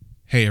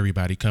Hey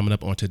everybody, coming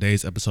up on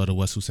today's episode of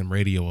What's Houston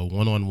Radio, a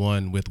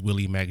one-on-one with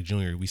Willie Mack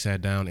Jr. We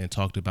sat down and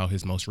talked about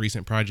his most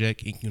recent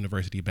project, Ink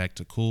University Back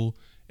to Cool,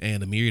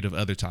 and a myriad of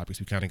other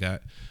topics. We kind of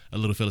got a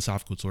little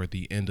philosophical toward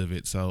the end of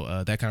it.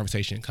 So that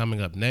conversation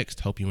coming up next.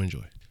 Hope you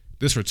enjoy.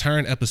 This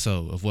return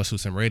episode of What's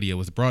Houston Radio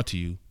was brought to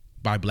you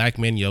by Black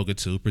Men Yoga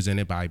 2,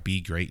 presented by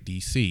Be Great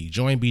DC.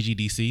 Join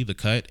BGDC, The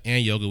Cut,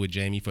 and Yoga with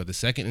Jamie for the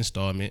second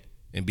installment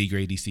in Be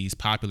Great DC's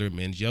popular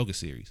men's yoga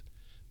series.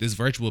 This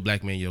virtual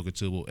Black Men Yoga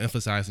 2 will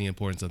emphasize the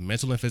importance of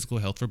mental and physical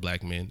health for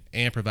Black men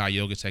and provide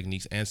yoga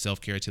techniques and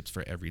self-care tips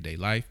for everyday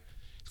life.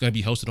 It's going to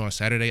be hosted on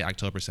Saturday,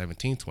 October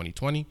 17,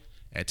 2020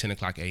 at 10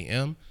 o'clock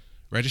a.m.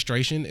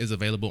 Registration is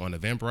available on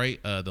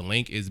Eventbrite. The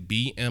link is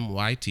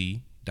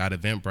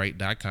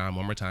bmyt.eventbrite.com.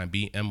 One more time,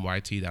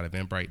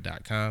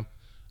 bmyt.eventbrite.com.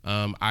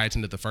 I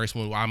attended the first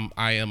one.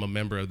 I am a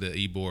member of the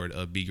e-board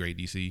of Be Great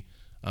DC.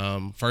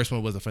 First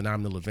one was a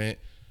phenomenal event.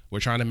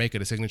 We're trying to make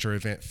it a signature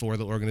event for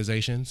the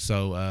organization.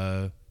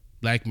 So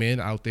Black men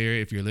out there,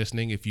 if you're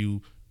listening, if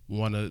you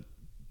want to,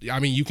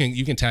 you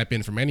can tap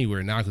in from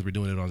anywhere now because we're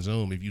doing it on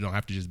Zoom. If you don't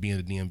have to just be in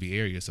the DMV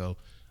area. So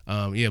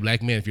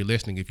Black men, if you're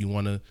listening, if you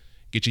want to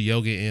get your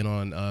yoga in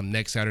on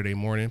next Saturday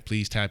morning,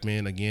 please tap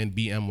in. Again,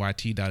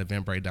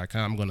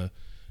 bmyt.eventbrite.com. I'm going to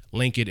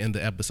link it in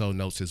the episode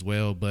notes as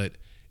well. But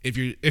if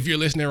you're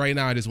listening right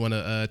now, I just want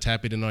to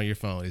tap it in on your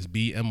phone. It's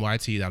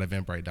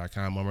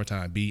bmyt.eventbrite.com. One more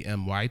time,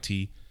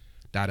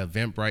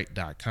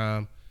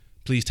 bmyt.eventbrite.com.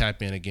 Please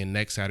tap in again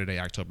next Saturday,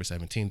 October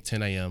 17th,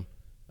 10 a.m.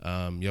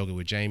 Yoga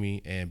with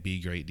Jamie and Be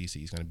Great DC.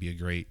 It's going to be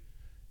a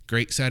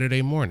great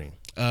Saturday morning.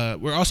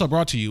 We're also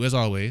brought to you, as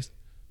always,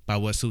 by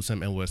What Suits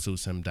Him and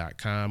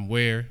WhatSuitsHim.com,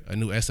 where a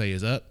new essay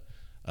is up.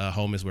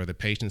 Home is where the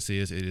patience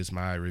is. It is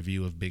my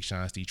review of Big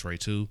Sean's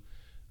Detroit 2.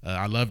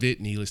 I loved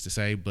it, needless to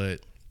say, but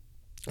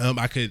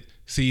I could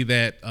see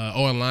that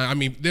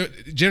online.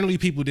 Generally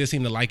people did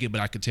seem to like it, but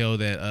I could tell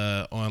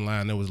that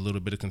online there was a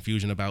little bit of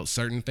confusion about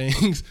certain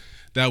things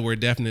that were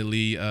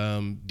definitely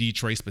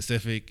Detroit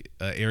specific,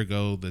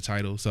 ergo the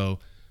title. So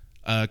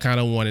kind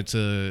of wanted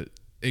to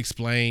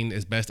explain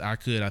as best I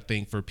could, I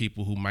think, for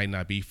people who might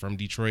not be from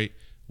Detroit,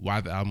 why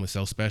the album was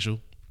so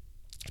special.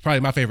 It's probably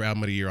my favorite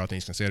album of the year, all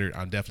things considered.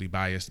 I'm definitely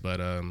biased, but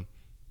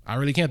I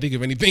really can't think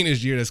of anything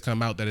this year that's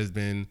come out that has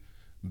been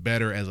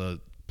better as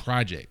a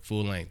project,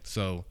 full length.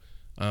 So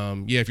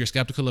if you're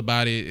skeptical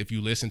about it, if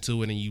you listen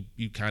to it and you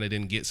kind of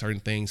didn't get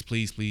certain things,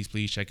 please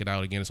check it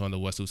out. Again, it's on the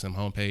What Suits Him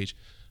homepage.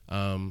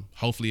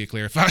 Hopefully it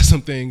clarifies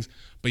some things,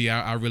 but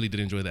I really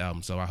did enjoy the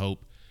album. So I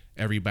hope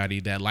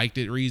everybody that liked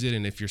it reads it.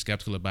 And if you're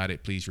skeptical about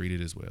it, please read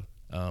it as well.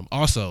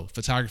 Also,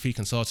 photography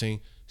consulting,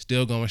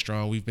 still going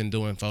strong. We've been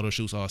doing photo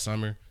shoots all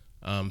summer,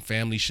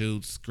 family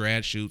shoots,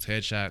 grad shoots,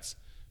 headshots,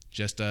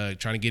 just trying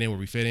to get in where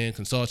we fit in.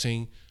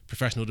 Consulting,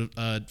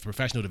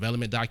 professional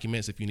development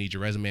documents if you need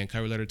your resume and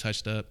cover letter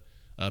touched up.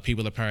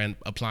 People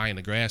applying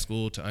to grad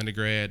school, to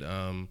undergrad,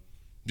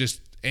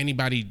 just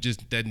anybody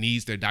just that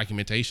needs their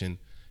documentation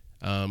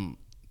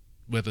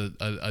with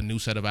a new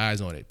set of eyes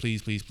on it.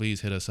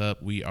 Please hit us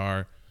up. We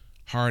are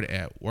hard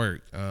at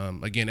work.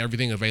 Again,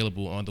 everything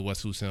available on the What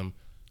Suits Him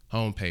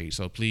homepage.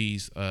 So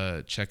please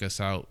check us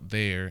out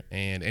there,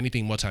 and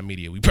anything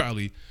multimedia we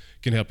probably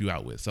can help you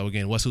out with. So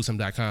again,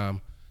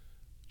 whatsuitshim.com.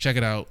 Check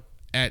it out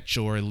at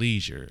your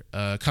leisure.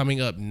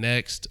 Coming up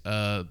next,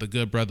 the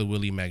good brother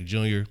Willie Mack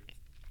Jr.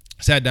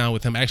 Sat down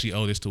with him. I actually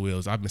owe this to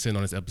Wills. I've been sitting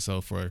on this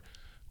episode for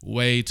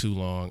way too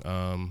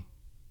long.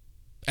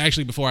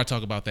 Actually, before I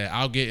talk about that,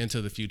 I'll get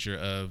into the future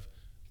of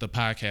the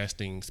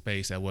podcasting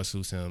space at What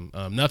Suits Him.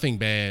 Nothing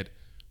bad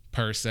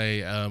per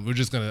se.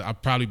 I'll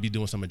probably be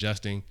doing some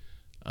adjusting.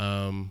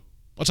 I'll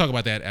talk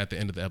about that at the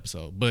end of the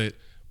episode. But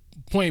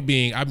point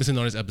being, I've been sitting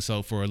on this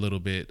episode for a little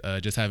bit.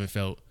 Just haven't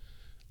felt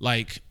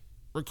like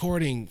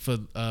recording for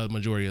the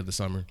majority of the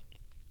summer.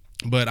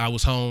 But I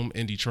was home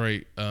in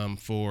Detroit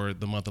for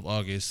the month of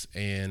August,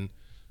 and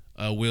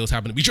Will's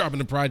happened to be dropping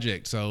the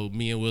project. So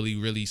me and Willie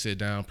really sit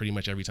down pretty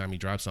much every time he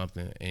drops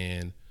something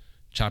and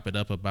chop it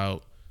up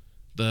about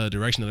the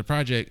direction of the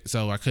project.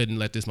 So I couldn't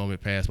let this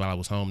moment pass while I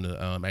was home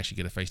to actually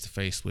get a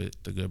face-to-face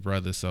with the good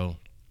brother. So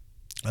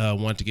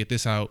wanted to get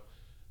this out.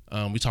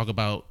 We talk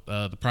about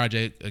the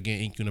project,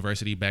 again, Ink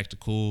University, Back to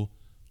Cool,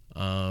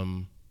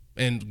 and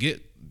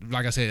get,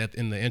 like I said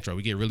in the intro,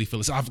 we get really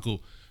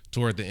philosophical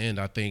toward the end.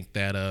 I think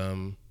that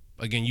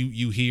again,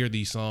 you hear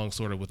these songs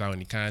sort of without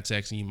any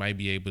context, and you might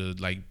be able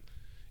to like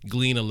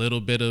glean a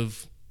little bit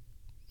of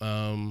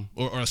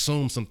or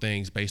assume some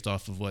things based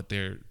off of what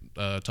they're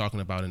talking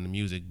about in the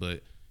music,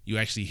 but you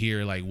actually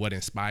hear like what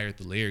inspired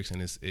the lyrics,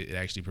 and it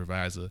actually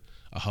provides a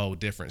whole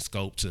different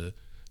scope to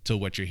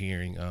what you're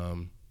hearing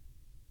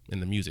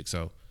in the music.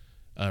 So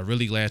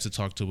really glad to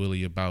talk to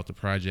Willie about the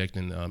project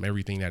and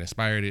everything that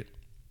inspired it.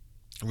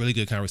 A really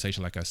good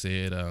conversation, like I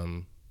said.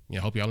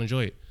 Hope y'all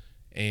enjoy it.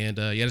 And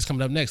that's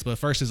coming up next. But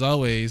first, as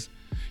always,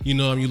 you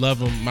know him, you love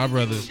him, my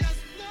brother,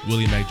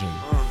 Willie Mack Jr.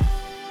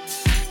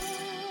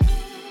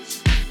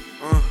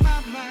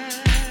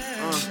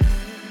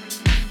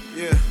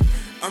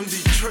 I'm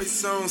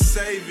Detroit's own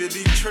savior,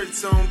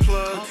 Detroit's own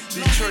plug,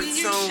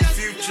 Detroit's own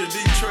future,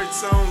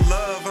 Detroit's own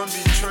love. I'm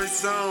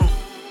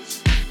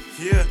Songs.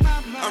 Yeah,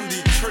 I'm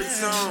Detroit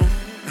Song.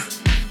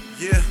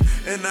 Yeah,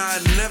 and I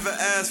never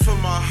asked for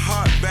my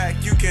heart back.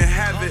 You can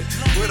have it.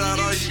 Without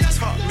all you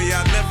taught me,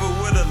 I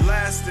never would have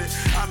lasted.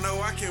 I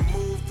know I can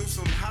move through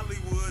some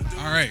Hollywood.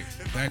 All right,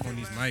 back on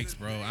these mics,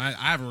 bro. I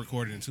haven't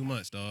recorded in 2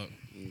 months, dog.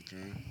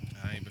 Okay.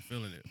 I ain't been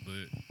feeling it,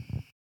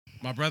 but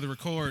my brother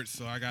records,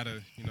 so I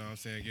gotta, you know what I'm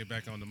saying, get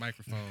back on the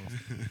microphone.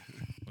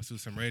 Let's do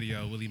some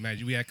radio. Willie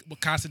Magic. We at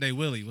Casa de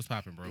Willie. What's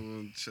poppin', bro?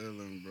 I'm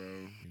chilling, bro.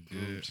 You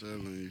good? I'm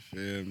chilling, you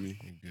feel me?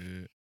 You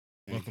good?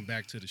 Welcome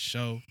back to the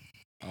show.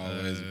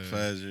 Always a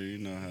pleasure. You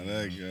know how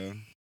that go.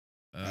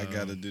 I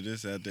gotta do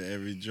this after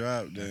every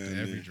drop, then.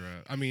 After every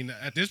drop. I mean,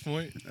 at this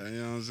point. You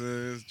know what I'm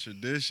saying? It's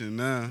tradition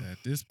now.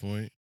 At this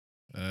point.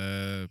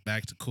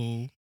 Back to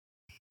Cool.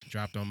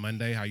 Dropped on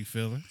Monday. How you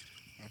feeling?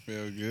 I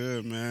feel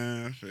good,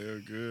 man. I feel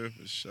good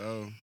for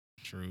sure.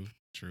 True.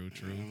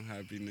 I'm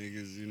happy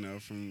niggas, you know,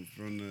 from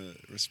the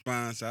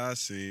response I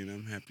seen,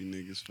 I'm happy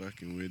niggas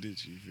fucking with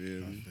it, you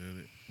feel me? I feel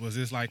it. Was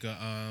this like a,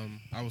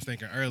 I was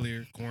thinking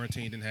earlier,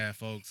 quarantine didn't have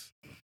folks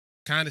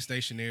kind of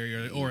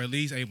stationary or at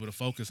least able to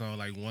focus on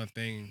like one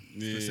thing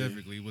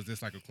specifically. Was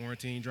this like a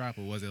quarantine drop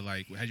or was it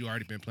like, had you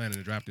already been planning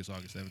to drop this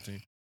August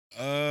 17th?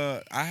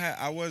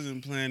 I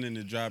wasn't planning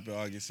to drop it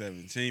August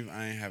 17th.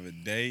 I ain't have a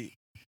date,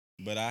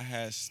 but I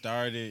had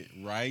started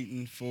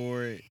writing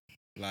for it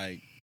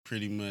like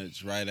pretty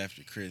much right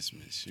after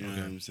Christmas. You know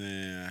what I'm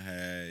saying? I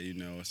had, you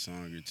know, a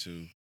song or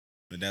two.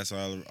 But that's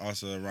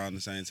also around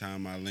the same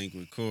time I linked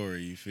with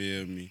Corey, you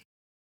feel me?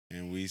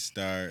 And we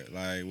start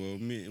like,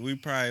 we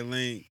probably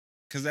linked,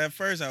 because at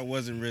first I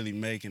wasn't really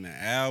making an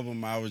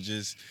album. I was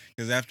just,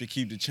 because after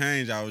Keep the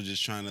Change, I was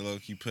just trying to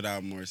low-key put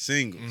out more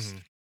singles. Mm-hmm.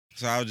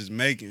 So I was just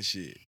making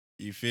shit,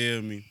 you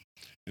feel me?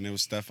 And it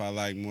was stuff I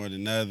liked more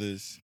than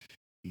others.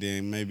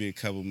 Then maybe a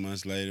couple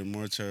months later,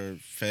 more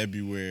toward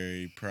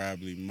February,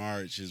 probably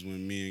March, is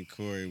when me and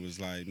Corey was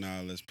like,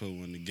 nah, let's put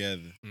one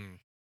together. Mm.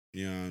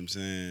 You know what I'm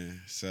saying?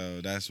 So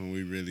that's when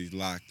we really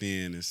locked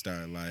in and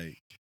started like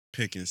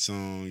picking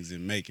songs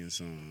and making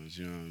songs.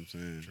 You know what I'm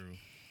saying? True.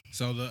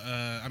 So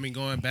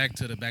going back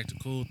to the Back to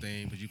Cool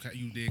thing, but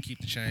you did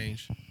Keep the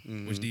Change,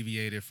 mm-hmm. which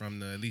deviated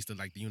from at least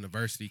the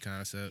university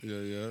concept.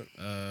 Yeah.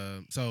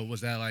 So was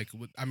that like?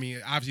 I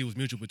mean, obviously it was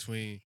mutual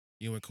between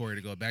you and Corey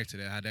to go back to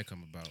that. How'd that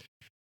come about?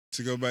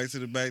 To go back to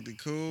the Back to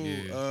Cool,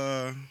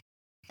 yeah.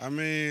 I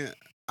mean,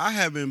 I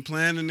had been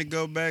planning to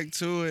go back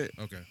to it.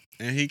 Okay.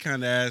 And he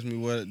kind of asked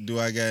me, do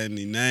I got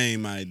any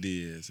name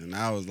ideas? And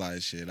I was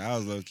like, shit, I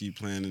was low-key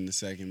planning the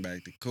second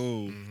Back to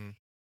Cool, mm-hmm.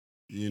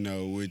 you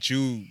know, with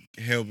you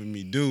helping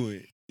me do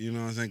it. You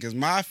know what I'm saying? Because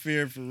my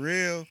fear for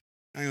real,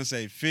 I ain't gonna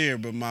say fear,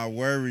 but my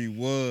worry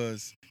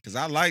was, because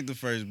I like the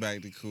first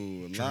Back to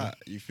Cool a lot.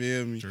 You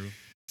feel me? True.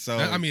 So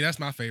I mean, that's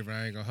my favorite.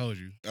 I ain't gonna hold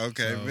you.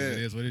 Okay, so man. It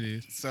is what it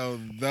is. So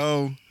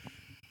though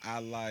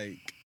I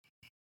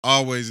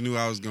always knew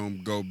I was gonna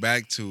go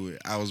back to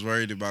it, I was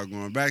worried about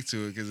going back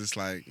to it because it's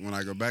like when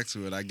I go back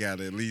to it, I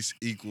gotta at least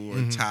equal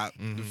or top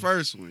the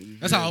first one.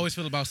 That's how I always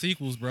feel about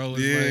sequels, bro.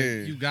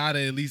 It's like you gotta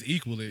at least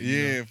equal it. Yeah,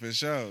 you know? For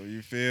sure.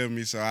 You feel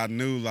me? So I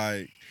knew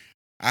like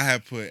I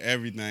had put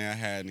everything I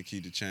had in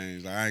Keep the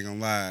Change. Like I ain't gonna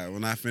lie.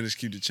 When I finished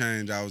Keep the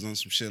Change, I was on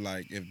some shit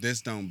like, if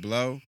this don't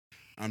blow,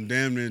 I'm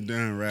damn near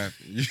done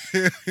rapping.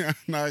 I'm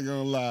not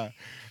gonna lie.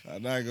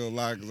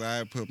 Because I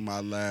had put my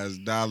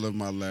last dollar,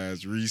 my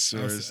last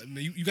resource.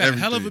 You got everything. A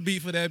hell of a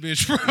beat for that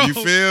bitch, bro. You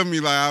feel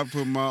me? Like I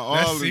put my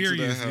all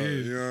serious, into that. Yeah.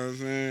 You know what I'm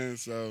saying?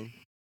 So,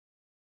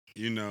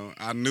 you know,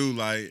 I knew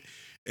like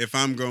if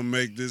I'm gonna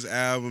make this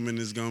album and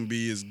it's gonna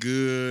be as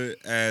good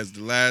as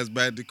the last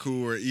Back to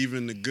Cool or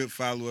even the good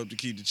follow-up to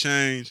Keep the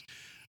Change,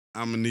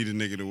 I'm gonna need a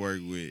nigga to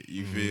work with.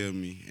 You feel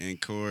me? And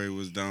Corey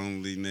was the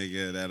only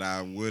nigga that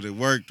I would have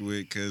worked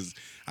with because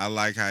I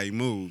like how he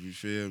moved. You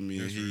feel me?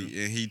 And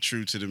he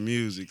true to the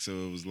music, so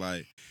it was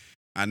like,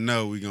 I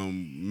know we gonna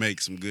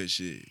make some good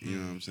shit. You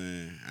know what I'm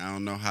saying? I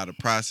don't know how the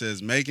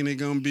process making it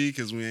gonna be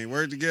because we ain't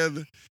worked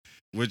together,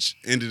 which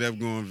ended up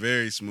going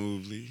very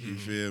smoothly. You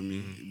feel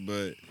me?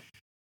 But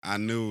I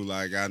knew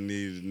like I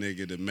needed a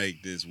nigga to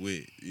make this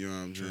with. You know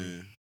what I'm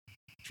saying?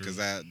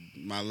 Because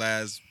my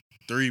last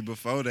 3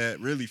 before that,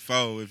 really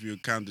 4 if you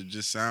count the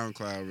just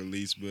SoundCloud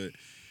release, but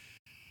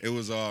it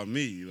was all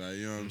me. Like,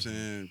 you know what I'm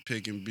saying?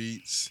 Picking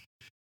beats,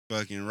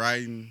 fucking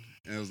writing.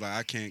 And it was like,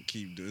 I can't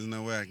keep doing. There's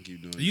no way I can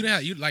keep doing You didn't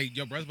have, you like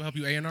your brothers would help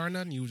you A&R or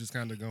nothing? You was just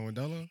kind of going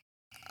dolo?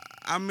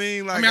 I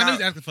mean, like, I know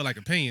he's asking for like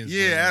opinions.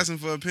 Yeah, asking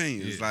for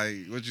opinions. Yeah. Like,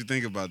 what you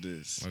think about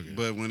this? Okay.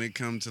 But when it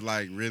comes to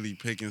like really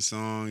picking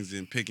songs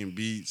and picking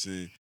beats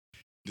and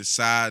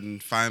deciding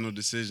final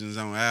decisions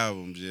on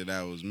albums, yeah,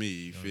 that was me.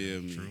 You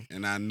feel me? True.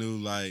 And I knew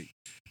like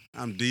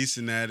I'm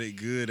decent at it,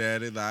 good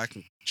at it. Like I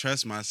can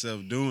trust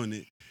myself doing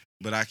it,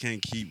 but I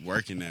can't keep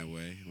working that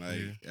way.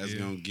 Like that's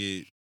gonna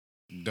get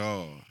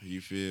dull.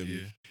 You feel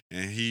me?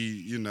 And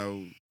he, you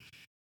know,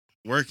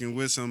 working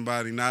with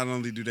somebody, not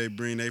only do they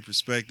bring their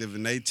perspective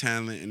and their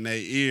talent and their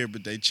ear,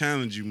 but they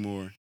challenge you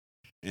more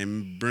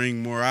and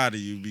bring more out of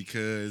you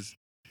because,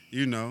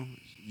 you know,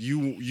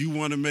 you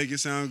want to make it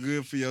sound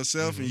good for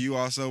yourself, and you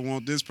also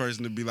want this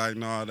person to be like,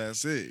 no,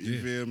 that's it.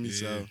 You feel me?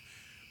 So,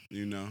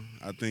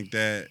 I think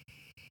that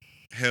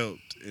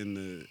helped in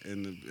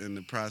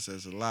the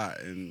process a lot,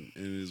 and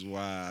is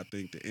why I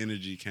think the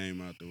energy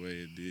came out the way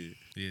it did.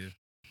 Yeah.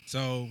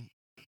 So,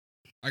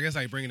 I guess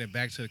like bringing it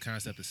back to the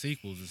concept of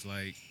sequels, it's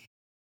like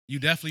you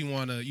definitely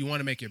want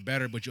to make it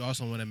better, but you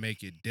also want to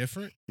make it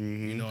different.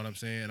 Mm-hmm. You know what I'm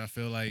saying? I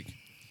feel like,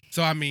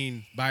 so I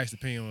mean, biased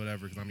opinion or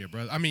whatever, because I'm your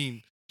brother. I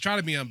mean, try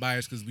to be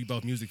unbiased because we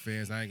both music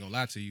fans. I ain't gonna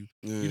lie to you.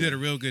 Yeah. You did a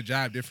real good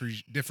job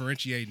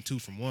differentiating two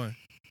from one.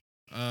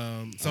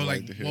 So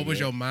like what was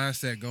your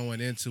mindset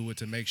going into it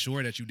to make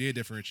sure that you did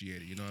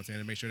differentiate it? You know what I'm saying?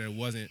 To make sure that it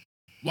wasn't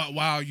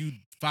while you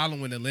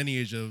following the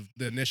lineage of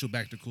the initial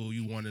Back to Cool,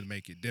 you wanted to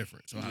make it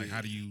different. So like,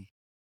 how do you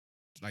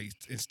like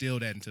instill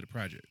that into the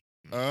project?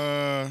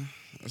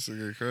 That's a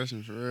good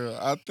question for real.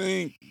 I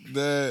think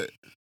that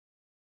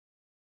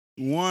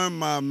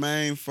my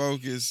main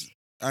focus,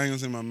 I ain't gonna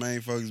say my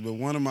main focus, but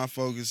one of my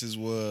focuses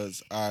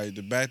was, all right,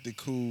 the Back to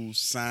Cool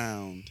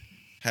sound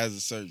has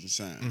a certain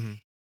sound. Mm-hmm.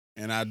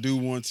 And I do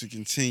want to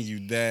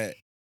continue that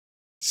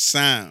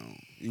sound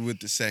with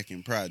the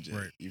second project.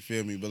 Right. You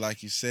feel me? But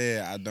like you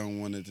said, I don't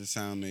want it to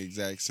sound the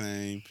exact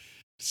same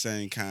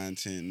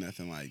content,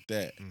 nothing like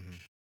that.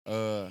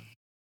 Mm-hmm.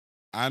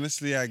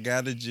 Honestly, I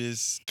gotta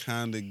just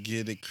kind of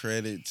get a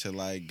credit to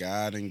like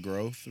God and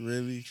growth,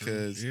 really,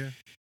 because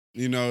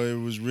it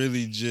was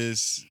really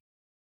just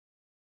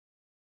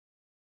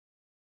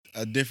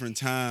a different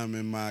time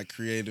in my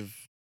creative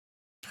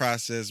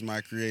process,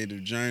 my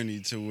creative journey,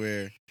 to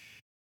where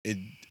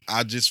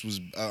I'm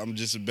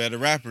just a better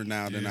rapper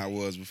now than I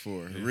was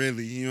before. Yeah.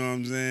 Really, you know what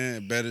I'm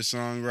saying? Better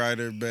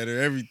songwriter, better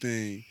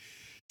everything.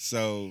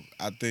 So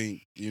I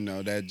think,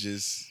 that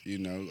just,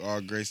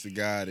 all grace to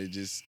God, it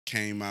just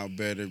came out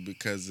better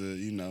because of,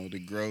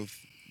 the growth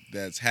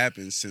that's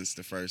happened since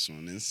the first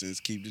one and since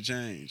Keep the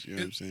Change. You know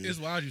what I'm saying? It's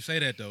wild you say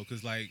that though,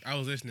 because like I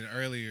was listening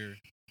earlier,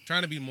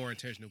 trying to be more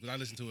intentional, because I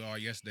listened to it all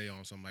yesterday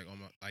on some like on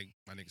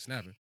my nigga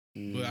snapping.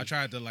 Mm-hmm. But I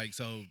tried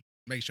to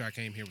make sure I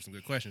came here with some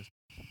good questions.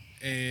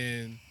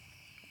 And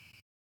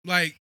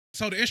like,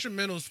 so the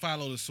instrumentals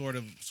follow the sort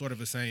of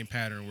the same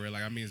pattern where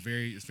like, I mean, it's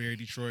very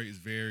Detroit. It's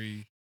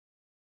very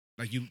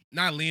like, you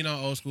not lean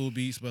on old school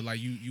beats, but like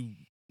you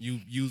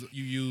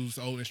use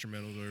old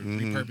instrumentals or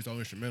repurpose old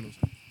instrumentals.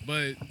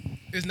 But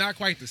it's not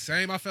quite the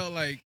same. I felt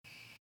like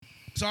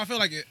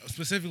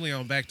specifically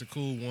on Back to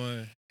Cool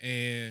 1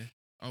 and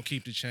on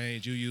Keep the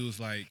Change, you use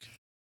like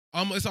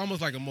it's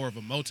almost like a more of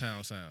a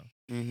Motown sound.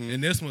 Mm-hmm.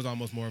 And this one's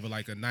almost more of a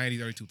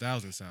 90s, early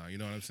 2000s sound. You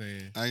know what I'm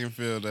saying? I can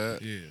feel that.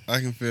 Yeah. I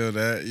can feel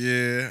that.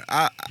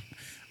 Yeah.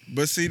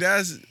 But see,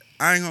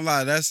 I ain't gonna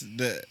lie. That's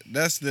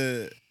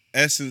the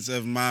essence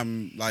of my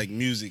like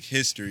music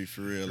history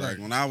for real. Right. Like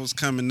when I was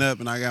coming up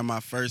and I got my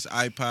first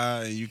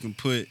iPod, and you can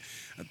put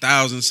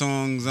 1,000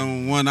 songs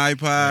on one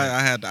iPod. Right.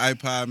 I had the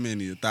iPod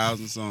Mini,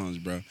 1,000 songs,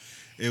 bro.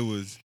 It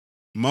was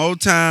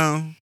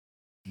Motown,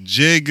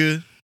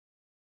 Jigga,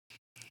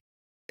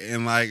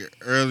 and like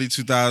early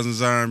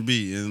 2000s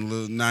R&B and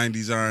little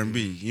 90s R&B.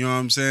 You know what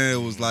I'm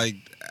saying? It was like,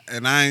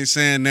 and I ain't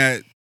saying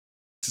that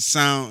to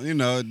sound,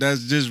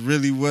 that's just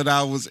really what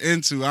I was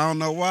into. I don't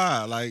know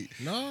why. Like,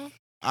 no,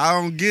 I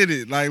don't get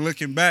it. Like,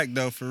 looking back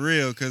though, for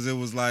real, because it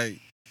was like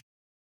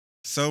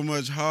so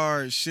much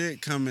hard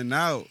shit coming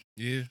out.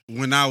 Yeah.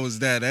 When I was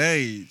that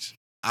age,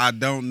 I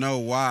don't know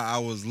why I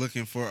was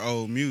looking for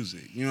old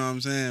music. You know what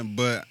I'm saying?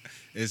 But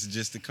it's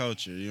just the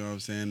culture, you know what I'm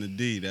saying? The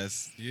D,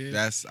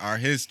 that's our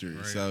history.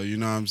 Right. So, you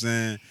know what I'm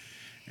saying?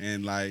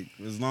 And like,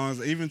 as long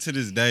as, even to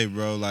this day,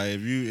 bro, like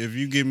if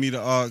you give me the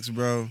aux,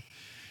 bro,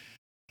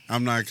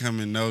 I'm not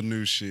coming no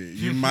new shit.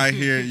 You might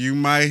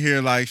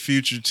hear like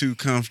Future Too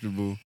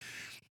Comfortable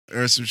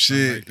or some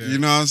shit. Like, you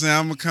know what I'm saying?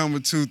 I'm gonna come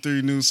with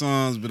 2-3 new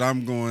songs, but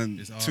I'm going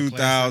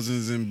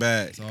 2000s and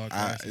back.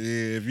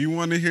 If you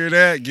want to hear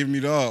that, give me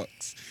the aux.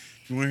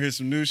 If you want to hear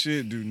some new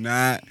shit, do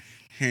not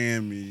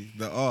hand me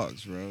the aux,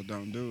 bro.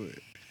 Don't do it.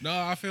 No,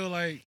 I feel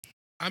like,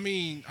 I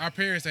mean, our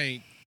parents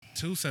ain't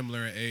too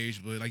similar in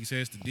age, but like you said,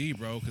 it's the D,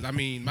 bro. Because I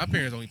mean, my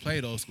parents only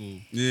played old school.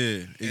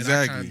 Yeah,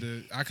 exactly.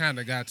 And I kind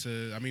of got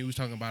to. I mean, we was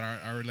talking about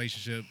our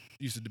relationship.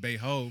 Used to debate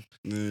Hove.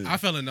 Yeah. I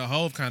fell into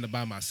Hove kind of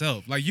by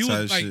myself. Like you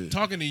was like shit.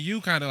 Talking to you,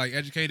 kind of like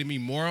educated me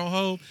more on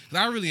Hove,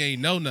 because I really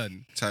ain't know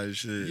nothing. Type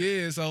shit.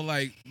 Yeah, so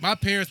like my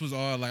parents was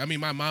all like, I mean,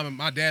 my mom and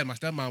my dad, my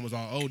stepmom was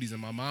all oldies, and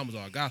my mom was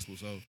all gospel.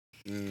 So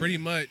pretty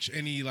much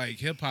any like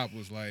hip hop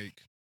was like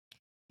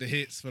the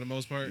hits for the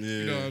most part. Yeah,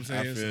 you know what I'm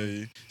saying? I feel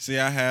you. See,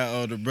 I had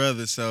older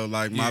brothers, so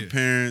like my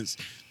parents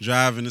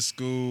driving to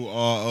school,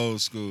 all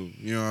old school.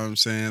 You know what I'm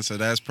saying? So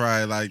that's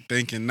probably like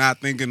not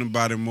thinking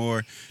about it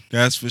more.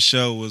 That's for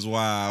sure was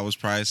why I was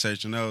probably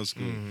searching old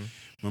school. Mm-hmm.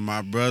 But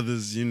my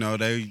brothers,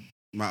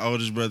 my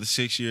oldest brother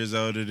 6 years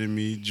older than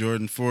me,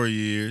 Jordan 4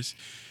 years.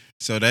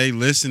 So they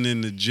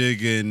listening to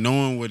Jigga and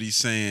knowing what he's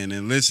saying,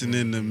 and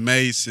listening to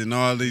Mace and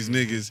all these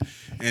niggas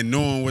and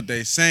knowing what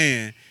they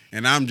saying.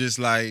 And I'm just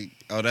like,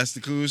 oh, that's the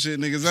cool shit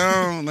niggas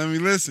on. Let me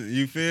listen.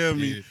 You feel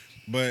me? Yeah.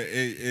 but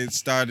it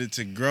started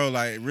to grow.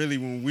 Like really,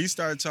 when we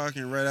started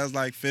talking rap, that was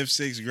like 5th,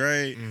 6th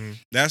grade. Mm-hmm.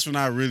 That's when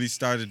I really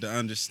started to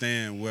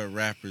understand what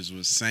rappers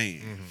was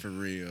saying for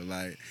real.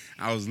 Like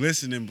I was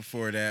listening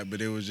before that,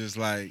 but it was just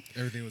like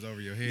Everything was over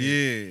your head.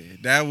 yeah.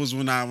 That was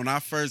when I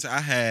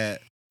had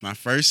my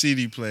first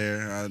CD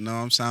player. I know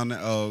I'm sounding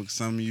old.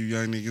 Some of you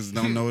young niggas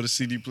don't know what a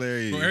CD player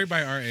is. Well,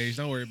 everybody our age,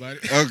 don't worry about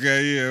it.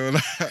 Okay,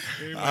 yeah.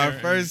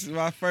 Everybody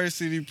My first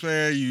CD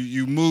player,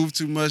 you move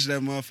too much,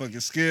 that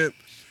motherfucker skip.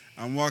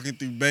 I'm walking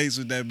through Bates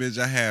with that bitch.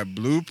 I had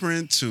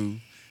Blueprint 2,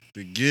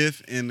 The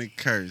Gift, and The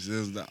Curse. It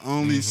was the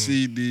only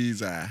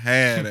CDs I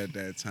had at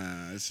that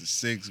time. This is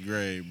 6th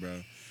grade,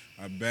 bro.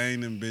 I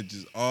banged them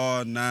bitches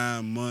all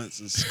 9 months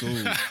of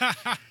school.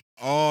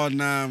 All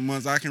 9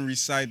 months. I can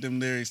recite them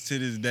lyrics to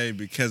this day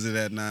because of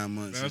that 9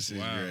 months That's in 6th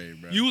wild.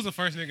 grade, bro. You was the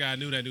first nigga I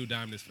knew that knew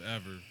Diamond is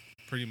Forever,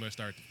 pretty much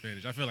start to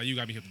finish. I feel like you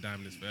got me hip to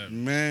Diamond is Forever.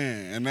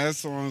 Man, and that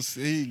song,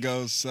 he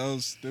stops so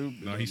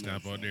stupid. No, he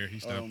stopped on there. He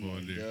stopped Oh on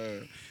my there.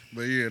 God.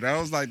 But yeah, that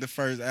was like the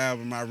first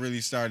album I really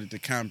started to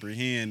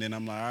comprehend. And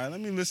I'm like, all right, let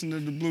me listen to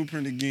the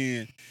Blueprint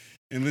again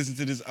and listen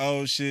to this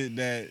old shit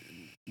that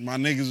my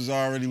niggas was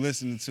already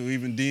listening to.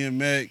 Even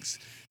DMX,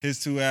 his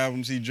 2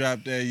 albums he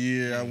dropped that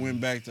year. I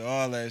went back to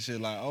all that shit.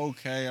 Like,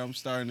 okay, I'm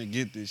starting to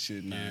get this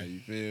shit now. Yeah. You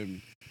feel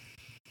me?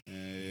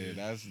 And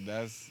yeah,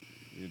 that's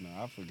you know,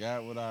 I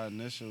forgot what our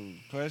initial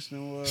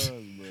question was.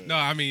 But No,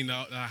 I mean,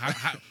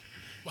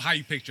 how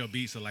you picked your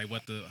beats, or like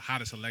how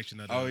the selection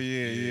of the. Oh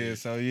yeah.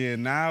 So yeah,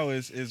 now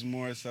it's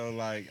more so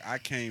like I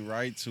can't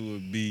write to a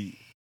beat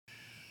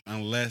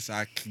unless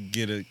I could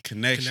get a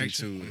connection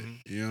to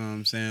it. You know what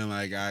I'm saying?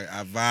 Like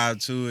I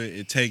vibe to it.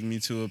 It take me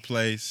to a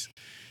place,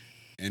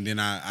 and then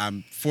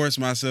I force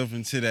myself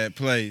into that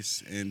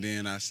place, and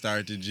then I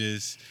start to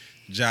just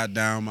jot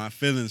down my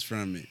feelings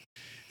from it.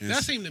 And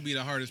That seemed to be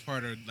the hardest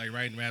part of like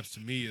writing raps to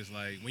me is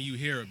like when you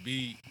hear a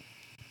beat.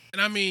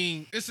 And I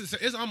mean,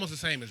 it's almost the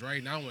same as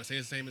writing. I don't want to say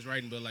it's the same as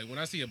writing, but like when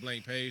I see a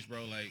blank page,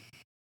 bro, like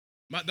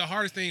the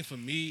hardest thing for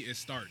me is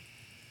starting.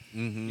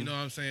 You know what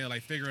I'm saying?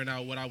 Like figuring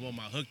out what I want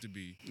my hook to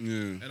be.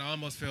 Yeah. And I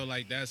almost feel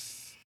like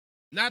that's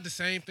not the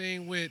same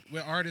thing with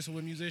artists or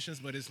with musicians,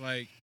 but it's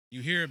like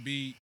you hear a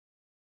beat.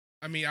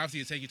 I mean, obviously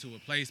it take you to a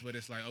place, but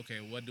it's like, okay,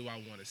 what do I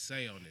want to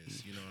say on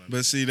this? You know what I mean?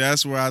 But see,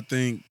 that's where I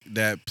think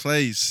that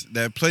place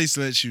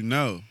lets you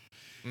know.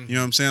 You know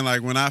what I'm saying?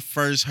 Like when I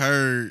first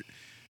heard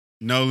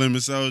No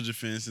Limit Soldier,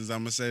 for instance, I'm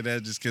gonna say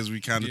that just because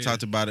we kind of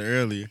talked about it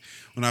earlier.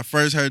 When I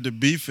first heard the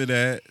beat for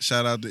that,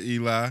 shout out to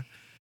Eli,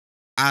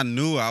 I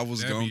knew I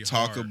was gonna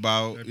talk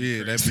about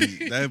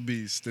that'd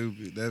be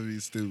stupid. That'd be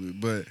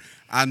stupid. But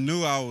I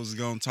knew I was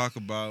gonna talk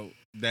about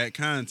that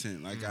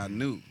content. Like I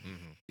knew.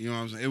 You know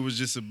what I'm saying? It was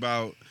just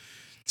about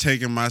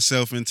taking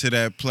myself into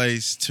that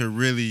place to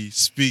really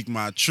speak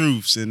my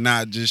truths and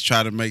not just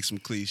try to make some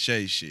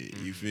cliche shit.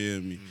 You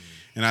feel me?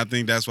 And I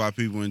think that's why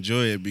people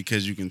enjoy it,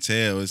 because you can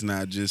tell it's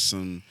not just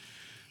some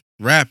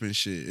rapping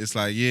shit. It's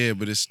like, yeah,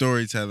 but it's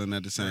storytelling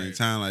at the same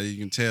time. Like you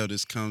can tell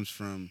this comes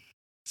from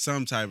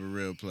some type of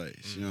real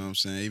place. You know what I'm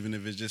saying? Even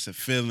if it's just a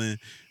feeling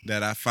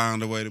that I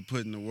found a way to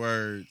put into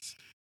words.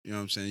 You know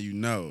what I'm saying? You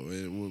know,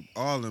 with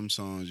all them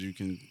songs,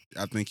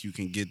 I think you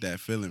can get that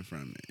feeling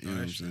from it. You know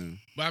what I'm saying?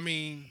 But I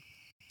mean,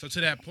 so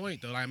to that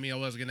point though, I mean, I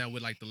was getting that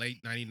with like the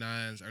late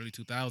 99s, early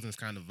 2000s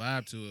kind of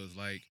vibe to it. It was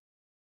like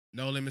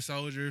No Limit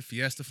Soldier,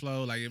 Fiesta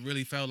Flow. Like it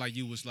really felt like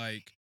you was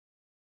like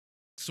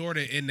sort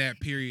of in that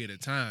period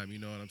of time. You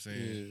know what I'm saying?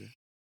 Yeah.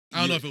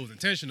 I don't know if it was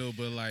intentional,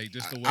 but like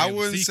just the way I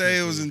wouldn't say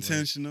it was sequenced,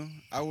 intentional.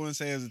 I wouldn't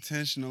say it was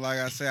intentional. Like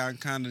I say, I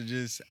kind of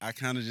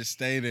just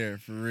stay there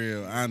for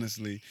real,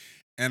 honestly.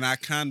 And I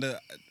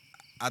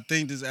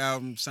think this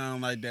album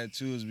sound like that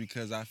too is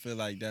because I feel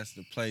like that's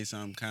the place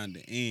I'm kind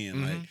of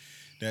in. Like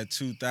that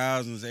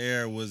 2000s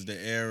era was the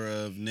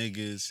era of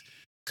niggas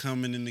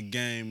coming in the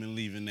game and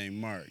leaving their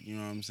mark. You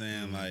know what I'm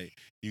saying? Like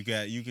you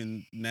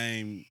can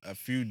name a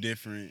few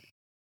different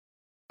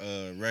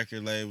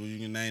record labels. You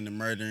can name the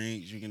Murder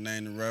Inc. You can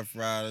name the Rough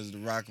Riders, the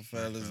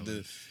Rockefellers.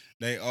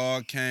 They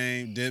all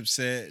came.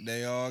 Dipset,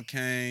 they all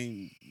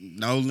came.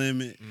 No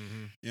Limit.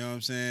 You know what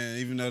I'm saying?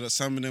 Even though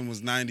some of them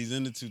was 90s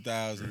into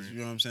 2000s, you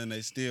know what I'm saying? They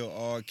still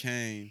all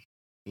came,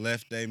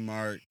 left their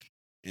mark,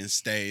 and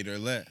stayed or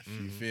left.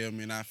 You feel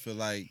me? And I feel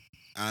like,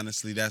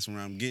 honestly, that's where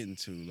I'm getting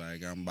to.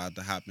 Like, I'm about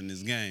to hop in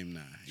this game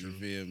now. You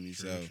feel me?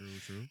 True.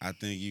 I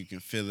think you can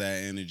feel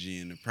that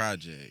energy in the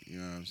project. You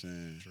know what I'm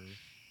saying? True.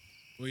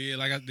 Well, yeah,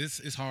 like this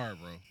is hard,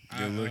 bro.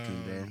 Good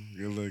looking, bro.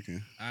 Good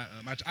looking.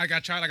 I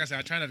try, like I said,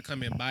 I try not to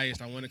come in biased.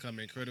 I want to come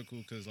in critical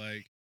because,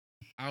 like,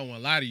 I don't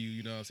want to lie to you.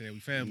 You know what I'm saying? We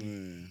family.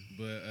 Man.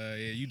 But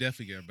yeah, you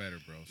definitely get better,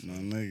 bro. So. My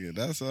nigga,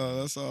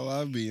 that's all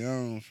I be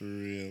on for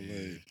real.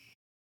 Yeah. Like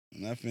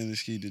when I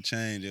finished Keep the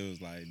Change, it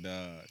was like,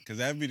 dog. Cause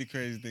that'd be the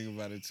crazy thing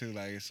about it too.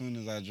 Like as soon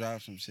as I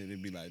drop some shit,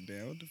 it'd be like,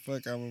 damn, what the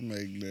fuck I'm gonna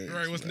make next?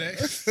 Right, what's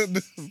next? What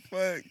the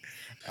fuck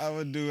I'm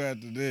gonna do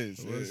after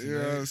this? You know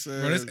what I'm saying?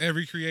 Bro, that's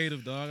every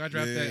creative, dog. I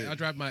dropped Yeah. I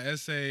dropped my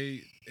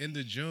essay end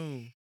of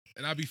June,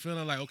 and I be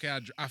feeling like, okay,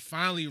 I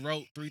finally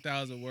wrote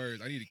 3,000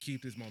 words. I need to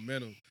keep this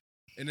momentum,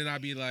 and then I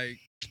be like,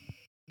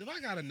 if I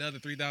got another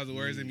 3,000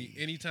 words in me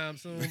anytime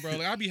soon, bro,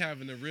 like I'll be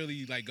having to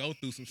really like go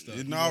through some stuff.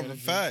 No, for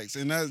facts,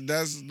 and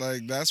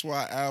that's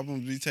why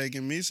albums be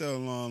taking me so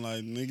long.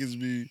 Like niggas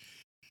be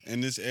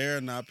in this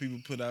era now, people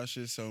put out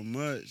shit so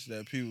much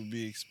that people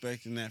be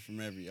expecting that from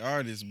every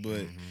artist.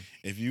 But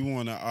if you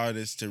want an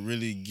artist to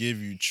really give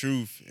you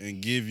truth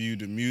and give you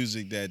the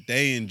music that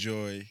they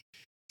enjoy,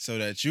 so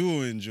that you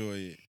will enjoy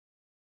it.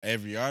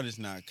 Every artist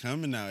not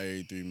coming out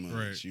every 3 months.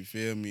 Right. You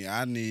feel me?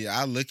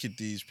 I look at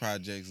these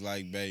projects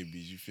like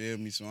babies. You feel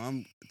me? So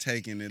I'm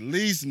taking at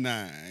least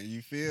 9.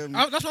 You feel me?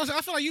 That's what I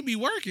feel like you be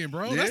working,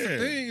 bro. That's the Yeah.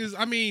 thing is,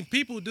 I mean,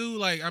 people do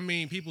like, I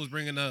mean, people's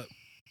bringing up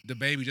the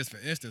baby just for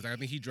instance. Like, I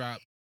think he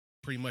dropped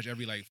pretty much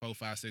every like 4,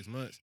 5, 6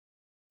 months.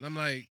 And I'm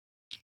like,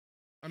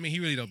 I mean,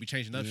 he really don't be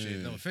changing up shit.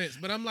 No offense,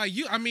 but I'm like,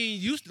 you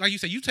like you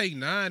said, you take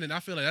 9, and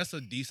I feel like that's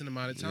a decent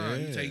amount of time.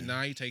 You take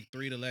 9, you take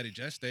 3 to let it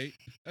gestate.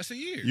 That's a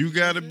year. You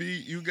gotta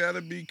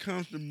be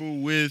comfortable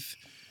with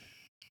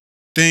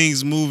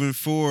things moving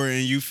forward,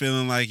 and you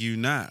feeling like you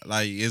not.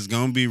 Like it's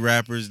gonna be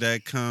rappers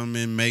that come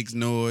and makes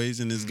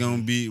noise, and it's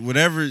gonna be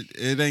whatever.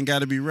 It ain't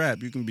gotta be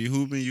rap. You can be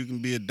hooping, you can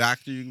be a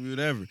doctor, you can be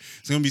whatever.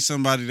 It's gonna be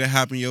somebody that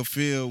hop in your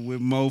field with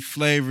more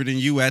flavor than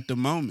you at the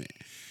moment.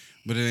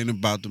 But it ain't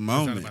about the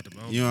moment. about the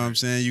moment, You know what I'm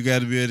saying? You got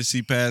to be able to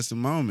see past the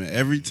moment.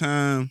 Every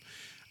time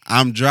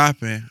I'm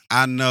dropping,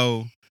 I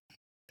know,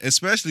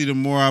 especially the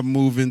more I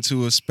move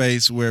into a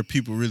space where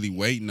people really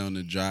waiting on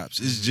the drops,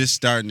 it's just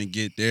starting to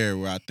get there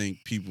where I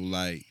think people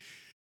like,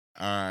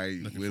 all right,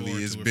 Looking Willie,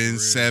 forward it's to it been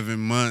for real. 7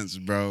 months,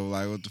 bro.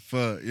 Like, what the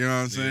fuck? You know what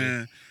I'm Yeah.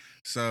 saying?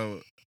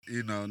 So,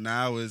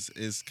 now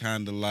it's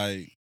kind of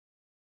like,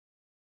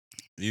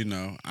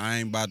 I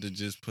ain't about to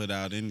just put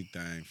out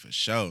anything for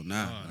sure.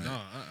 Nah.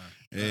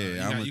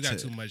 Yeah, you got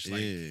too much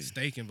like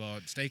stake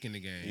involved, stake in the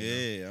game.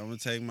 Yeah, I'm gonna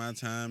take my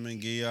time and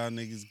give y'all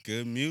niggas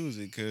good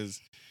music, cause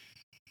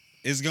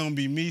it's gonna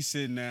be me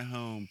sitting at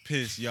home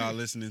pissed y'all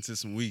listening to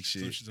some weak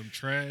shit. Some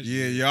trash.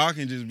 Yeah, y'all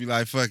can just be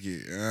like, fuck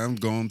it, I'm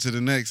going to the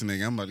next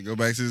nigga. I'm about to go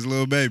back to this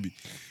little baby.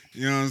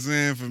 You know what I'm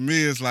saying? For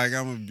me, it's like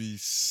I'm gonna be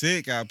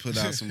sick. I put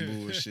out some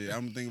bullshit.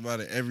 I'm gonna think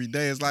about it every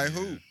day. It's like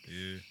who?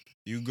 Yeah.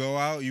 You go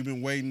out, you've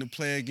been waiting to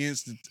play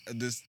against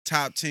this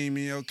top team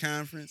in your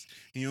conference,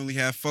 and you only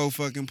have 4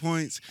 fucking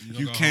points.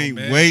 You can't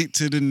wait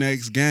to the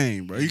next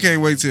game, bro. You can't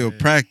wait till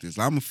practice.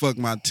 I'm gonna fuck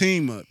my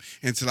team up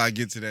until I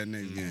get to that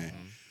next game.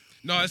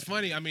 No, it's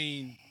funny. I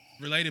mean,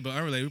 related but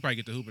unrelated. We probably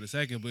get to hoop in a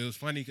second, but it was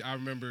funny. I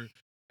remember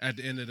at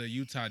the end of the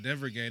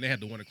Utah-Denver game, they had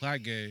the 1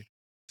 o'clock game.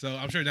 So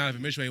I'm sure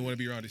Donovan Mitchell ain't want to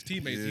be around his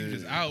teammates. He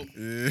was just out.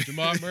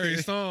 Jamal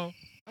Murray's song.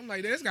 I'm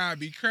like, this gotta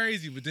be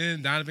crazy. But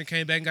then Donovan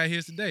came back and got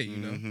his today, you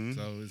know?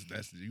 So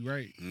you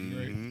right. You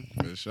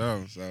right. For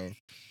sure. So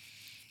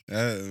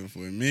for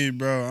me,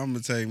 bro, I'm gonna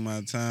take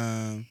my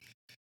time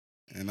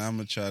and I'm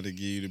gonna try to give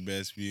you the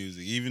best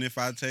music. Even if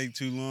I take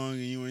too long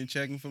and you ain't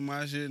checking for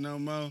my shit no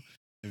more,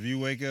 if you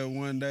wake up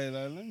one day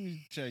like, let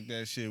me check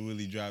that shit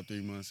Willie dropped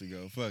 3 months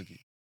ago. Fuck it.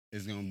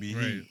 It's gonna be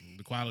heat.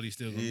 The quality's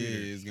still gonna be there.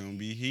 Yeah, it's gonna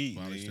be heat.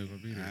 Quality's still gonna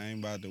be there. I ain't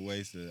about to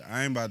waste it.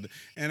 I ain't about to.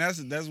 And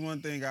that's one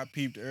thing I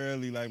peeped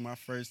early, like my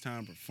first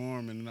time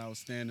performing, and I was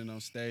standing on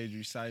stage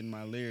reciting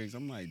my lyrics.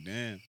 I'm like,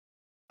 damn,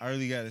 I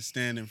really got to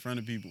stand in front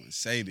of people and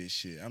say this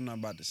shit. I'm not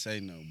about to say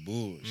no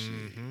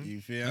bullshit.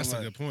 You feel? That's a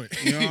good point.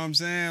 You know what I'm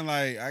saying?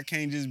 Like, I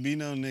can't just be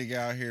no nigga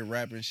out here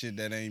rapping shit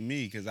that ain't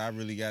me, because I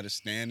really got to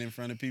stand in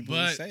front of people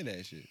and say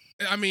that shit.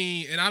 I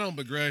mean, and I don't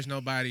begrudge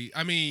nobody.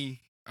 I mean,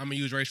 I'm gonna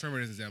use Ray Shrimmer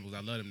as examples. I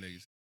love them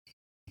niggas.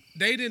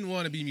 They didn't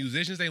want to be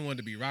musicians. They wanted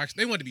to be rocks.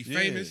 They wanted to be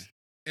famous,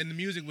 and the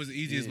music was the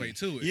easiest way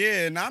to it.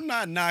 Yeah, and I'm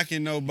not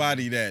knocking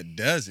nobody that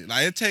does it.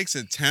 Like, it takes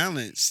a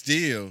talent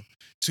still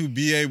to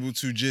be able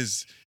to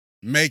just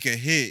make a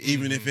hit,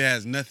 even if it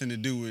has nothing to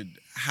do with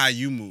how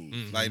you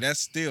move. Like,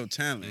 that's still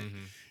talent.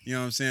 You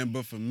know what I'm saying?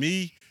 But for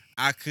me,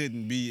 I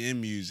couldn't be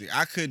in music.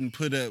 I couldn't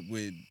put up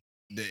with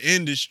the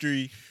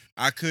industry.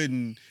 I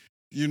couldn't,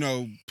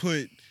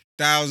 put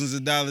thousands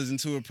of dollars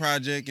into a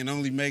project and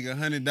only make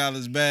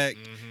 $100 back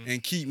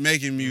and keep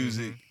making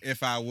music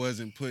if I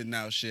wasn't putting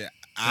out shit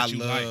I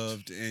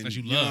loved. And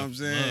you know what I'm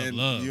saying?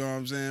 Love. You know what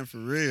I'm saying? For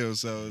real.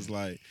 So it's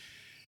like,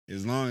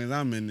 as long as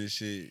I'm in this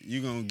shit,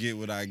 you gonna get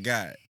what I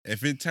got.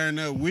 If it turn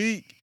up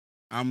weak,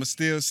 I'ma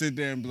still sit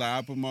there and be like,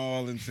 I put my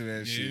all into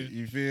that shit.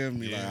 You feel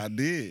me? Like, I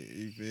did.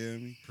 You feel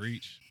me?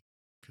 Preach.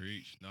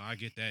 No, I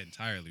get that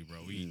entirely, bro.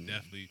 We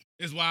definitely.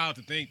 It's wild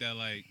to think that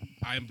like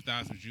I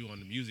empathize with you on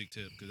the music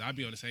tip, because I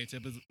be on the same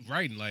tip as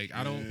writing. Like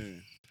I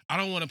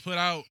don't want to put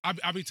out.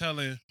 I be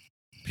telling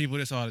people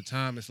this all the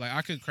time. It's like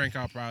I could crank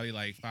out probably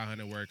like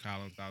 500 word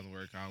columns, 1,000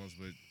 word columns,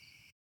 but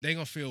they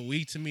gonna feel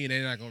weak to me, and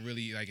they're not gonna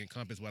really like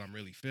encompass what I'm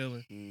really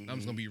feeling. I'm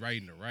just gonna be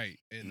writing to write,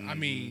 and I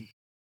mean,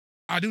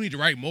 I do need to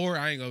write more.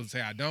 I ain't gonna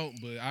say I don't,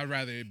 but I'd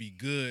rather it be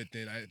good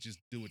than I just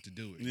do it to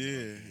do it.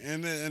 Yeah,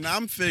 and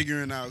I'm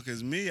figuring out,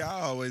 because me,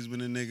 I always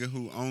been a nigga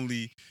who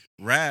only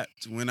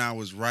rapped when I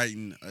was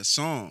writing a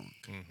song,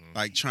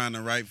 like trying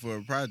to write for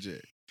a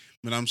project.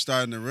 But I'm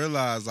starting to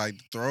realize like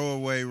the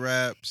throwaway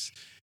raps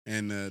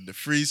and the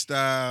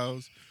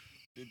freestyles,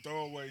 the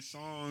throwaway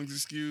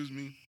songs,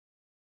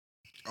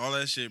 all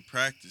that shit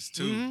practice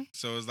too. Mhm.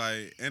 So it's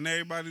like, and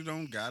everybody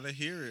don't gotta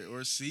hear it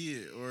or see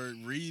it or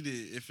read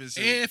it if it's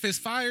And if it's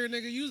fire,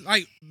 nigga, use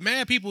like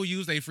mad people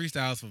use their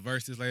freestyles for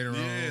verses later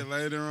yeah, on.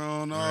 later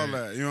on, all Right.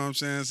 that. You know what I'm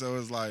saying? So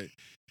it's like,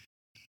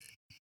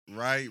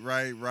 right.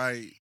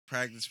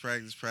 Practice,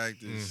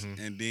 Mhm.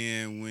 and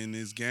then when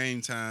it's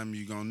game time,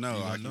 you gonna know You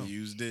gonna I can know.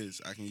 use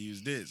this. I can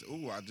use this.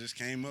 Ooh, I just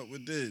came up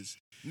with this.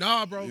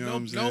 Nah, bro, You know no, what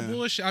I'm no saying?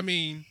 bullshit. I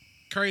mean,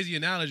 crazy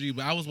analogy,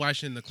 but I was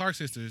watching the Clark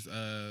sisters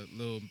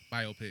little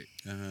biopic,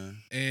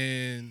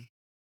 and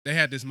they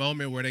had this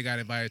moment where they got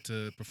invited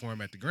to perform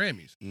at the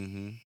Grammys,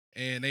 Mm-hmm.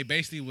 and they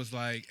basically was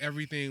like,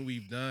 everything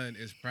we've done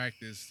is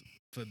practice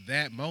for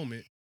that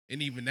moment,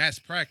 and even that's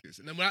practice.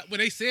 And then when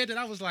they said that,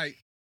 I was like,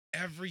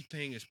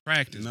 everything is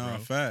practice, No, bro.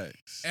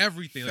 facts.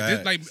 Everything,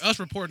 like us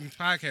reporting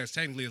podcasts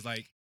technically is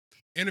like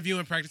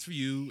interviewing practice for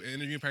you,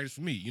 interviewing practice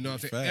for me. You know what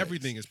I'm saying? Facts.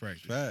 Everything is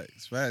practice.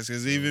 Facts.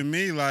 Because even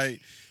me,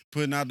 like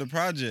putting out the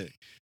project,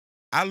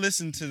 I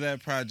listened to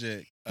that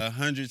project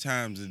 100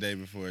 times the day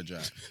before it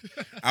dropped.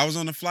 I was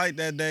on the flight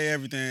that day.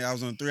 Everything. I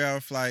was on a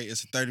 3-hour flight.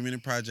 It's a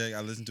 30-minute project.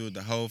 I listened to it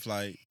the whole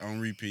flight on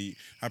repeat.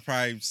 I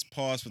probably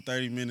paused for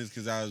 30 minutes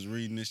because I was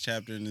reading this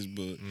chapter in this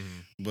book,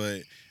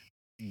 but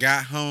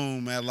got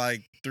home at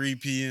like 3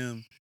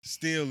 p.m.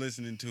 Still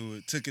listening to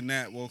it. Took a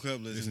nap, woke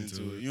up listening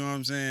to it. You know what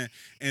I'm saying?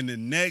 And the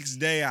next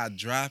day I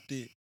dropped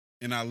it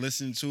and I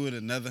listened to it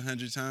another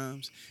 100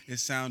 times. It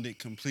sounded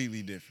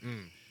completely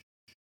different.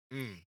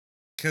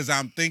 Cause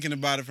I'm thinking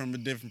about it from a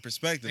different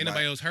perspective. Ain't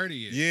nobody else heard it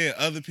yet. Yeah,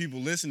 other people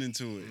listening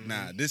to it.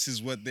 Nah, this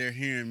is what they're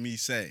hearing me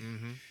say.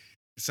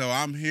 So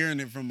I'm hearing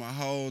it from a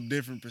whole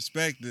different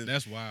perspective.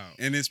 That's wild.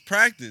 And it's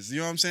practice. You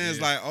know what I'm saying? Yeah.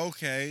 It's like,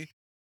 okay,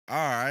 all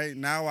right,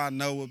 now I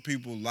know what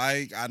people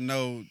like. I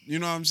know, you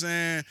know what I'm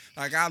saying?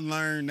 Like I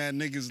learned that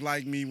niggas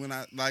like me when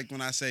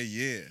I say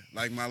yeah,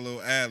 like my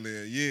little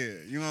ad-lib, yeah.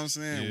 You know what I'm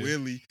saying? Yeah.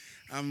 Willie.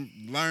 I'm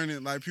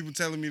learning, like people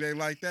telling me they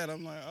like that.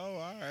 I'm like, oh,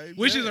 all right.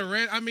 Which bet.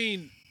 is I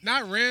mean,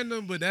 not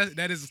random, but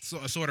that is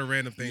a sort of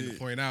random thing to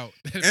point out.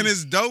 And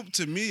it's dope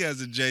to me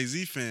as a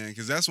Jay-Z fan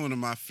because that's one of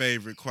my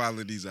favorite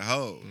qualities of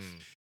Hov.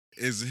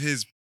 Is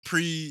his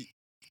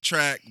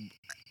pre-track,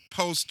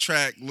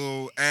 post-track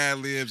little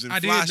ad-libs and I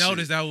fly did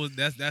notice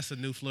shit. that's a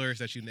new flourish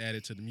that you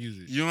added to the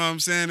music. You know what I'm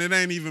saying? It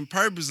ain't even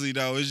purposely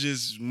though. It's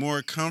just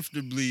more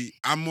comfortably.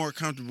 I'm more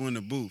comfortable in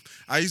the booth.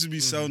 I used to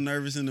be so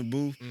nervous in the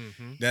booth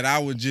that I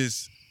would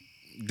just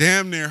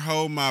damn near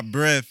hold my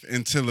breath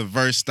until the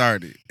verse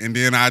started, and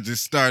then I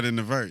just start in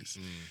the verse.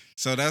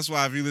 So that's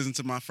why if you listen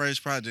to my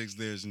first projects,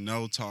 there's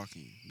no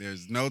talking.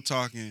 There's no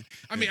talking.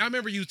 I mean, I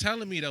remember you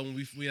telling me though when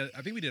we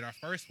I think we did our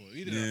first one.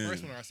 We did our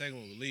first one or our second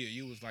one with Leah.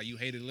 You was like you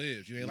hated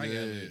libs. You ain't like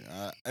ad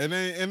libs.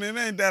 It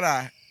ain't that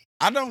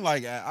I don't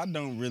like. I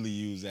don't really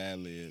use ad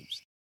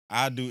libs.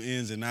 I do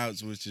ins and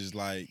outs, which is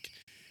like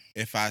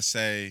if I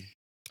say.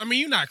 I mean,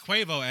 you're not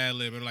Quavo ad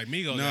libbing like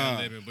Migos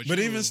ad libbing, but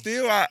even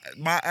still,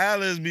 my ad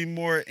libs be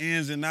more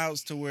ins and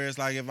outs to where it's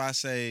like if I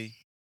say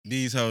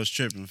these hoes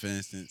tripping, for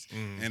instance,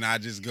 and I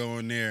just go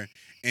in there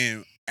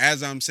and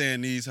as I'm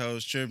saying these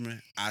hoes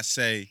tripping, I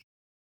say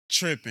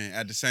tripping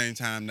at the same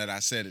time that I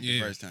said it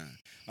the first time.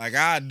 Like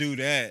I do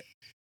that,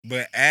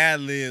 but ad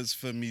libs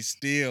for me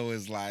still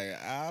is like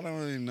I don't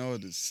really know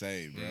what to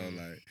say, bro.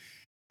 Like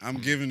I'm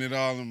giving it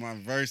all in my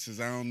verses.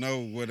 I don't know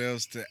what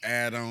else to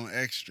add on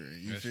extra.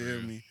 You That's feel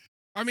real. me?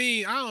 I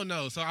mean, I don't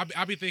know. So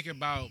I be thinking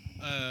about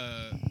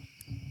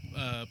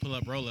Pull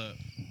Up, Roll Up.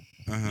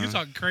 You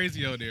talking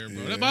crazy out there,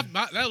 bro. Yeah.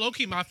 That low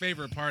key my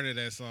favorite part of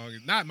that song.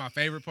 Not my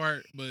favorite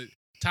part, but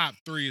top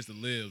 3 is the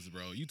libs,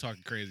 bro. You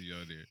talking crazy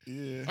out there.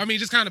 Yeah. I mean,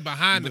 just kind of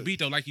behind the beat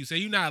though, like you say.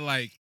 You not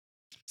like.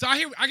 So I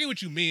get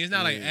what you mean. It's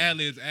not like ad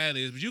libs,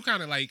 but you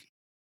kind of like.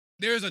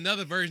 There's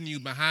another version of you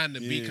behind the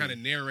beat, kind of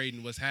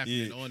narrating what's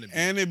happening on the beat.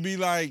 And it be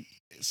like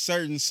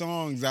certain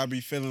songs I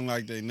be feeling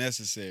like they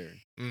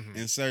necessary.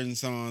 And certain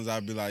songs I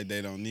be like they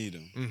don't need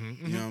them.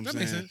 You know what I'm that saying?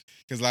 makes sense.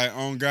 Because like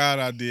On God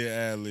I did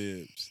ad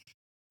libs.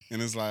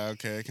 And it's like,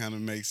 okay, it kind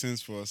of makes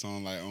sense for a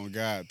song like On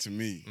God to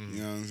me.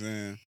 You know what I'm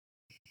saying?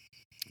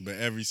 But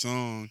every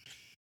song,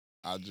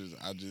 I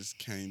just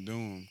can't do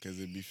them because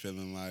it be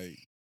feeling like.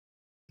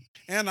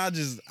 And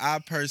I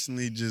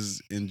personally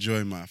just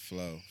enjoy my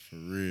flow for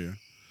real.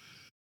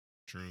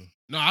 True.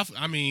 No,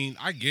 I mean,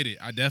 I get it.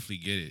 I definitely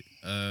get it.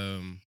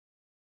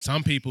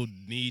 Some people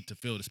need to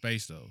fill the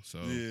space though. So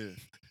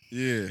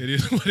yeah, it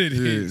is what it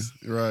is.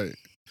 Right.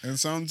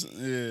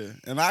 And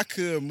and I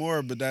could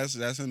more, but that's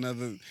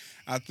another.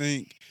 I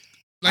think,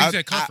 like you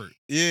said, comfort.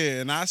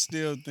 And I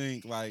still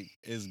think like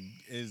as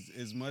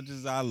much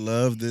as I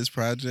love this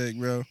project,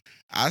 bro,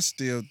 I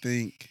still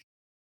think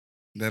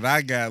that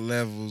I got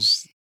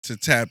levels to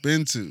tap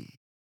into.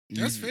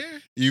 That's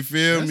fair. You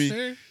feel That's me?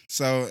 Fair.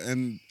 So,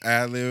 and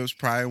ad-libs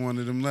probably one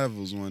of them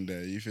levels one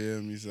day. You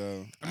feel me?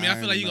 So, I mean, I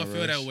feel like you're gonna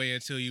feel that way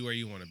until you where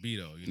you want to be,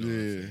 though. You know what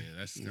I'm saying?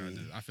 That's kind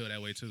of. I feel that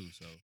way too.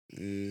 So,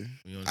 yeah.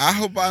 You know I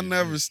hope I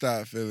never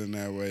stop feeling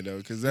that way though,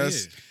 because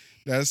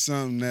that's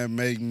something that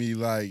make me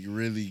like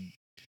really.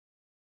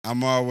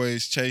 I'm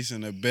always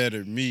chasing a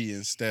better me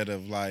instead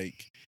of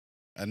like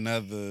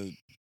another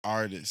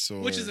artists,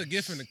 or which is a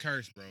gift and a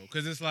curse, bro.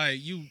 Because it's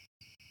like you.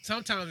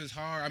 Sometimes it's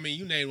hard. I mean,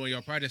 you named one of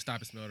your projects, "Stop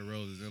and Smell the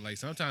Roses," and like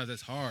sometimes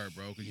it's hard,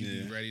 bro, because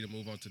you be ready to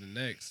move on to the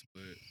next.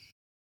 But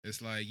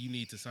it's like you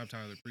need to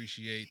sometimes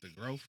appreciate the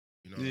growth.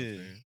 You know what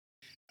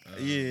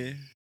I'm saying? Yeah.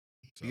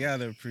 So, You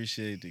gotta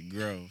appreciate the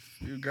growth.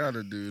 You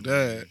gotta do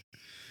that.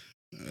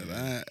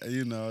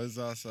 It's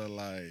also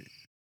like,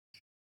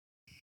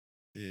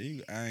 I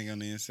ain't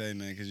gonna even say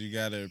nothing because you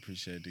gotta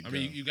appreciate the growth. I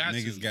mean, you got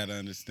Niggas to. gotta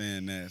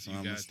understand that, so You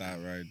I'm gonna got stop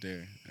right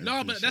there.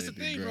 No, but that's the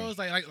Appreciate thing, bro. growth.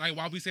 It's like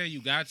while we say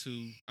you got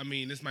to, I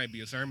mean, this might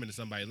be a sermon to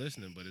somebody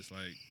listening, but it's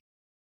like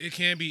it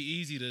can be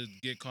easy to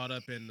get caught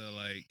up in the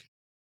like,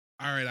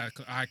 all right,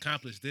 I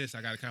accomplished this,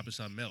 I got to accomplish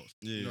something else.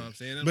 Yeah. You know what I'm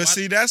saying? But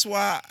see, that's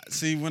why.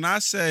 See, when I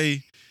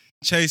say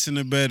chasing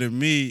a better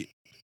me,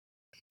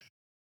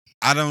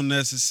 I don't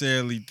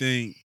necessarily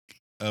think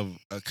of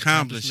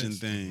accomplishing Accomplishments.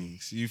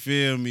 things. You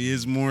feel me?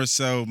 It's more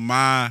so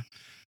my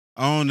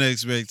own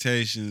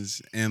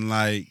expectations and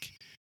like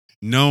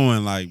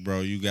knowing like,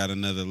 bro, you got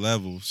another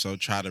level, so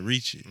try to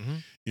reach it.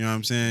 Mhm. You know what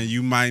I'm saying?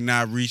 You might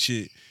not reach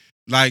it.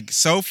 Like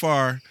so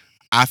far,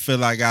 I feel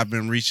like I've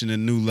been reaching a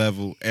new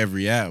level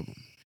every album.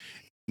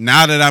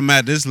 Now that I'm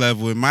at this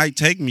level, it might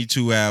take me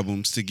 2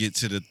 albums to get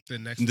to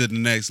the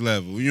next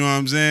level. You know what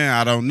I'm saying?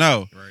 I don't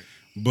know. Right.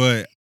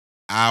 But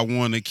I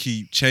want to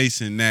keep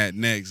chasing that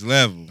next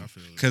level I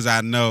feel it. because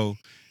I know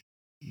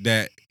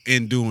that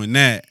in doing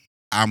that,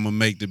 I'm going to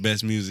make the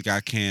best music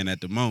I can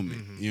at the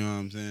moment. Mhm. You know what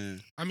I'm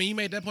saying? I mean, you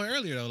made that point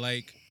earlier though.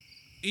 Like,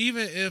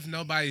 even if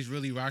nobody's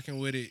really rocking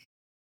with it,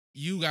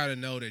 you got to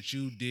know that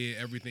you did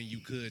everything you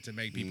could to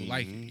make people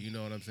like it. Mhm. You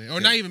know what I'm saying? Or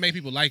not even make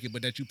people like it,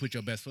 but that you put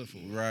your best foot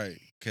forward. Right.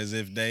 Because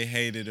if they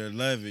hate it or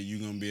love it, you're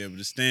going to be able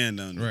to stand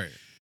on it. Right.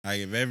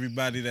 Like if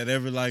everybody that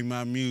ever liked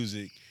my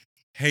music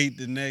hate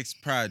the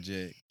next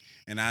project,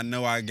 and I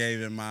know I gave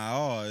it my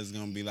all, it's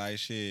gonna be like,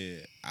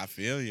 shit, I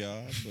feel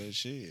y'all, but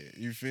shit,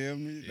 you feel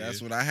me? Yeah.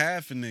 That's what I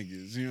have for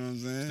niggas, you know what I'm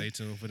saying? Stay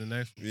tuned for the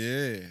next one.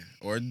 Yeah,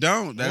 or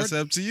don't. That's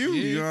up to you,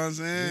 you know what I'm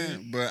saying? Yeah.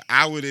 But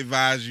I would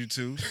advise you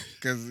to,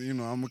 because, I'm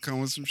gonna come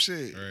with some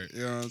shit, Right.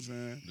 you know what I'm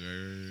saying?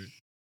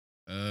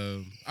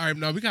 Right. All right,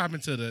 now we got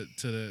into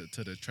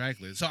the track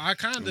list. So I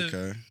kind of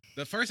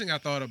the first thing I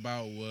thought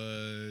about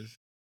was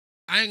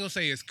I ain't gonna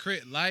say it's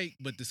crit like,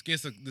 but the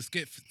skits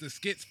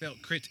felt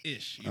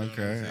crit-ish. You know what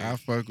I'm Okay, saying? I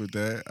fuck with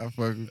that. I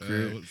fuck with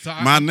crit. So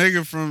My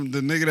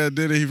nigga that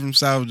did it, he from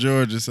South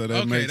Georgia, so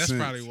that makes sense. Okay,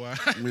 that's probably why.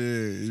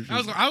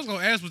 Yeah. I was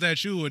gonna ask, was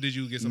that you or did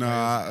you get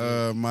somebody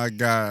else? My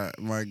guy,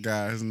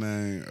 his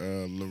name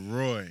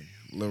Leroy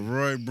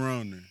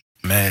Broner.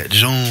 Matt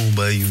June,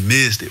 boy, you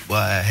missed it, boy.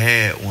 I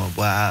had one,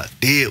 boy. I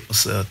did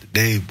myself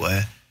today,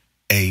 boy.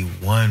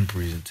 A1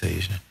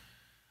 presentation.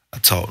 I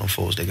taught them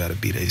folks they gotta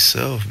be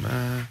themselves,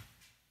 man.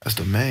 That's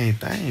the main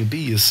thing. Be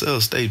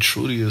yourself. Stay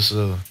true to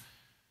yourself.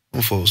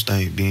 Them folks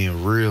think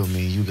being real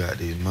mean you got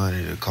this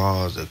money, the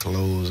cars, the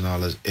clothes, and all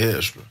this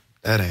extra.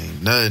 That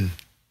ain't nothing.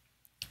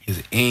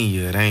 It's in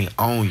you. It ain't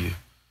on you.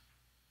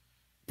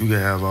 You can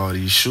have all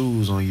these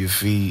shoes on your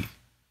feet,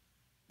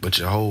 but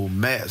your whole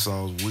mat's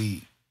all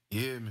weak. You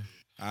hear me?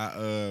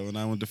 When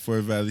I went to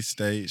Fort Valley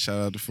State, shout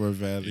out to Fort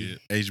Valley,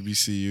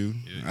 HBCU.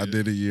 Yeah, I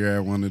did a year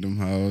at one of them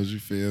hoes, you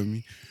feel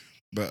me?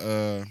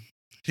 But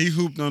he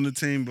hooped on the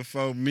team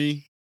before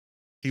me.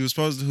 He was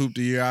supposed to hoop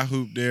the year I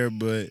hooped there,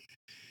 but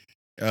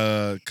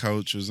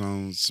coach was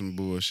on some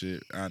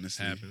bullshit,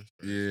 honestly. Happens.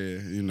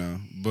 Yeah,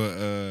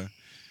 But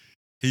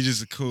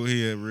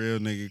he a real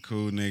nigga,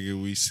 cool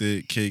nigga. We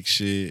sit, kick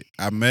shit.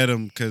 I met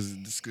him because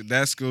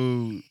that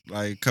school,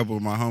 like a couple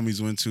of my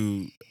homies went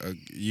to a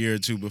year or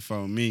two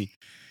before me,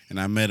 and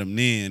I met him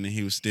then, and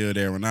he was still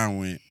there when I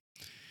went.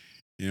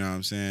 You know what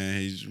I'm saying?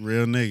 He's a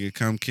real nigga.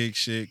 Come kick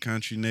shit,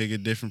 country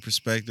nigga, different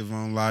perspective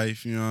on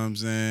life. You know what I'm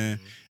saying?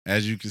 Mm-hmm.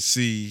 As you can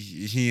see,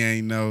 he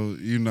ain't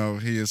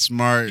he is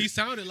smart. He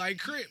sounded like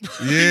Crip.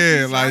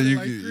 Yeah,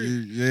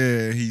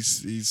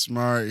 he's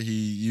smart.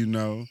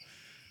 He,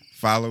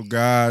 follow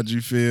God,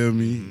 you feel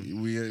me?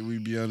 Mm-hmm. We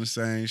be on the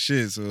same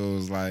shit. So it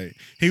was like,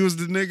 he was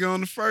the nigga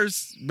on the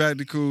first Back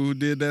to Cool who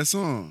did that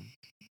song.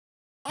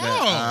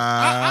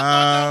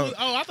 I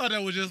thought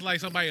that was just like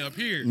somebody up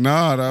here.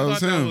 No, that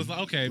was him.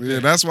 Okay, yeah,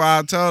 that's why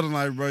I told him,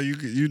 like, bro,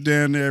 you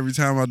down there every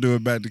time I do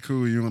it Back to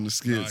Cool, you on the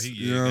skits.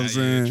 You know what I'm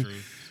saying? True.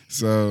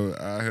 So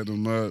I hit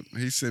him up.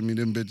 He sent me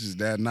them bitches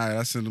that night.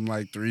 I sent him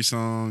like 3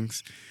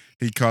 songs.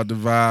 He caught the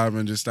vibe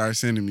and just started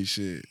sending me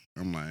shit.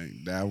 I'm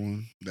like, that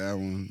one,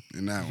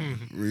 and that one.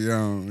 We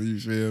on, you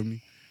feel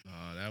me?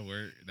 Oh, that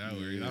worked.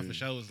 Yeah. I for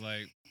sure was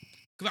like,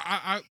 because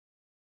I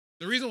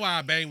the reason why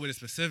I banged with it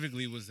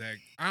specifically was that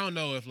I don't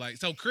know if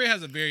so Crit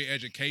has a very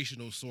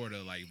educational sort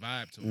of like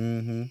vibe to it.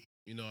 Mm-hmm.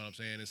 You know what I'm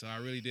saying? And so I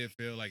really did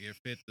feel like it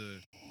fit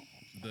the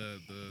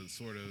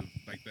sort of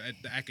like the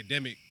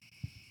academic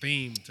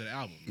theme to the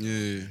album.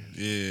 Yeah,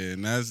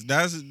 and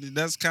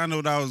that's kind of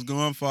what I was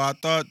going for. I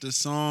thought the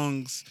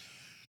songs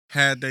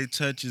had they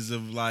touches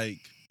of like,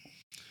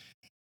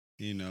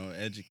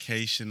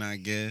 education, I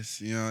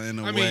guess, in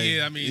a way.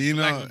 For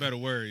lack of a better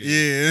word.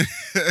 Yeah,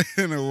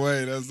 in a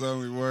way, that's the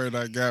only word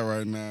I got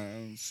right now.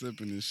 I'm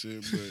sipping this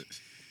shit, but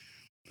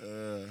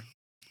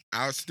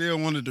I still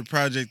wanted the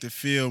project to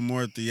feel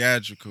more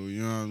theatrical.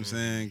 You know what I'm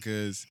saying?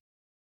 Because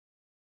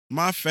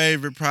my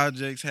favorite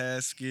projects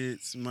had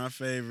skits. My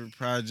favorite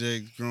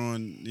projects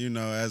growing,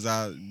 as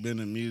I've been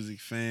a music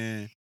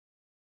fan,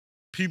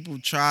 people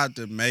tried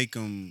to make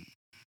them.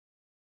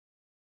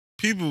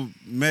 People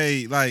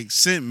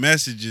sent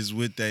messages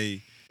with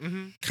they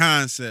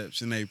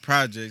concepts and they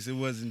projects. It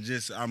wasn't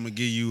just I'm gonna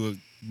give you a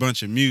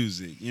bunch of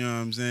music. You know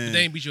what I'm saying? But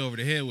they ain't beat you over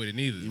the head with it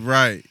neither.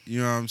 Right.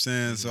 You know what I'm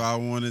saying? So I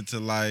wanted to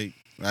like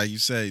you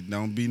say,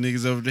 don't beat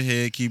niggas over the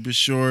head. Keep it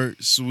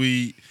short,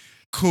 sweet,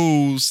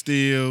 cool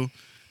still,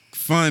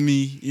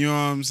 funny. You know what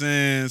I'm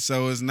saying?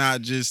 So it's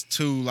not just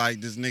too like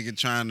this nigga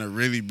trying to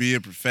really be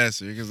a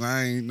professor, because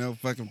I ain't no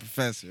fucking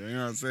professor. You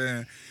know what I'm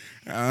saying?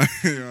 I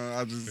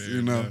just, Fair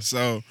enough.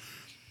 so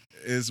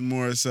it's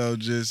more so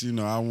just,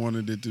 I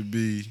wanted it to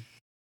be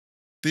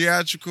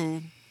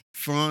theatrical,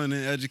 fun,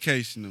 and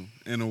educational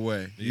in a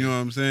way. You know what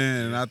I'm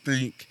saying? And I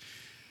think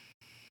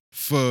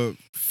for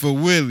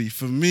Willie,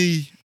 for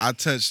me, I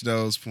touched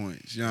those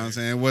points. You know what I'm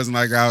saying? It wasn't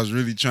like I was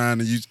really trying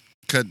to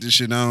cut this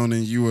shit on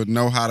and you would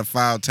know how to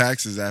file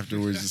taxes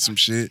afterwards or some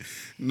shit.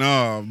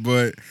 No,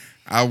 but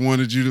I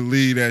wanted you to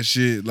leave that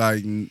shit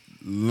like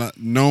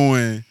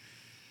knowing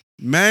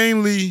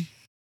mainly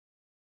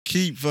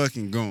keep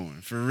fucking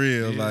going for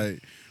real,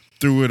 like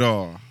through it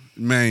all.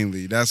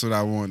 Mainly, that's what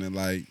I wanted.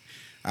 Like,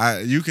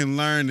 you can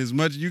learn as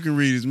much, you can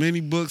read as many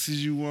books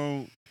as you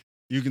want.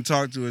 You can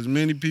talk to as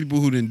many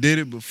people who done did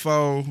it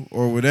before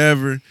or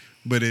whatever.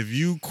 But if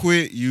you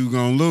quit, you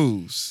gonna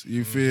lose.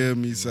 You feel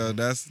me? So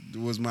that's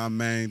was my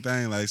main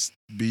thing. Like,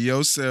 be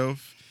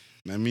yourself.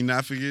 Let me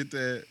not forget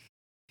that.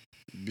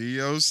 Be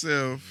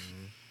yourself,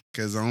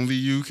 because only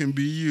you can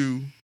be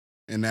you,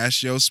 and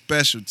that's your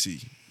specialty.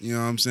 You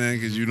know what I'm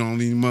saying? Because you the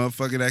only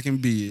motherfucker that can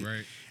be it.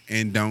 Right.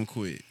 And don't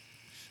quit.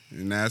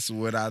 And that's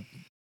what I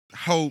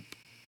hope.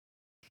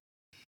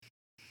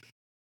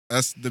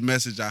 That's the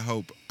message I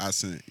hope I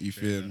sent. You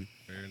feel me?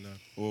 Fair enough.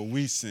 Or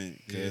we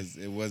sent, because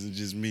it wasn't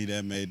just me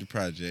that made the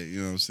project. You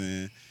know what I'm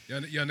saying?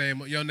 Your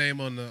name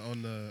on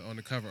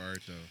the cover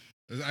art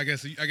though. I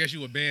guess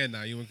you a band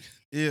now.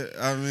 Yeah,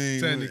 I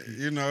mean, Technically.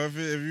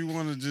 if you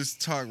want to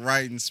just talk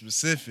writing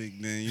specific,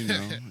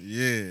 then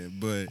yeah.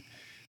 But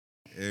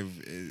if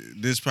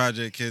this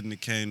project couldn't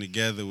have came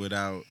together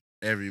without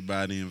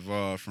everybody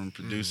involved, from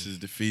producers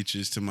to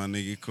features to my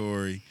nigga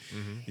Corey,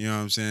 you know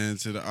what I'm saying,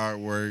 to the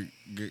artwork,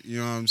 you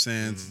know what I'm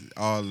saying,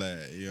 all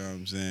that, you know what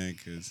I'm saying,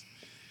 because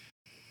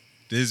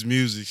this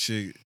music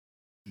shit,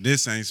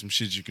 this ain't some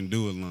shit you can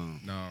do alone.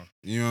 No.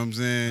 You know what I'm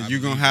saying? You're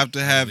believe going to have it. to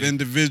I have believe it.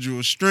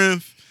 individual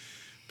strength,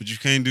 but you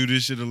can't do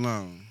this shit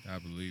alone. I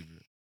believe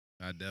it.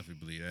 I definitely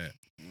believe that.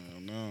 I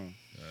don't know.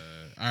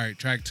 All right,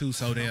 track 2,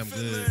 So Damn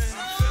Good.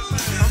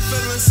 I'm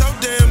feeling so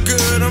damn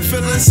good. I'm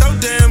feeling so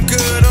damn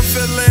good. I'm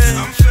feeling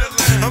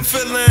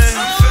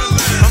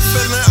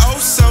oh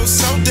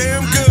so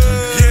damn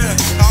good. Yeah,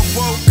 I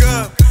woke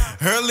up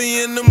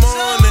early in the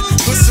morning,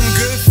 put some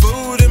good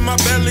food in my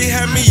belly,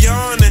 had me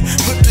yawning.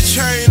 Put the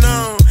train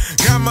on,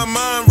 got my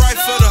mind right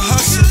for the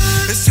hustle.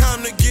 It's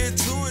time to get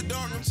to it,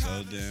 dog.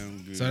 So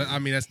damn good. So I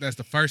mean that's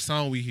the first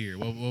song we hear.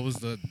 What was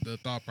the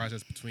thought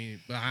process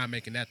behind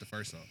making that the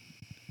first song?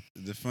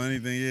 The funny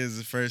thing is,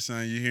 the first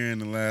song you hear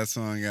and the last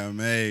song got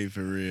made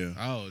for real.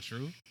 Oh,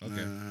 true.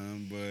 Okay.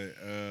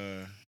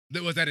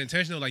 But Was that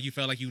intentional? Like you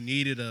felt like you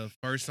needed a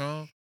first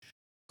song?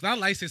 Cause I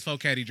like 6'4"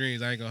 Caddy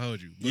Dreams. I ain't gonna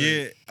hold you. But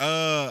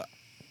yeah,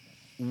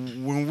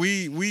 when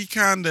we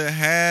kind of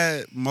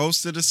had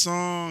most of the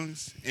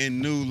songs and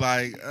knew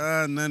like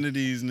none of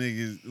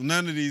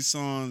these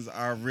songs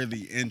are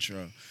really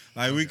intro.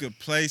 Like we could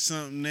play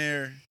something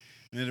there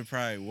and it'll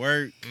probably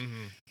work,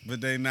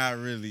 but they not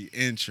really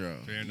intro.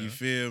 Fair You enough.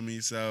 feel me?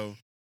 So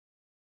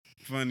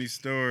funny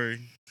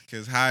story,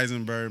 because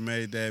Heisenberg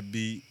made that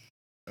beat.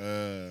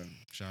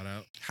 Shout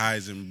out.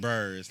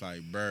 Heisenberg, it's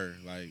like Burr,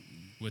 like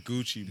With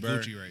Gucci the Burr.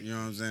 Gucci, right. You know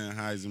what I'm saying?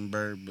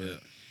 Heisenberg,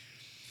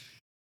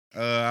 but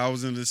I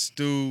was in the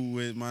stew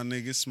with my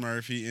nigga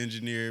Smurf. He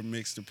engineered,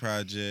 mixed the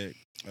project.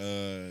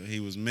 He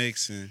was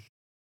mixing.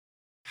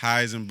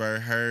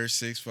 Heisenberg heard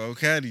 6'4"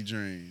 Caddy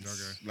Dreams.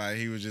 Okay. Like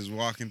he was just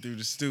walking through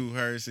the stew,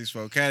 heard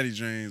 6'4" Caddy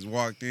Dreams,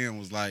 walked in,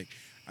 was like,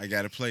 I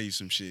gotta play you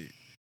some shit.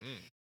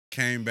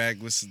 Came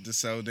back with the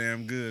So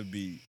Damn Good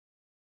beat.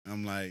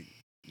 I'm like,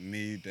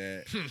 need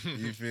that.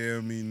 You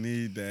feel me?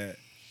 Need that.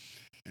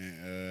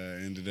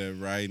 And ended up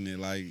writing it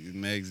like the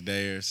next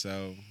day or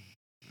so,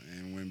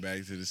 and went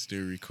back to the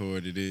studio,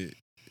 recorded it.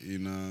 You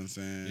know what I'm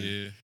saying?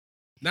 Yeah.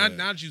 Now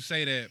that you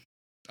say that,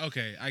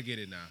 okay, I get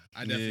it now.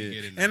 I definitely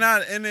get it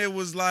now. And it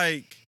was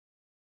like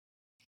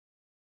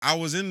I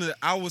was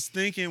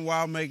thinking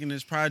while making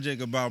this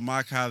project about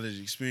my college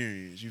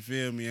experience. You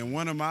feel me? And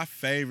one of my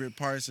favorite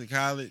parts of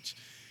college,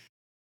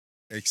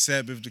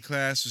 except if the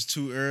class was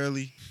too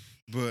early,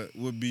 but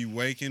would be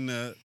waking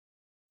up,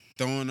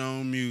 throwing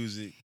on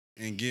music,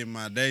 and getting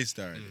my day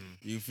started.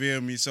 You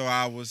feel me? So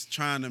I was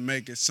trying to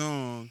make a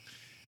song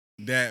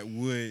that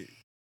would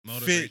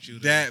Motivate you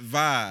fit to- that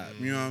vibe.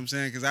 You know what I'm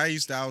saying? Because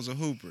I was a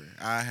hooper.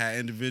 I had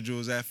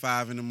individuals at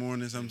 5 in the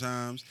morning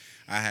sometimes.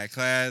 I had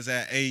class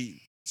at 8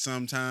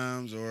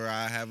 sometimes, or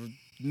I have a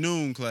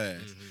noon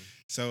class.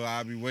 So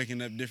I'd be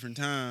waking up different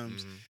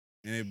times,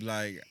 and it'd be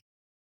like,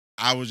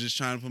 I was just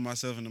trying to put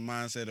myself in the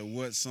mindset of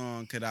what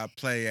song could I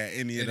play at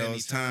any of At any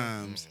those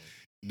time. times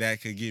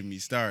that could get me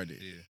started.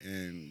 Yeah.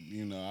 And,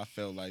 you know, I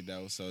felt like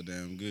that was so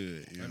damn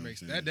good. You know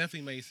That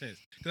definitely made sense.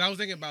 Because I was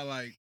thinking about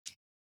like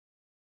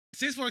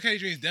 6-4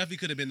 Dreams definitely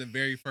could have been the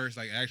very first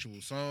like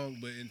actual song,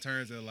 but in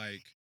terms of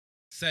like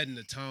setting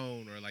the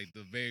tone or like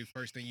the very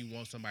first thing you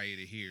want somebody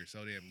to hear, so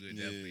damn good,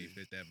 Yeah. definitely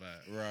fit that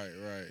vibe.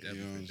 Right. Definitely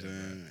You know what I'm fit that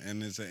saying?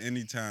 And it's at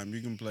any time.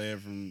 You can play it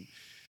from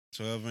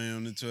 12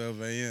 a.m. to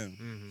 12 a.m.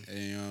 Mm-hmm. And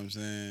you know what I'm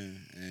saying?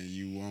 And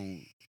you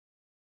won't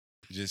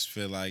just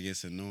feel like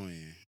it's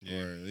annoying. Yeah.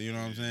 Or, you know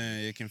what I'm Yeah.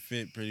 saying? It can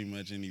fit pretty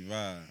much any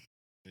vibe.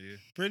 Yeah.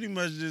 Pretty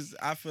much just,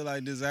 I feel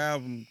like this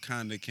album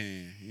kind of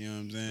can. You know what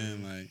I'm saying?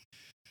 Mhm. Like,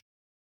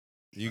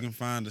 you can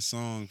find a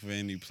song for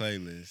any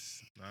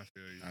playlist. I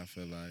feel you. I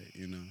feel like,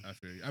 you know. I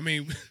feel you. I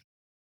mean,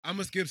 I'm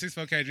gonna skip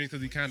 6-4 Dreams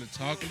because he kind of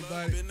talking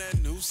about it. In that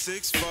new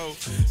 6'4",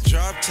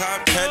 drop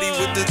top patty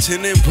with the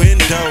tinted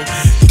window.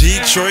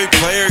 Detroit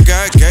player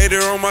got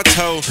gator on my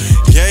toe,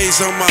 gaze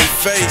on my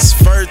face,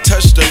 fur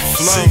touch the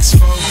flow.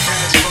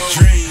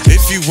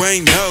 If you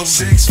ain't know,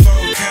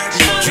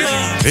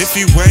 if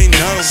you ain't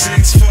know,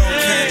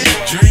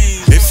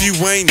 if you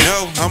ain't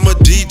know, I'm a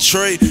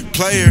Detroit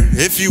player.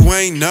 If you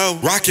ain't know,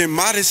 rockin'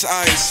 modest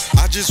ice.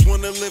 I just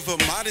wanna live a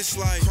modest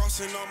life.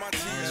 Crossing all my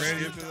T's.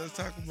 Ready? Let's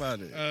talk about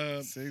it.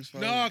 6'4".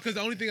 No, because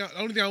the only thing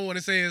I want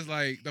to say is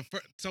like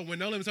so when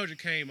No Limit Soldier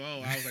came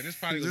on, I was like, this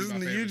probably gonna be my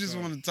favorite You just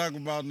song. want to talk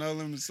about No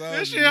Limit Soldier.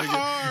 That shit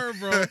hard,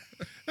 bro.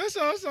 That's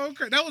so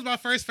crazy. That was my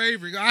first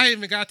favorite. I ain't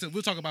even got to.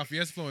 We'll talk about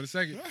Fiesta Flow in a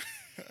second.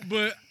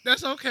 But that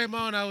song came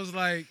on. I was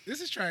like,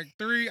 this is track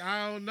 3.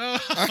 I don't know.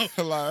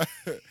 Like,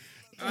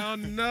 I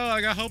don't know.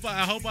 Like I hope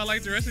I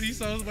like the rest of these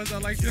songs as much as I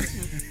like this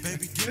one.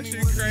 Baby, That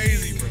shit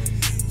crazy, bro.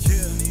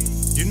 Yeah,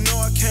 you know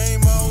I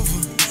came over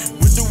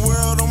with the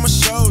world on my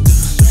shoulder.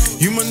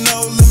 You my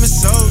no limit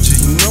soldier.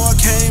 You know I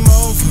came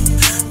over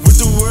with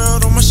the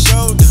world on my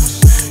shoulder.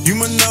 You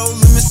my no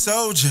limit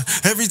soldier.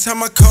 Every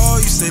time I call,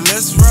 you say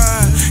let's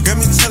ride. Got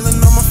me telling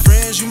all my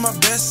friends you my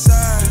best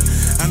side.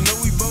 I know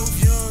we both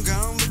young. I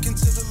don't look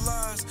into the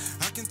lies.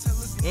 I can tell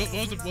it's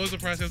What was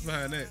the process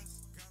behind that?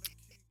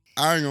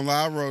 I ain't gonna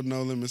lie, I wrote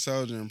No Limit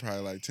Soldier in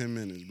probably like 10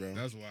 minutes, bro.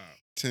 That's wild.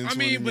 10, I 20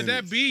 mean, but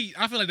that minutes. beat,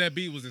 I feel like that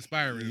beat was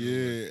inspiring.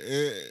 Yeah,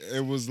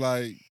 it was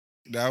like,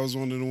 that was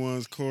one of the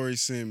ones Corey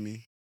sent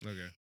me.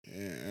 Okay.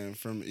 And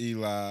from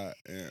Eli.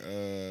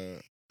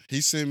 And he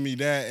sent me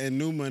that and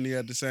New Money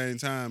at the same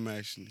time,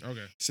 actually.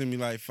 Okay. Sent me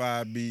like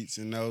 5 beats,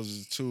 and those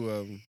was 2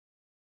 of them.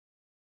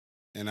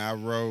 And I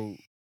wrote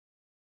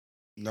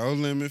No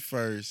Limit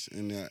first,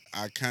 and it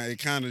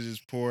kind of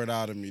just poured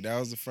out of me. That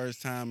was the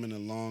first time in a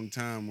long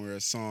time where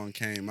a song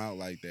came out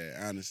like that,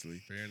 honestly.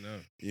 Fair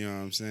enough. You know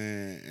what I'm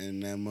saying?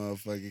 And that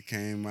motherfucker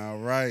came out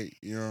right.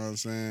 You know what I'm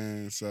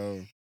saying?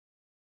 So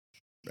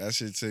that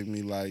shit took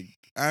me like,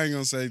 I ain't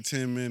gonna say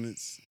 10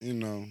 minutes, you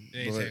know. It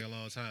ain't but take a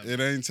long time. It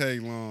ain't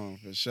take long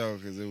for sure,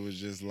 because it was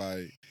just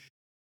like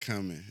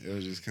coming. It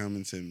was just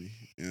coming to me.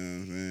 You know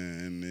what I'm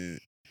saying? And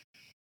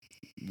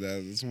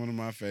it's one of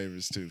my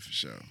favorites too, for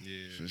sure.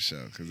 Yeah. For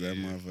sure. Because that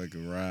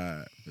motherfucker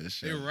ride, for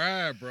sure. It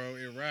ride, bro.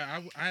 It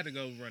ride. I had to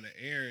go run an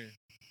errand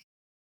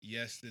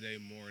yesterday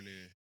morning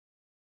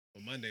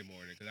or Monday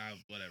morning because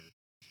whatever.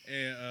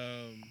 And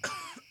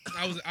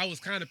I was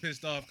kind of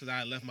pissed off because I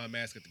had left my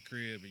mask at the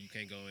crib and you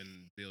can't go in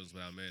buildings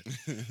without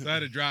mask. So I had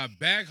to drive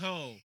back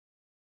home.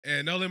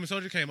 And No Limit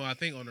Soldier came on, I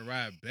think, on the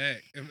ride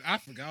back. And I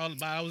forgot all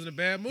about it. I was in a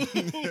bad mood.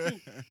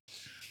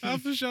 I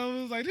for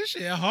sure was like, this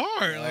shit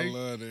hard. I Like,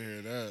 love to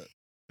hear that.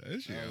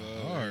 this shit I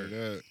love hard. to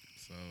hear that.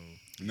 So,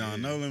 No, yeah.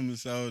 No Limit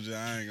Soldier,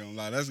 I ain't gonna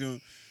lie. That's gonna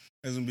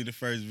be the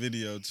first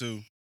video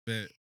too.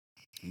 Bet.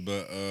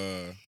 But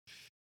I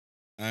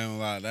ain't gonna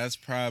lie, that's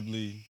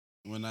probably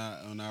when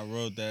I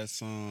wrote that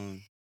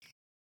song,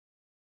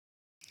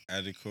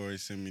 after Corey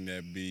sent me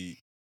that beat,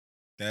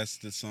 that's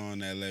the song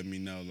that let me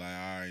know, like,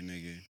 all right,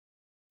 nigga,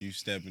 you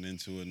stepping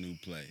into a new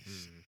place.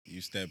 Mhm.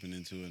 You stepping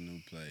into a new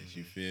place.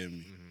 You Mhm. feel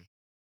me? Mhm.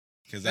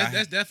 Because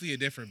That's definitely a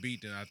different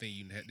beat than I think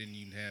you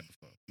had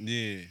before.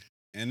 yeah.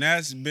 And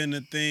that's been the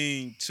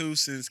thing too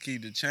since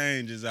Keep the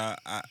Change is I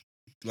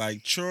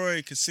like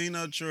Troy,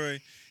 Casino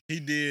Troy, he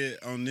did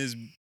on this,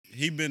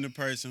 he been the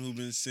person who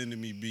been sending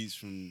me beats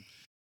from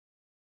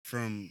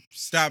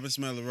Stop and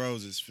Smell the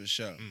Roses for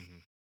sure.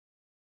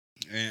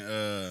 Mm-hmm.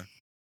 And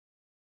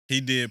he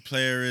did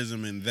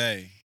Playerism and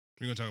They.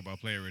 We're gonna talk about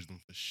playerism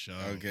for sure.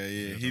 Okay,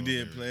 yeah. He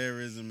did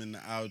Playerism in the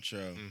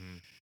outro. Mm-hmm.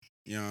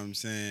 You know what I'm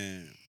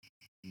saying?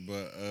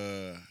 But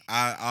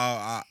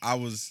I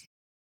was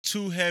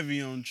too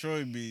heavy on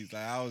Troy beats.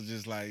 Like I was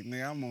just like,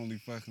 nigga, I'm only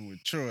fucking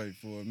with Troy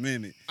for a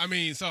minute. Kind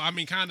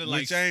of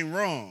like, Which ain't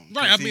wrong.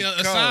 right. 'cause I mean,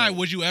 he aside, cold.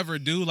 would you ever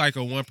do like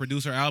a one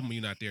producer album?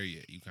 You're not there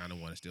yet. You kind of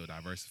want to still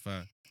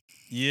diversify.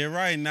 Yeah,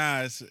 right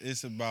now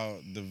it's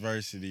about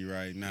diversity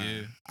right now.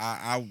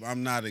 Yeah.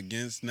 I'm not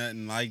against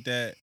nothing like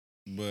that,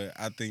 but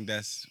I think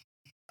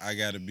I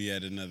gotta be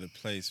at another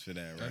place for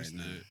that right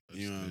now.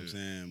 You know what I'm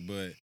saying?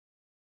 But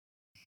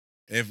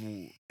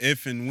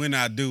if and when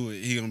I do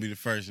it, he gonna be the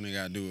first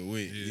nigga I do it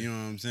with. Yeah. You know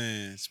what I'm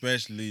saying?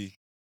 Especially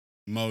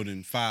more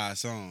than 5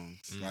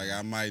 songs. Like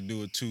I might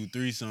do a 2-3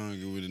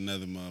 songer with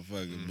another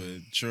motherfucker,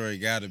 but Troy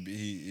gotta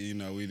be.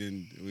 We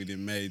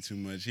didn't made too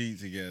much heat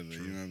together.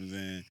 True. You know what I'm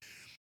saying?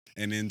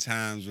 And in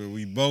times where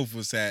we both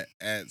was at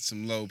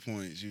some low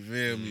points, you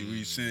feel me?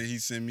 He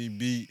sent me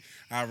beat,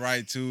 I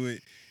write to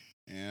it,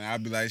 and I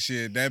be like,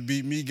 shit, that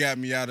beat me got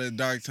me out of a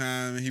dark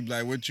time. And he be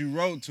like, what you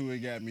wrote to it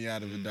got me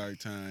out of a dark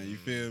time. You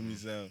feel me?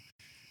 So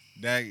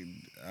that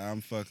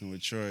I'm fucking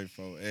with Troy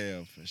for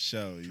L for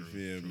sure. You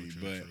feel me?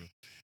 But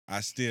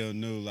I still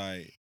knew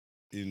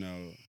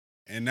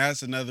and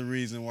that's another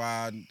reason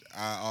why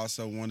I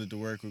also wanted to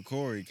work with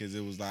Corey, because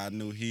it was like I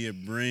knew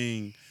he'd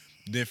bring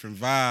different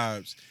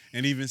vibes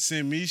and even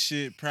send me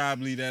shit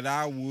probably that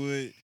I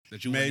would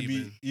That you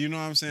maybe you know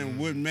what I'm saying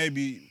would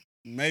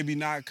maybe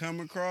not come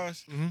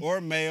across or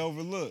may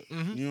overlook.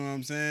 You know what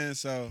I'm saying?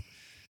 So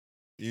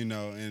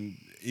and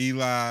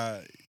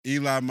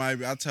Eli might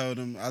be, I told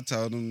him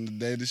the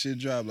day the shit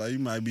dropped, like, you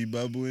might be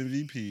bubble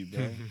MVP,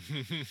 bro,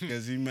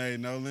 because he made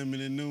No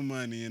Limit and New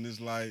Money, and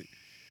it's like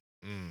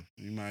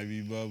you might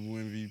be bubble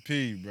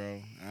MVP,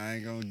 bro. I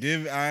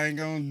ain't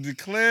gonna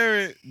declare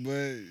it,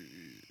 but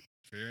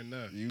fair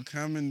enough. You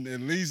coming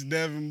at least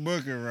Devin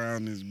Booker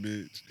around this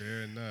bitch.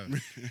 Fair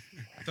enough.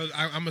 So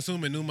I'm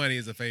assuming New Money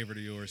is a favorite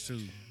of yours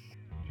too.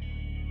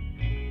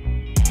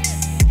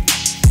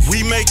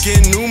 We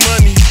making new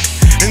money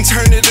and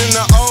turn it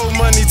into old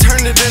money,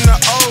 turn it into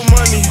old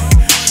money.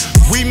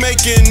 We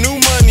making new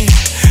money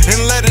and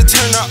let it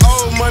turn to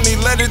old money,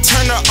 let it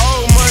turn to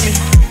old money.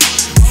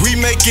 We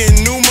making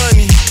new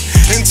money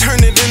and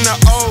turn it into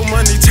old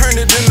money, turn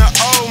it into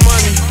old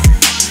money.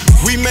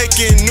 We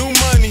making new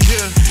money,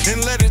 yeah,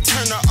 and let it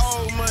turn to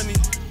old money.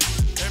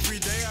 Every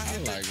day I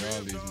like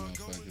all these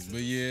motherfuckers,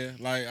 but yeah,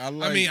 like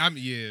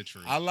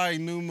true. I like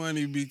New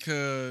Money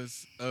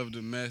because of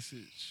the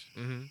message.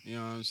 You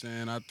know what I'm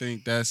saying? I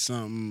think that's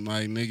something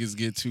like niggas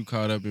get too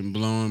caught up in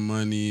blowing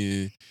money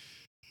and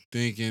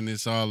thinking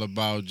it's all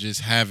about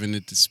just having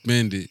it to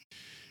spend it,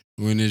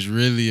 when it's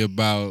really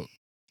about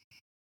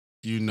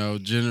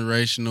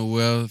generational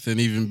wealth, and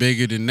even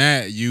bigger than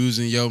that,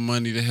 using your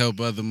money to help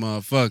other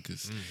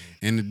motherfuckers.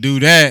 And to do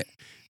that,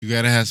 you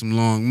gotta have some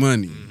long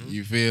money.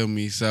 You feel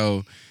me?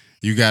 So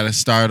you gotta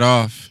start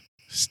off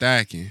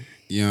stacking.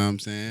 You know what I'm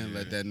saying? Yeah.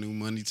 Let that new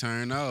money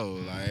turn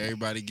old. Like,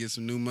 everybody get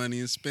some new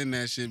money and spend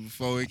that shit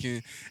before it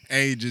can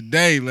age a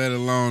day, let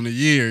alone a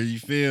year. You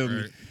feel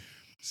me?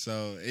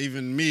 So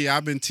even me,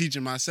 I've been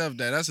teaching myself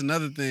that. That's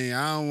another thing.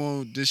 I don't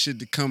want this shit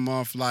to come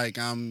off like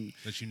I'm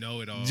that you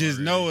know it all. Just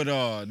know it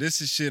all.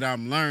 This is shit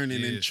I'm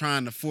learning and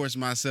trying to force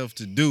myself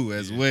to do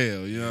as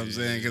well. You know what I'm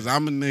saying? Because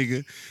I'm a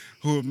nigga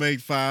who would make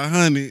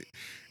 500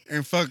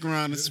 and fuck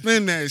around and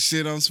spend that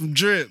shit on some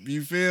drip.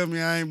 You feel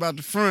me? I ain't about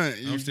to front.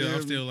 I'm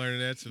still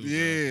learning that too.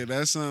 Yeah, bro.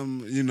 That's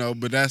something,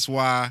 but that's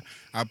why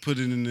I put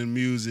it in the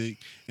music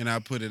and I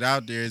put it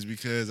out there, is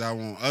because I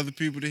want other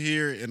people to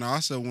hear it, and I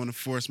also want to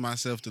force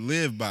myself to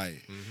live by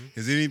it.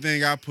 Because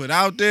anything I put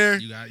out there,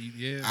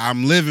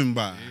 I'm living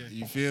by.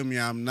 You feel me?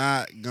 I ain't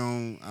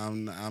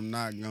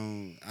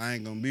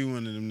gonna be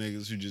one of them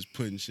niggas who just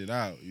putting shit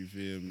out. You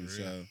feel me?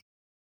 So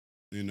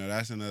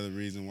that's another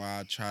reason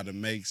why I try to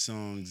make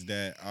songs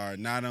that are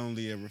not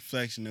only a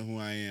reflection of who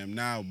I am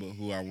now, but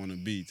who I want to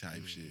be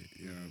type shit.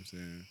 You know what I'm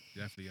saying?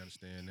 Definitely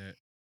understand that.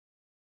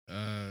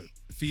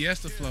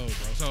 Fiesta flow,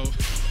 bro. So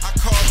I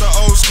called the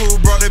old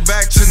school, brought it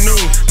back to new.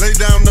 Lay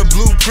down the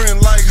blueprint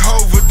like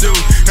Hova do.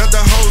 Got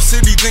the whole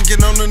city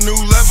thinking on a new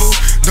level.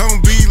 Don't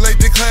be late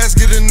to class,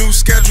 get a new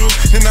schedule.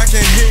 And I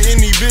can hit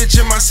any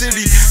bitch in my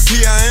city.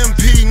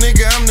 PIMP,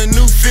 nigga, I'm the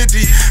new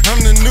 50.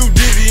 I'm the new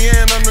Diddy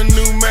and I'm the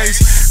new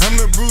Mace. I'm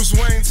the Bruce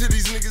Wayne to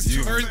these niggas.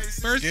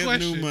 First Get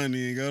question. New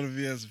Money and go to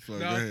Fiesta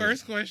flow. No,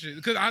 first question.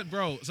 Because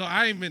obviously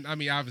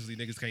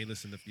niggas can't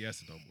listen to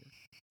Fiesta no more.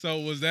 So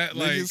was that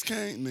like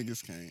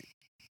niggas can't.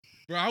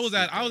 Bro, I was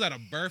at a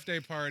birthday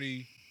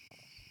party.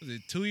 Was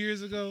it 2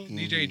 years ago?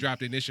 DJ dropped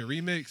the Initial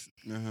remix.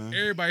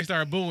 Everybody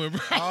started booing, bro.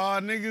 Oh,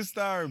 niggas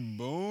started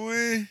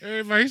booing.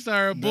 Everybody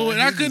started booing.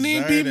 I couldn't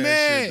even be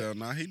mad.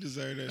 Nah, he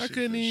deserved that. I shit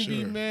couldn't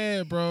even be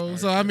mad, bro. I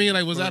So I mean,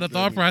 like, was that a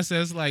thought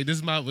process? Like,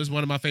 this was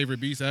one of my favorite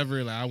beats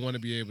ever. Like, I want to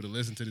be able to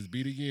listen to this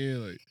beat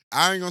again. Like,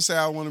 I ain't gonna say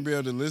I want to be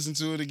able to listen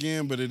to it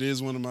again, but it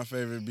is one of my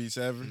favorite beats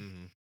ever.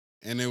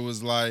 And it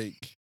was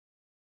like,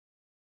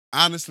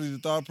 honestly, the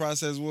thought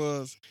process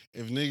was,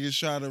 if niggas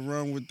try to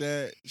run with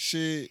that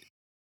shit,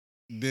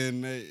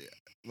 then they,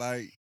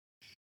 like,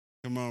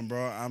 come on,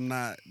 bro, I'm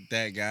not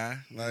that guy.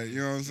 Like, you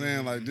know what I'm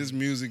saying? Like, this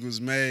music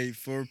was made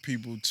for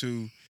people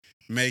to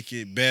make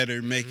it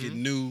better, make it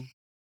new,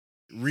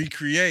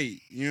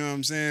 recreate. You know what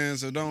I'm saying?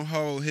 So don't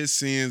hold his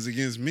sins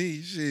against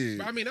me. Shit.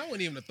 But I mean, that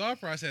wasn't even the thought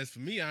process for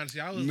me,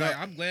 honestly. I was No. like,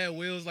 I'm glad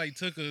Will's like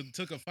took a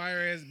fire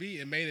ass beat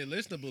and made it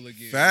listenable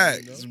again.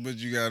 Facts, You know? but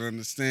you gotta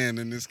understand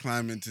in this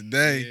climate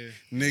today,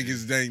 Yeah.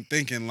 niggas ain't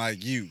thinking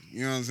like you.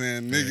 You know what I'm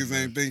saying? Niggas bro.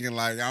 ain't thinking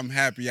like I'm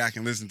happy I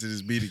can listen to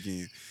this beat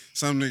again.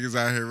 Some niggas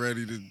out here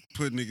ready to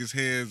put niggas'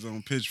 heads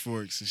on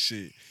pitchforks and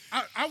shit.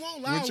 I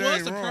won't lie, Which I was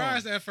ain't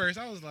surprised at first.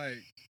 I was like,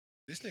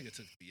 this nigga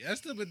took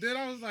Fiesta, but then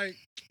I was like,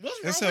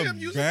 what's wrong It's with a him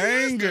using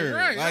Fiesta? banger.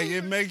 Right. Like I was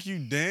it make you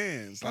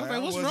dance. I was Like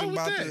like, what's wasn't wrong with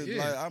about that? to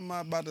Yeah. like I'm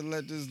not about to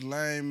let this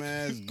lame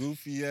ass,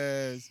 goofy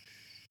ass,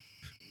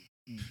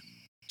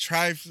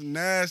 trifle,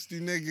 nasty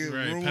nigga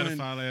right, ruin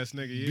pedophile ass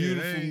nigga. Yeah,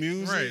 beautiful they ain't-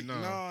 music. Right, no,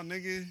 no.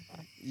 nigga.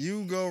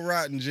 You go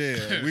rot in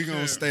jail. We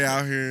gonna stay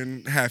out here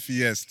and have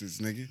fiestas,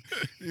 nigga.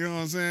 You know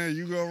what I'm saying?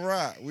 You go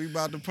rot. We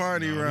about to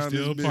party Nah, we around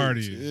still this bitch.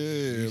 partying.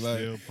 Yeah, We like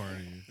still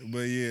partying. but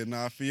yeah,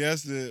 nah,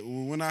 Fiesta,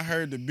 when I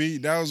heard the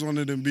beat, that was one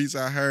of them beats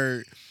I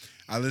heard.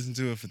 I listened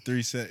to it for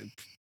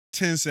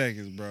 10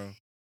 seconds, bro.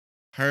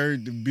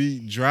 Heard the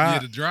beat drop. Yeah,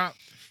 the drop.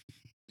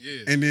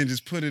 Yeah. And then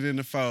just put it in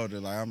the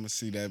folder. Like, I'm going to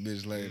see that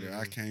bitch later.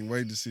 I Mhm. can't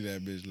wait to see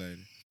that bitch later.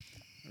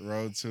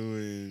 Rode to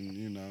it, and,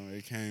 you know,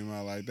 it came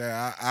out like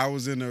that. I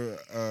was in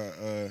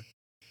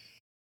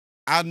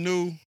I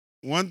knew,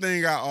 one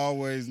thing I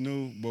always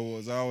knew, but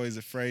was always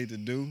afraid to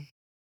do.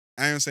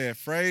 I ain't gonna say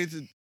afraid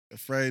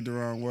the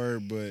wrong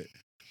word, but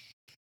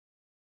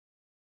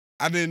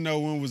I didn't know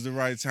when was the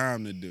right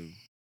time to do.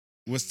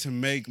 Was to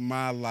make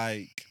my,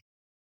 like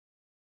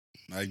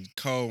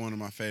Cole, one of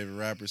my favorite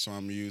rappers, so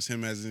I'm gonna use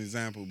him as an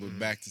example, but Mhm.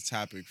 back to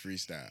topic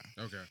freestyle,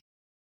 Okay.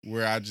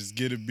 where I just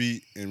get a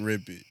beat and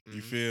rip it.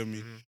 You Mhm, feel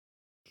me? mhm.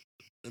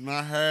 And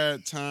I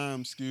had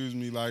time,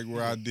 like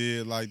where I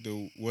did like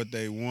the What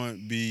They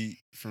Want beat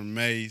from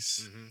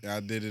Mace. Mhm.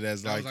 I did it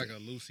as That like, was like a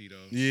Lucy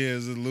though. yeah,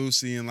 as a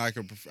Lucy and like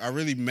I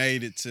really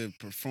made it to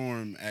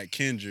perform at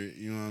Kendrick.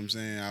 You know what I'm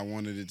saying? I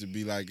wanted it to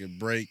be like a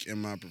break in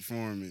my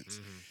performance.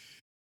 Mhm.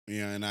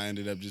 You know, and I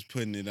ended up just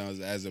putting it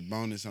as a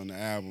bonus on the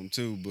album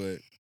too. But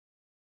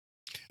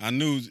I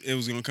knew it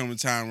was gonna come a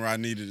time where I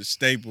needed a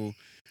staple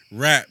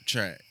rap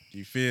track.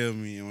 You feel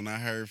me? And when I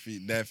heard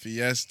that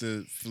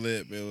Fiesta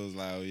flip, it was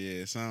like, oh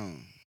yeah, it's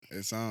on.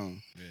 It's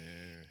on.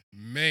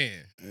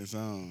 Man. It's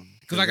on.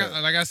 Because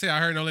like I said, I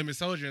heard No Limit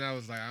Soldier, and I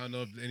was like, I don't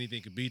know if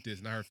anything could beat this.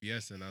 And I heard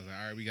Fiesta, and I was like,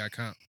 all right, we got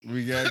comp.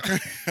 We got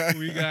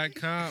We got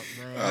comp,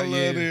 bro. I love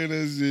yeah. hearing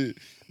that shit.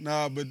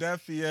 Nah, but that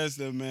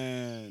Fiesta,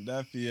 man,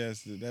 that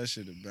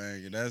shit a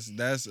banger.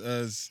 That's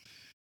us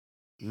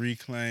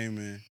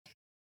reclaiming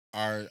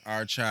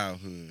our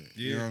childhood.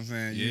 You know what I'm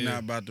saying? Yeah. You're not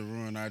about to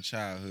ruin our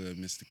childhood,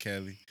 Mr.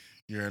 Kelly.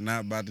 You're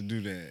not about to do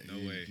that. No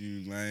way.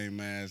 You lame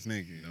ass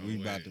nigga. No we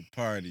way. about to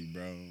party,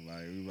 bro.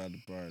 Like, we about to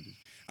party.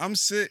 I'm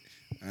sick.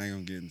 I ain't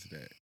gonna get into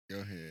that. Go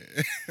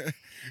ahead.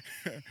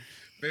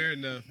 Fair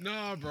enough.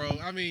 No, bro.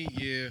 I mean,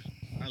 yeah,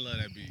 I love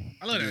that beat.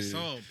 I love that Yeah.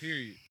 song,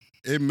 period.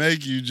 It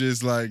make you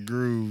just like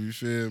groove, you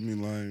feel me?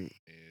 Like,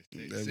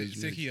 Yeah, That was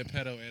sick he a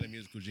pedo and a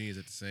musical genius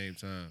at the same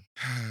time.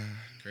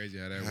 Crazy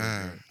how that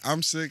Ah, worked.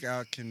 I'm sick.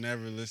 I can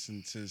never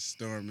listen to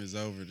Storm Is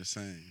Over the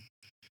same.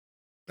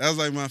 That was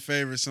like my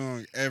favorite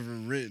song ever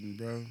written,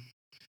 bro.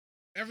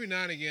 Every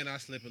now and again, I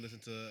slip and listen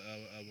to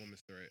a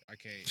woman's threat. I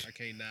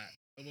can't not.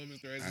 A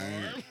woman's threat is I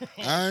ain't- hard.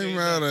 bro. I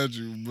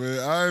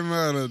ain't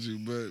mad at you,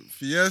 but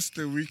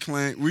Fiesta,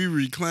 we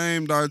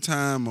reclaimed our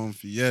time on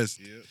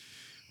Fiesta. Yep.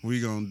 We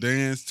gonna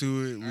dance to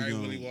it. All We right,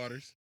 gonna, Willie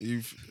Waters.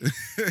 You,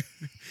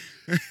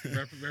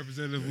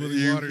 Representative Willie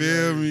you Waters.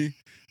 feel right me?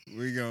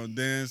 We gonna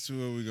dance to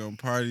it. We gonna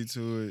party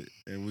to it,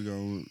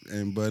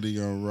 and Buddy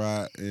gonna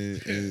rock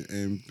and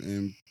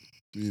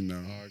you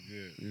know, here. All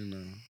good. you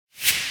know.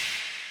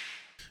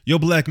 Yo,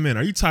 black men,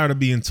 are you tired of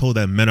being told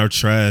that men are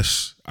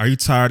trash? Are you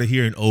tired of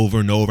hearing over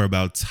and over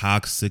about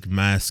toxic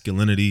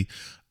masculinity?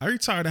 Are you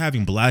tired of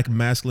having black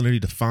masculinity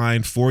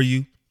defined for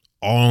you?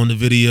 All in the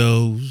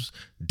videos,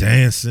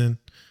 dancing.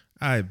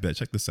 I bet.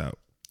 Check this out.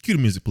 Cue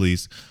the music,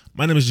 please.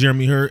 My name is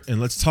Jeremy Hurt, and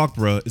Let's Talk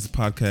Bruh is a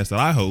podcast that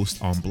I host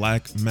on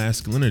black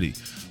masculinity.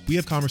 We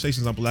have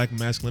conversations on black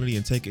masculinity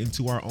and take it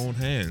into our own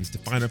hands,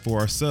 define it for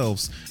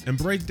ourselves, and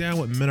break down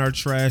what men are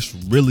trash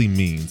really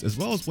means, as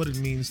well as what it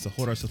means to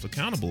hold ourselves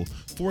accountable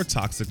for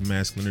toxic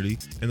masculinity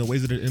and the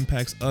ways that it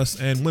impacts us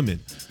and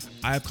women.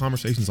 I have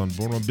conversations on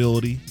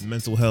vulnerability,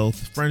 mental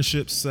health,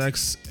 friendship,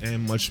 sex,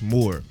 and much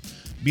more.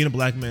 Being a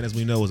black man, as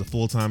we know, is a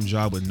full-time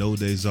job with no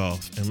days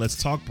off. And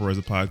Let's Talk Bro is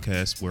a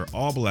podcast where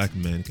all black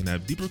men can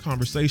have deeper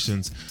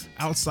conversations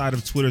outside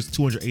of Twitter's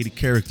 280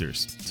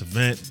 characters to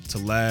vent, to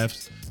laugh,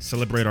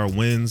 celebrate our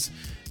wins,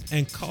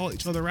 and call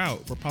each other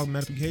out for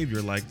problematic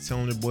behavior like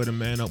telling your boy to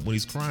man up when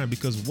he's crying,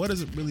 because what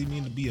does it really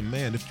mean to be a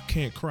man if you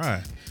can't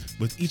cry?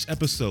 With each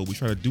episode, we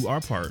try to do our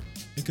part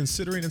in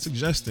considering and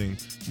suggesting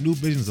new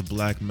visions of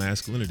black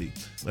masculinity.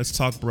 Let's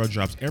Talk Bro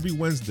drops every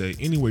Wednesday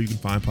anywhere you can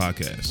find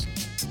podcasts.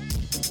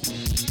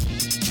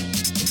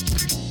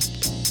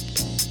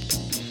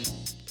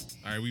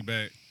 All right, we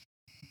back.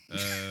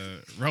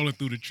 Rolling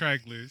through the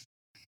track list.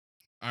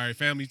 All right,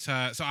 Family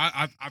Ties. So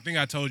I think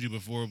I told you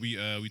before we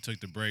took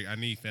the break. I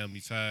need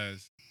Family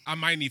Ties. I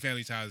might need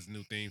Family Ties'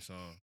 new theme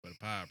song for the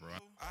pod, bro.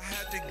 I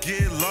had to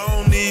get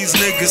low on these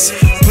niggas.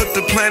 Put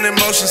the plan in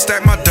motion,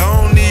 stack my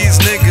dough on these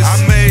niggas. I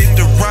made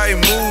the right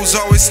moves,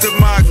 always stood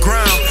my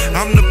ground.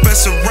 I'm the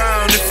best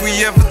around if we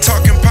ever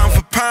talking pound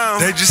for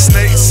pound. They just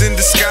snakes in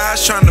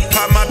disguise trying to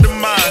plot my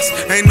demise.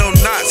 Ain't no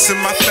knots in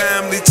my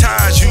family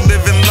ties, you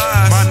living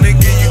lies. My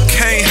nigga, you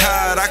can't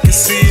hide, I can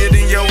see it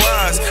in your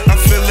eyes. I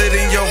feel it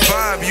in your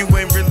vibe, you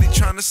ain't really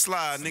trying to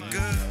slide,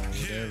 nigga.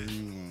 Whatever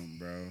you want,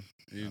 bro.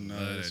 You know,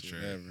 love it's that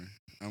track. whatever.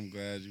 I'm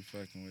glad you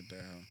fucking with that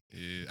hoe.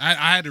 Yeah,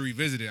 I had to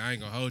revisit it. I ain't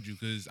gonna hold you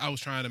because I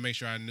was trying to make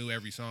sure I knew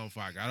every song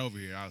before I got over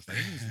here. I was like,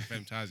 "This is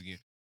Family Ties again."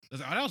 I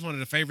was like, oh, that was one of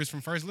the favorites from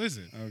first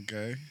listen.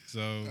 Okay. So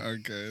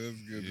Okay, that's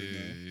good to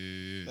know.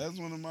 yeah. That's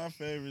one of my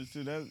favorites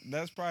too.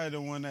 That's probably the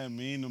one that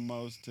mean the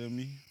most to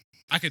me.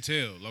 I could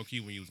tell low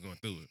key when you was going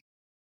through it.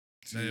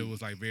 That it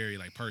was like very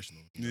like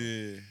personal. you know?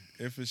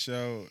 Yeah, it for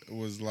sure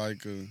was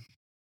like a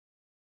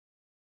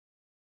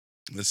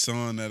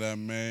song that I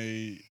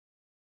made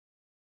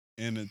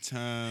in a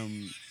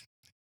time,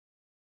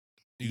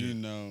 you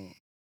know.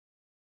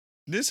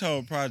 This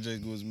whole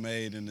project was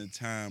made in a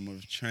time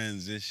of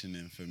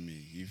transitioning for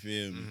me. You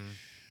feel me? Mhm.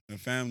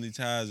 And Family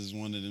Ties is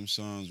one of them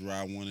songs where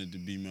I wanted to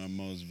be my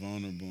most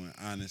vulnerable and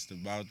honest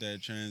about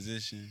that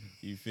transition.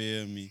 You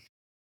feel me?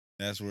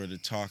 That's where the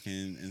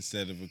talking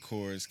instead of a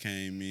chorus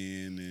came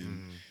in, and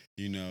Mhm.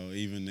 you know,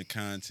 even the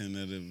content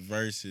of the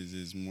verses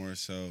is more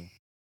so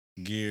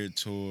geared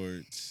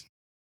towards,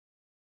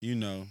 you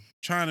know,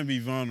 trying to be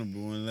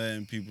vulnerable and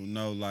letting people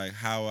know like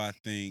how I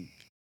think,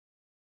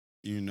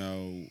 you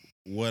know,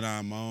 what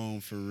I'm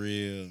on for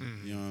real.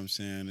 Mhm. You know what I'm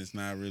saying? It's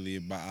not really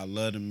about, I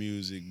love the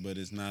music, but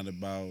it's not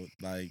about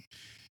like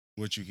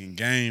what you can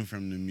gain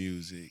from the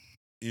music.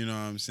 You know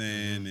what I'm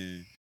saying?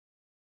 And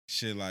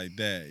shit like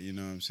that. You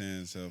know what I'm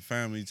saying? So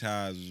Family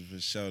Ties was for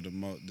sure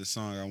the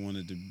song I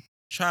wanted to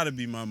try to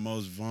be my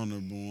most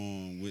vulnerable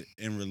on with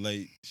in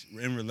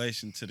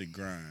relation to the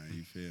grind.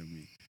 You feel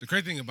me? The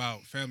crazy thing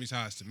about Family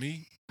Ties to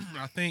me,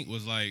 I think,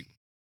 was like,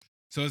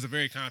 so it's a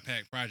very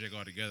compact project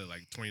altogether,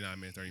 like 29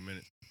 minutes, 30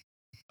 minutes.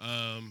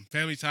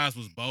 Family Ties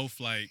was both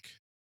like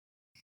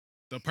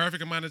the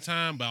perfect amount of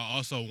time, but I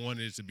also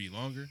wanted it to be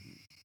longer.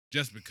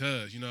 Just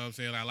because, you know what I'm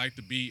saying? I like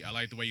the beat. I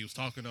like the way he was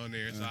talking on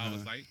there. So I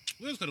was like,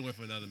 we just could have went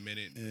for another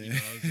minute. Yeah. You know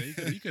what I'm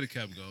saying? You could have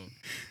kept going.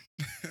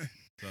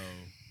 So,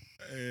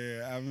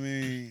 Yeah, I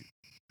mean,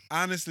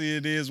 honestly,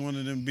 it is one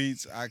of them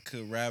beats I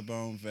could rap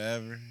on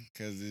forever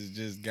because it's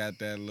just got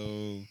that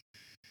little,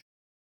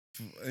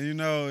 you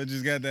know, it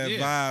just got that Yeah.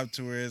 vibe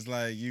to where it's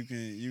like you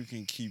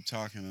can keep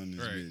talking on this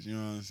Right. bitch. You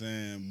know what I'm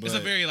saying? But it's a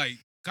very like,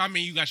 I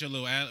mean, you got your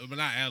little, but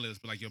not ad-libs,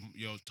 but like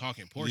your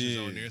talking portions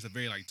Yeah. on there. It's a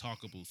very like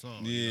talkable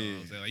song. Yeah. You know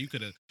what I'm saying? Like you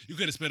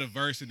could have spit a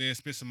verse and then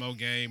spit some more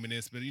game and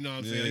then spit, you know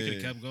what I'm saying? You could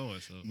have Yeah. kept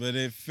going. So But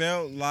it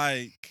felt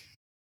like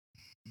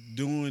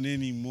doing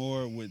any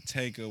more would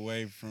take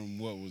away from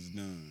what was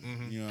done.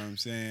 Mhm. You know what I'm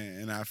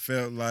saying? And I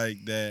felt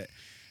like that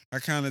I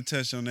kind of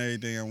touched on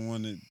everything I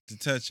wanted to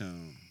touch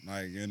on.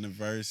 Like in the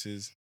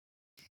verses,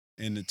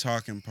 in the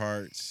talking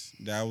parts,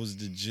 that was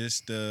the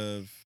gist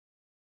of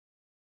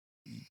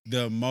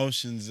the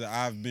emotions that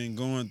I've been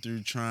going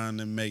through trying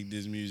to make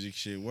this music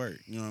shit work.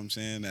 You know what I'm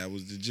saying? That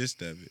was the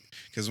gist of it.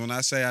 Because when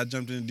I say I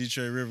jumped in the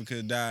Detroit River, could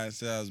have died and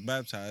said I was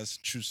baptized, it's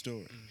a true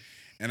story.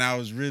 And I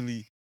was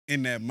really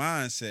in that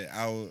mindset.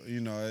 I was,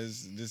 you know,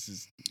 this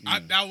is. You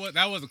know.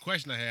 that was a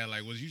question I had.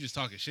 Like, was you just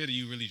talking shit or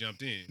you really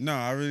jumped in? No,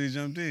 I really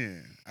jumped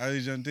in.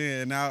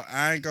 And now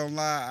I ain't gonna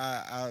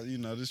lie. I you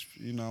know, this,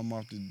 you know, I'm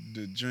off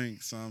the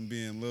drink, so I'm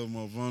being a little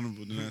more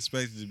vulnerable than I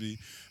expected to be.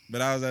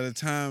 But I was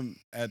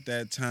at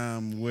that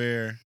time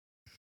where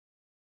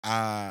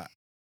I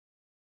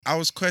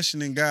was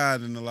questioning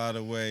God in a lot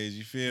of ways.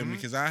 You feel me?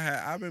 Because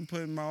I've been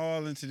putting my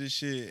all into this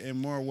shit in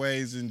more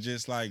ways than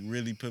just like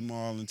really putting my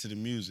all into the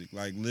music.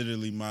 Like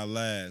literally my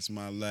last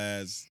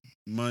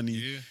money.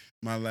 Yeah.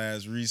 My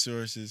last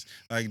resources.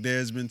 Like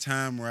there's been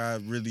time where I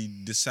really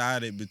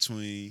decided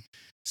between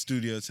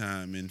studio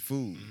time and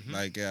food.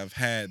 Like I've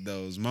had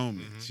those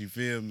moments. You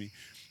feel me?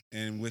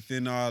 And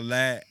within all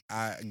that,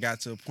 I got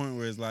to a point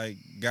where it's like,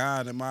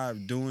 God, am I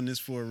doing this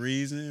for a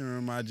reason, or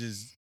am I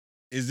just?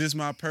 Is this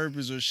my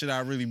purpose, or should I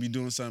really be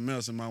doing something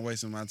else? Am I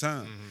wasting my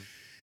time?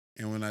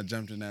 And when I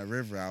jumped in that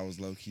river, I was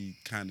low key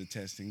kind of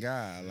testing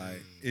God.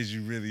 Like, is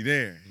you really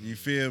there? You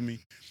feel me?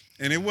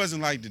 And it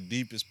wasn't like the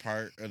deepest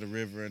part of the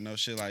river and no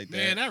shit like that.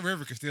 Man, that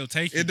river can still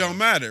take you. It don't bro.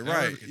 matter, That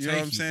right? river can You know what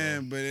take I'm you, saying?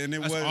 bro. But and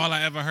it That's was all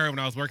I ever heard when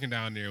I was working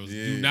down there was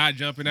Yeah. do not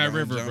jump in that Don't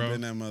river, jump bro.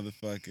 in that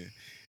motherfucker.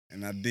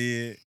 And I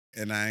did,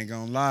 and I ain't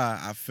gonna lie,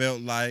 I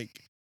felt like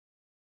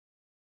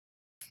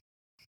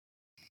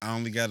I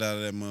only got out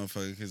of that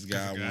motherfucker because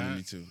God wanted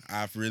me to.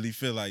 I really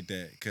feel like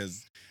that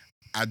because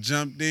I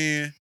jumped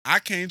in. I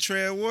can't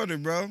tread water,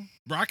 bro.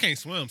 Bro, I can't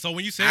swim. So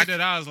when you said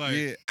that, I was like,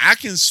 Yeah, I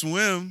can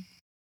swim.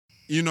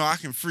 You know, I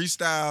can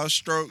freestyle,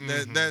 stroke.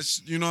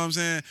 That's, you know what I'm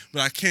saying?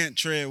 But I can't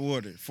tread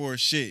water for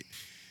shit.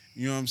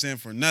 You know what I'm saying?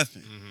 For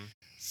nothing.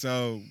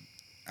 So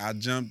I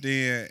jumped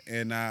in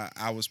and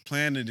I was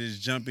planning to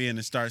just jump in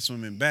and start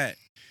swimming back.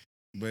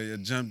 But I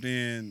jumped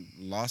in,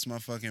 lost my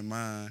fucking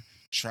mind,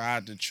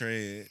 tried to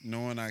tread,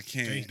 knowing I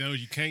can't.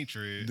 You can't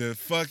tread. The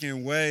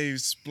fucking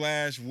waves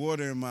splashed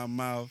water in my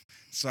mouth,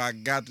 so I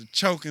got to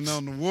choking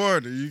on the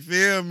water. You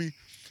feel me?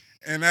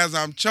 And as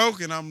I'm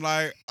choking, I'm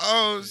like,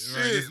 oh shit,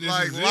 Right, this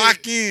like is lock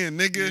it. in,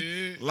 nigga,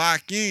 Yeah.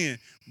 lock in.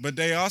 But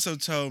they also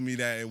told me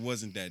that it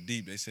wasn't that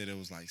deep. They said it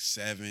was like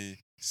 7,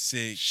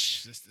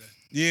 6.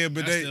 Yeah,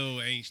 but that they,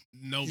 still ain't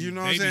no you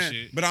know what I'm baby saying?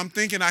 shit. But I'm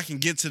thinking I can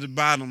get to the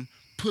bottom,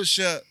 push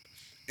up,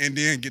 and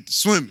then get to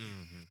swimming.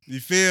 Mm-hmm. You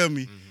feel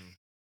me? Mm-hmm.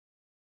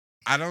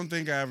 I don't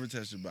think I ever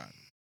touched the bottom.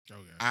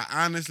 Okay. I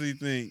honestly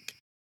think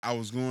I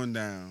was going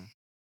down,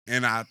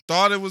 and I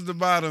thought it was the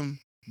bottom,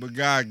 but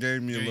God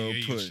gave me a little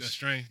Gave push. you the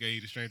strength.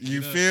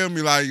 You feel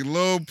me? Like a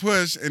little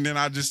push, and then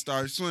I just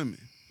start swimming.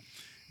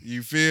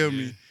 You feel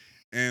me?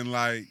 And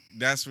like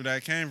that's where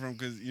that came from,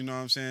 cause you know what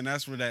I'm saying.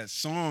 That's where that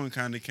song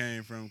kind of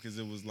came from, cause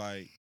it was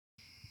like,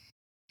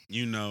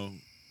 you know,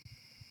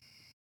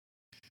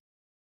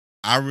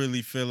 I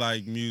really feel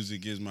like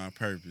music is my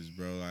purpose,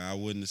 bro. Like I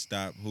wouldn't have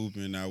stopped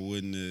hooping. I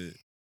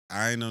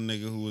ain't no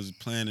nigga who was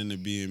planning to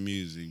be in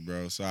music,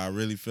 bro. So I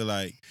really feel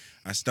like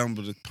I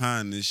stumbled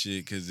upon this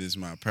shit because it's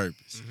my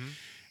purpose. Mm-hmm.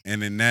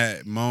 And in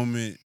that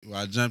moment where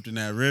I jumped in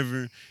that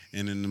river,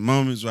 and in the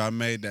moments where I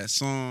made that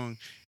song,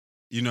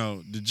 you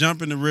know, the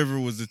jump in the river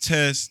was the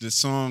test. The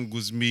song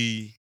was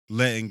me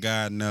letting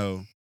God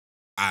know,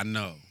 I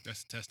know.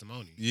 That's a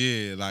testimony.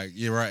 Yeah, like,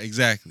 you're right,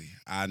 exactly.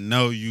 I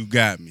know you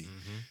got me.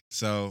 Mm-hmm.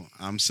 So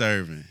I'm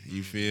serving.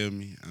 You feel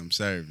me? I'm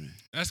serving.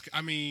 I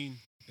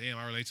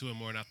relate to it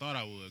more than I thought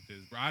I would,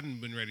 because I done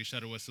been ready to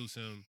shutter what suits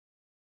him.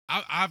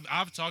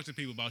 I've talked to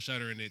people about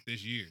shuttering it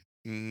this year.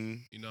 Mm-hmm.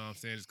 You know what I'm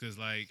saying? Just because,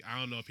 like, I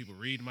don't know if people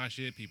read my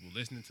shit, people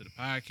listening to the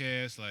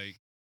podcast, like,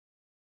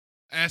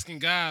 asking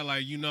God,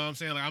 like, you know what I'm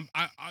saying? Like,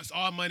 it's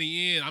all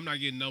money in, I'm not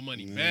getting no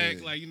money back.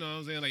 Yeah. Like, you know what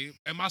I'm saying? Like,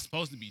 am I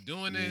supposed to be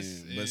doing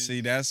this? Yeah, but And-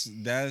 see,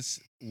 that's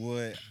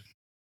what.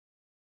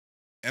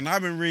 And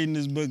I've been reading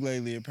this book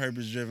lately, A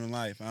Purpose Driven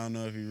Life. I don't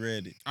know if you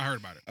read it. I heard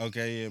about it.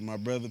 Okay, yeah, my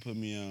brother put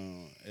me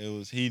on. It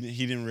was he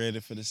didn't read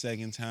it for the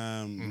second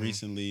time Mhm.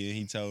 recently, and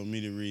he told me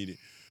to read it.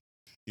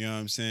 You know what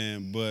I'm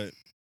saying? But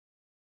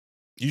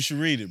you should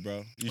read it,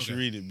 bro. You should Okay.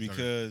 read it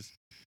because,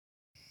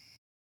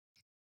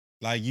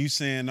 like you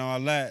saying all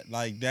that,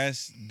 like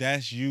that's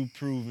you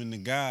proving to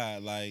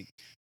God, like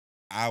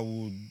I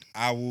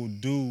will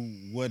do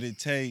what it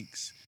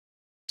takes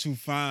to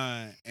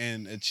find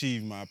and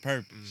achieve my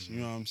purpose.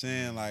 You know what I'm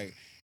saying? Like,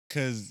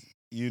 cause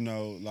you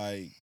know,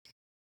 like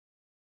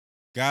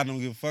God don't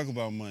give a fuck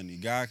about money.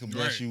 God could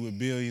bless Right. you with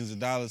billions of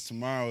dollars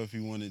tomorrow if he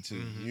wanted to.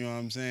 Mhm. You know what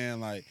I'm saying?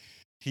 Like,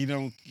 he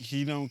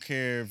don't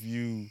care if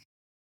you,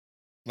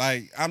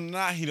 like,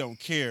 he don't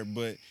care,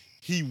 but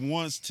he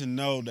wants to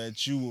know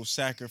that you will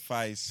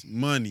sacrifice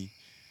money.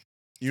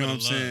 You For know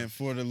what the I'm saying? love.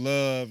 For the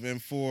love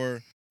and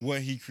for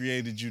what he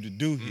created you to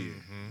do here.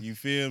 Mhm. You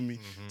feel me?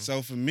 Mhm.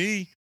 So for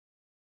me,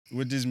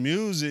 with this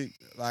music,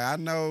 like I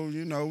know,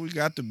 you know, we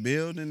got the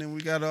building and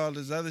we got all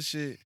this other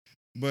shit.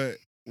 But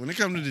when it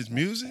comes to this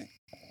music,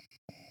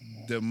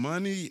 the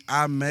money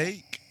I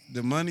make,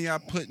 the money I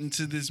put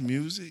into this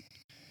music,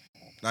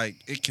 like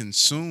it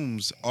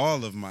consumes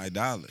all of my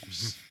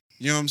dollars.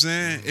 You know what I'm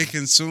saying? It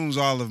consumes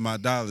all of my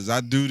dollars.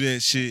 I do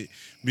that shit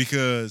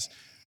because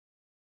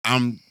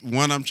I'm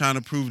trying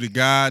to prove to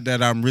God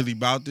that I'm really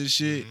about this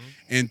shit. Mhm.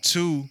 And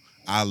two,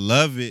 I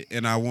love it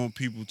and I want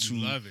people to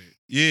You love it.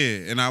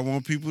 yeah, and I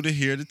want people to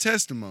hear the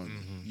testimony.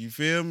 Mhm. You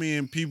feel me?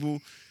 And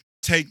people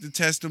take the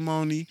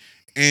testimony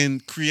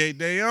and create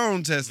their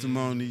own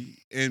testimony,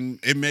 and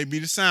it may be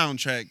the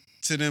soundtrack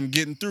to them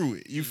getting through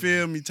it. You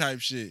feel me?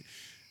 Type shit.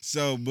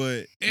 So,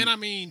 but And I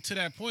mean, to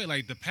that point,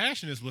 like, the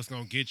passion is what's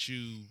gonna get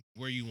you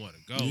where you want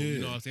to go. You Yeah.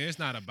 know what I'm saying? It's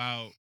not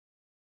about.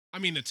 I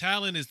mean, the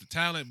talent is the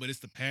talent, but it's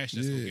the passion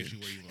that's gonna Yeah. get you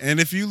where you want. and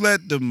if you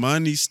let the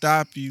money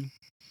stop you,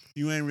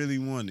 you ain't really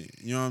want it.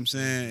 You know what I'm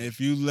saying?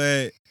 If you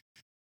let,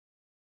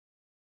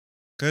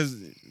 cause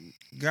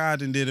God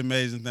done did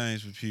amazing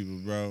things for people,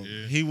 bro.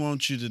 Yeah. He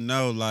wants you to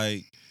know,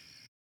 like,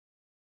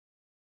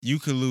 you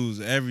could lose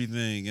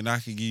everything and I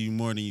could give you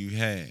more than you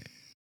had.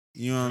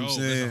 You know what I'm Bro,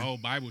 saying? there's a whole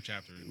Bible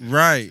chapter.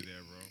 Right. There,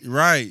 bro.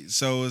 Right.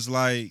 So it's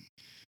like,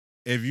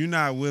 if you're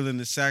not willing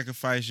to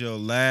sacrifice your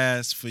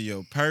last for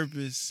your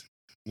purpose,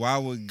 why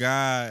would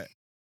God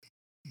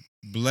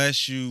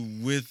bless you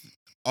with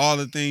all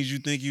the things you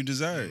think you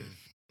deserve?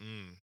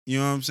 Mm. You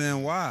know what I'm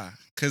saying? Why?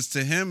 Because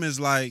to him, it's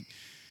like,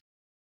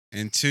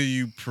 until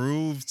you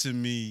prove to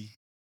me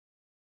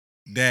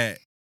that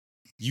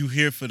you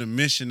here for the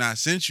mission I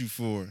sent you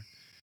for,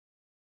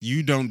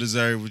 you don't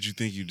deserve what you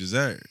think you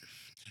deserve.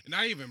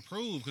 Not even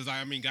prove, because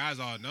I mean, guys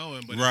all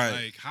knowing, but Right. it's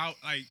like how,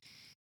 like,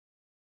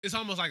 it's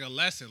almost like a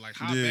lesson. Like,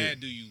 how Yeah. bad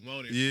do you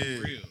want it Yeah.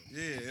 for real?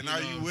 Yeah. And You are know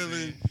you what I'm willing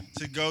saying?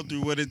 to go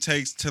through what it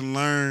takes to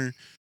learn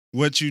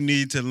what you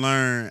need to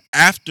learn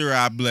after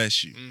I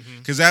bless you? Mm-hmm.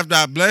 Because after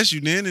I bless you,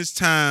 then it's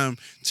time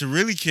to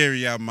really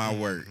carry out my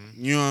work.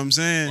 You know what I'm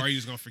saying? Or are you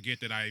just gonna forget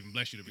that I even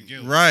blessed you to begin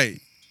with?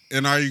 Right.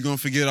 And are you gonna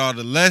forget all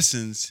the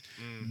lessons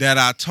that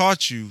I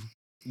taught you,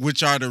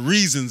 which are the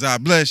reasons I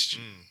blessed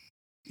you?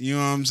 You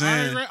know what I'm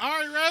saying? All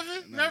right,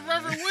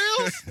 Reverend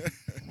Wills.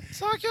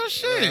 Talk your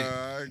shit.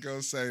 I ain't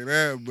gonna say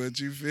that, but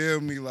you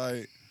feel me?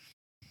 Like,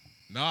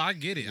 No, I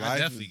get it. I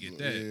definitely get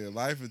that. Yeah,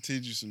 life will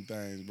teach you some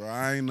things, bro.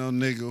 I ain't no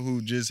nigga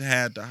who just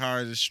had the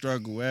hardest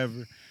struggle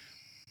ever.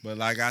 But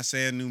like I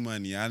said, New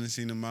Money, I done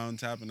seen the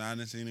mountaintop and I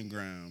done seen the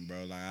ground,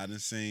 bro. Like I done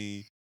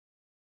seen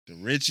the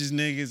richest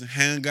niggas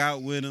hang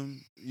out with them.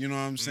 You know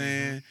what I'm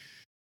saying?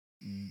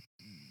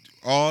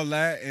 All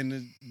that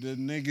and the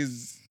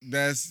niggas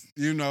that's,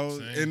 you know,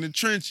 Same. in the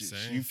trenches.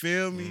 Same. You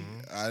feel me?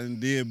 I done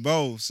did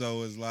both.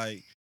 So it's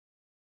like,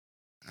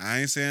 I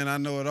ain't saying I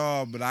know it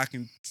all, but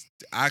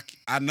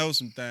I know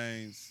some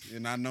things,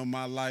 and I know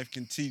my life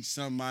can teach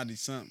somebody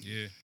something.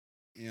 Yeah.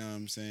 You know what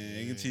I'm saying?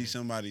 It can teach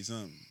somebody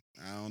something.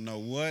 I don't know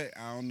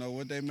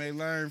what they may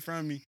learn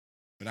from me,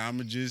 but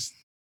I'ma just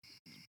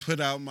put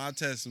out my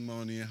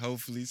testimony and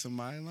hopefully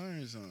somebody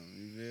learns something.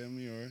 You feel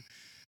me? Or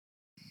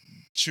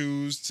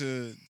choose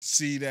to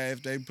see that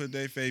if they put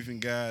their faith in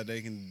God,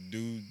 they can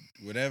do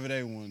whatever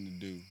they want to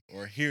do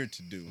or here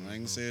to do. I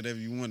ain't gonna say whatever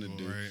you want to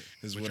do,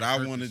 because what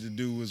I wanted to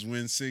do was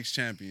win 6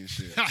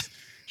 championships.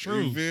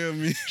 True. You feel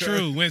me?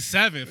 True. Win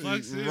 7.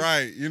 Fuck 6.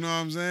 Right. You know what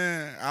I'm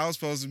saying? I was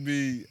supposed to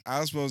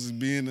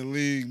be in the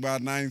league by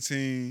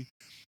 19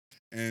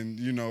 and,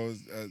 you know,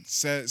 a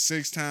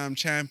 6-time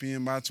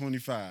champion by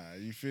 25.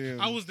 You feel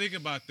me? I was thinking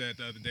about that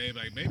the other day.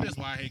 Like, maybe that's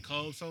why I hate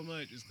Kobe so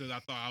much. Is because I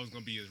thought I was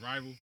going to be his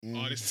rival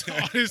all this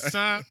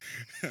time.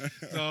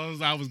 So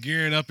I was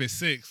gearing up at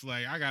 6.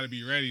 Like, I got to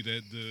be ready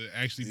to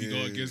actually be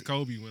going against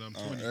Kobe when I'm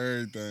 20.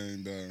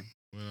 Everything, though.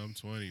 When I'm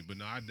 20. But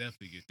no, I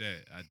definitely get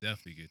that.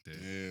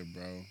 Yeah,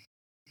 bro.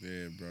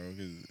 Yeah, bro.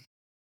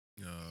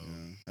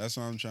 That's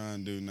what I'm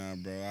trying to do now,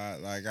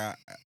 bro.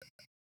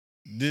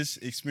 This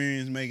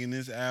experience making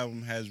this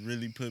album has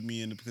really put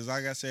me in because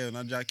like I said,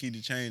 when I dropped Keep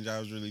the Change, I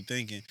was really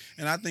thinking.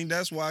 And I think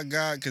that's why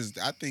God, because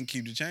I think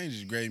Keep the Change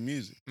is great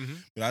music.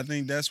 But I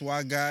think that's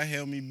why God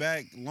held me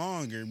back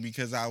longer,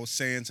 because I was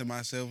saying to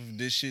myself, if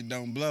this shit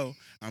don't blow,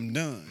 I'm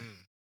done.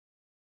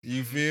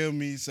 You feel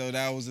me? So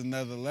that was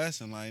another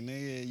lesson. Like,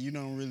 nigga, you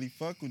don't really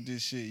fuck with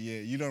this shit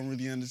yet. You don't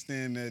really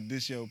understand that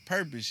this your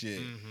purpose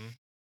yet.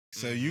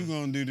 So you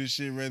gonna do this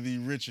shit whether you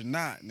rich or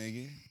not,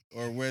 nigga.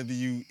 Or whether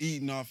you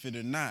eating off it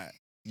or not.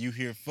 You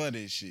here for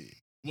this shit.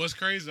 What's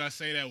crazy, I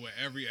say that with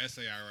every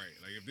essay I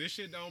write. Like, if this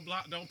shit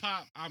don't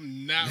pop,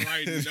 I'm not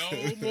writing no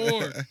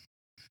more.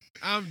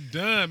 I'm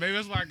done. Maybe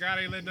that's why God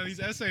ain't letting none of these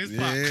essays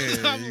pop.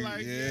 I'm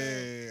like,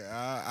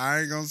 I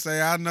ain't gonna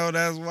say I know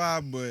that's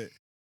why, but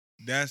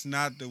that's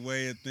not the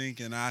way of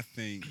thinking I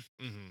think,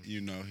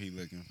 you know, he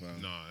looking for.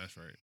 No, that's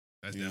right.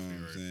 That's you definitely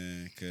know what right. I'm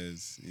saying?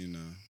 Because,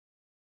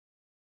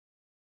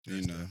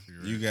 That's definitely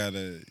right. you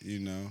gotta,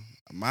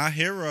 my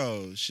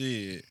hero,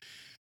 shit.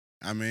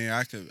 I mean,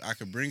 I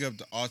could bring up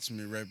the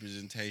ultimate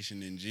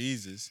representation in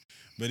Jesus,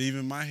 but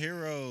even my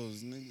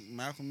heroes,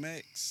 Malcolm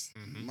X,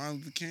 Martin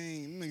Luther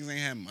King, niggas ain't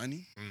had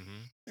money.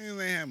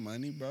 Niggas ain't had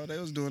money, bro. They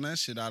was doing that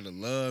shit out of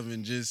love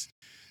and just,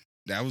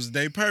 that was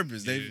their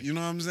purpose. They, you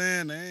know what I'm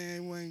saying?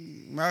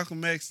 When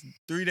Malcolm X,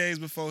 3 days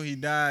before he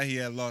died, he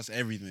had lost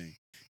everything.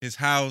 His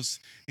house,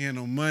 he had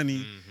no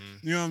money.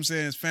 You know what I'm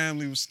saying? His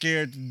family was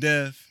scared to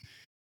death.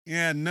 He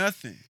had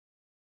nothing.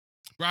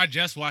 Bro, I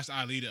just watched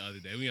Ali the other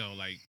day. We on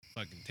like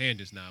fucking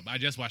tangents now, but I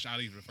just watched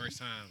Ali for the first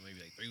time maybe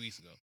like 3 weeks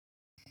ago.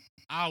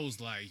 I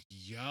was like,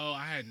 yo,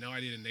 I had no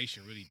idea the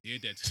nation really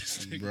did that to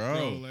this nigga,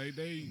 bro. Like,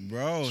 they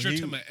stripped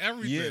him of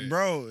everything. Yeah,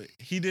 bro,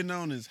 he didn't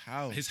own his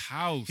house. His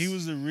house. He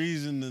was the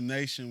reason the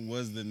nation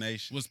was the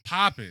nation. Was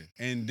popping.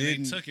 And they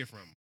took it from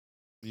him.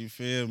 You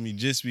feel me?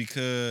 Just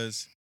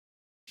because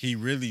he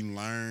really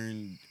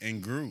learned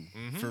and grew.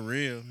 For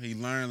real. He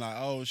learned like,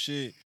 oh,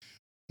 shit,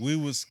 we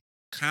was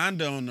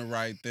kind of on the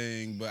right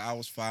thing, but I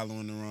was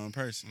following the wrong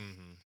person.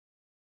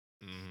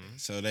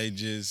 So they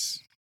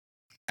just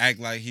act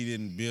like he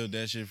didn't build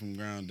that shit from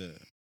ground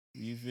up.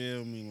 You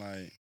feel me?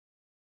 Like,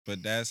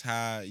 but that's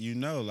how,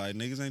 like,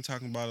 niggas ain't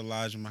talking about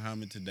Elijah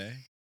Muhammad today.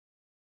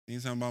 They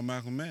ain't talking about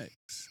Malcolm X.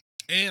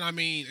 And, I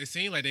mean, it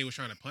seemed like they were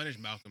trying to punish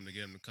Malcolm to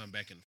get him to come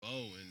back in the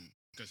fold, and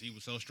because he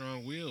was so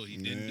strong-willed, he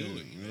didn't do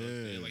it. You know what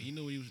I'm saying? Like, he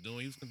knew what he was doing.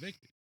 He was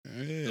convicted.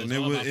 Yeah,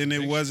 and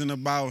it wasn't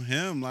about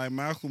him. Like,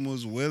 Malcolm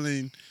was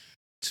willing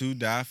to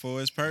die for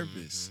his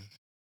purpose.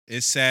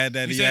 It's sad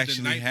that he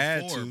actually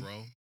had to.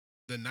 Bro.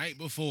 The night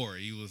before,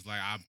 he was like,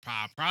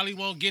 I probably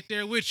won't get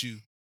there with you.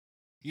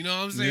 You know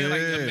what I'm saying?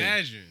 Like,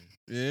 imagine.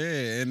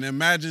 Yeah, and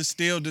imagine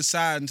still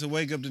deciding to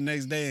wake up the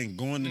next day and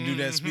going to do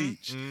that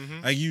speech.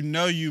 Like,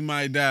 you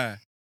might die.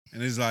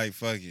 And it's like,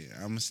 fuck it.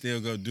 I'm going to still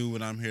go do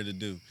what I'm here to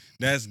do.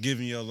 That's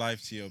giving your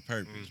life to your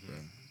purpose, bro.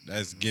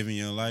 That's giving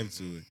your life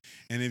to it.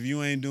 And if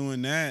you ain't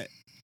doing that,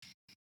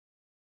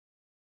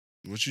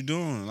 what you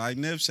doing? Like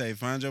Nip say,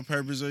 find your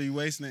purpose or you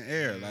wasting the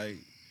air. Like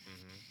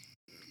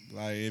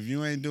if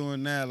you ain't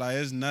doing that, like,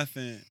 it's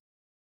nothing.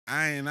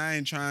 I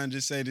ain't trying to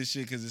just say this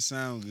shit because it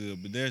sounds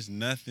good, but there's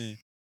nothing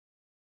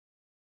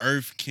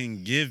earth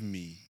can give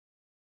me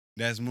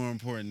that's more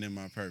important than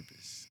my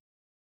purpose.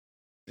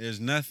 There's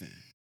nothing.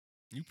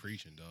 You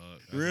preaching, dog.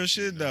 Real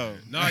shit, though.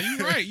 No, you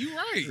right. You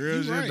right. Real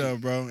you shit right. though,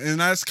 bro. And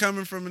that's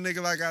coming from a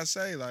nigga like I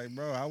say, like,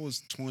 bro, I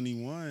was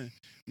 21.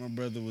 My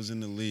brother was in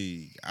the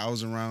league. I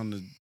was around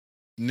the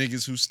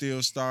niggas who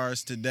still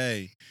stars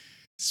today,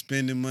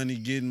 spending money,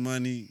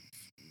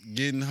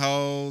 getting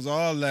hoes,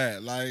 all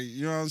that. Like,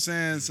 you know what I'm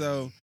saying?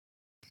 So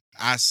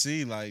I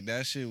see, like,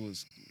 that shit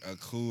was a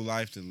cool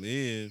life to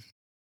live.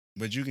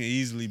 But you can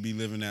easily be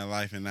living that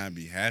life and not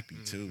be happy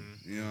too.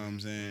 You know what I'm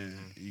saying?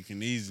 You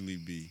can easily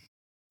be.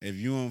 If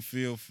you don't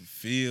feel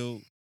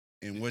fulfilled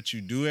in what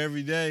you do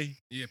every day,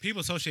 Yeah, people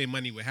associate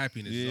money with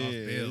happiness Yeah, off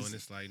bill, it's- and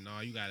it's like,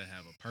 no, you gotta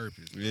have a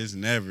purpose. Bro. it's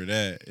never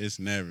that. It's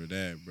never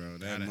that, bro. That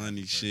Gotta have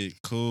money a shit,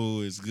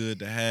 cool. It's good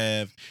to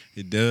have.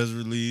 It does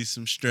release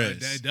some stress.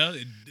 That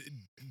does.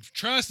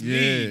 Trust Yeah.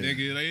 me,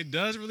 nigga. Like, it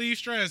does relieve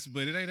stress,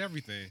 but it ain't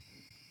everything.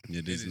 It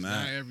It is is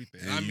not. not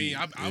everything. And I mean,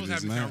 I it was is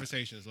having not.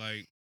 conversations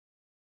like,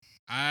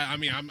 I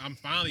mean, I'm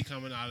finally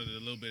coming out of the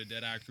little bit of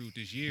Dead Eye Crew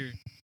this year,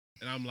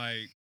 and I'm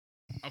like,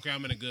 okay,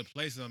 I'm in a good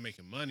place and I'm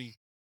making money.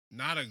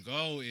 Not a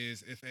goal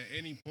is if at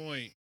any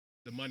point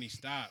the money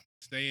stop,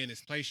 stay in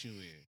this place you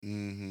in.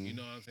 Mm-hmm. You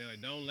know what I'm saying?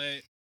 Like, don't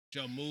let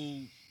your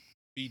move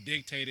be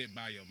dictated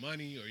by your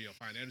money or your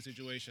financial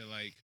situation.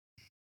 Like,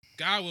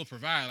 God will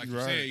provide, like you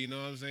Right. said. You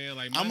know what I'm saying?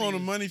 Like, I'm on a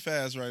is- money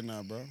fast right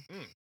now, bro.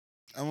 Mm.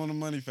 I'm on a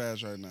money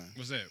fast right now.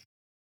 What's that?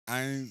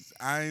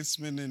 I ain't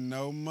spending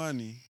no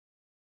money.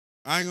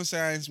 I ain't gonna say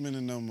I ain't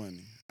spending no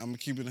money. I'm gonna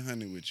keep it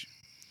 100 with you.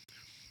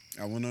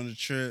 I went on a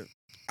trip.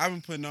 I've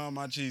been putting all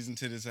my cheese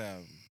into this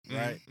album,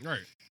 right? Right.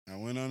 I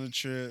went on a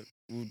trip.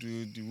 Woo.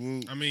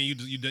 I mean, you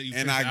And finished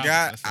the album.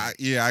 That's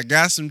it. I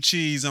got some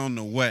cheese on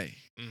the way.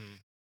 Mhm.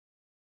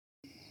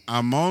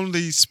 I'm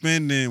only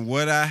spending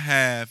what I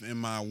have in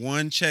my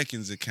one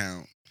checkings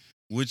account,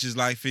 which is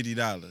like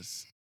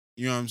 $50.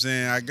 You know what I'm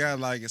saying? I got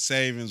like a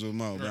savings with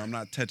Mo, but Right. I'm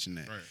not touching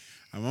that. Right.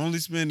 I'm only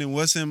spending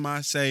what's in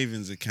my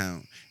savings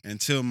account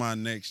until my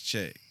next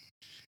check.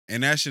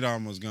 And that shit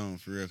almost gone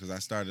for real because I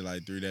started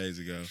like 3 days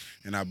ago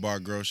and I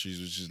bought groceries,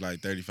 which is like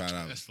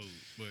 $35. That's food.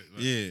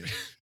 But Yeah.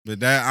 But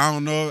that, I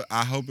don't know.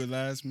 I hope it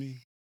lasts me.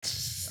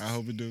 I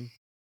hope it do.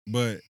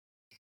 But,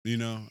 you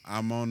know,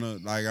 I'm on the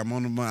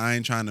money. I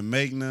ain't trying to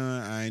make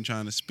none. I ain't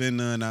trying to spend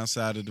none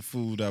outside of the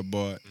food I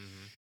bought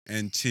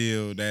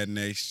until that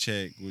next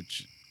check,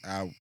 which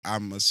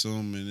I'm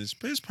assuming it's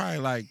probably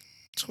like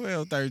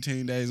 12,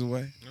 13 days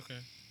away. Okay.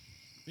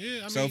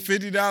 Yeah, I So mean,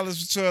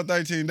 $50 for 12,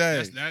 13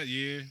 that's days. that.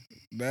 Yeah.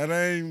 That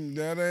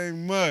ain't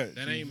much.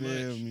 That you ain't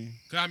feel much. me?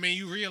 Cause I mean,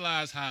 you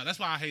realize how. That's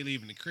why I hate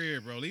leaving the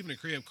crib, bro. Leaving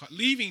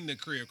the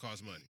crib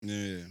costs money.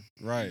 Yeah,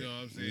 right. You know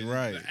what I'm saying? You're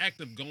right. The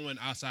act of going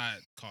outside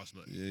costs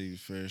money. Yeah,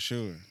 for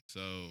sure. So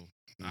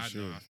For I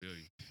sure. know. I feel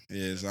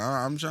you. Yeah, so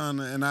I'm trying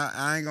to, and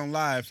I ain't gonna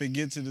lie. If it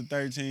gets to the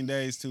 13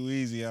 days too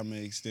easy, I'm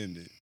gonna extend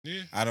it.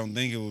 Yeah. I don't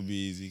think it would be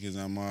easy because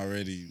I'm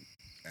already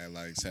at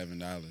like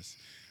 $7.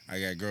 I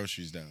got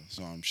groceries though,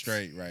 so I'm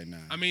straight right now.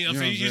 I mean, You I'm know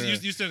saying what I'm saying?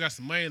 you still got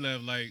some money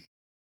left. Like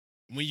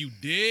when you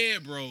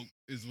dead broke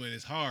is when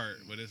it's hard.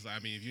 But it's like, I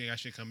mean, if you ain't got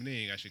shit coming in, you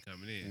ain't got shit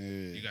coming in.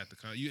 Yeah. You got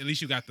at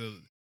least you got the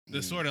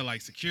Mm. sort of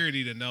like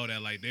security to know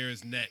that like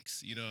there's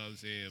next. You know what I'm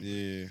saying?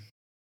 Yeah.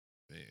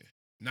 Man,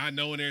 not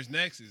knowing there's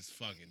next is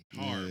fucking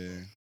hard, yeah.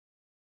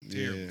 bro.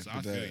 Terrible. So I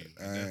but feel that- you.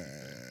 I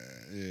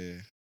definitely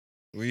yeah.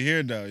 We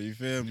here though. You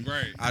feel me?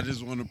 Right. I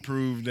just want to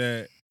prove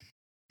that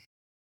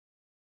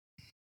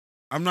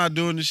I'm not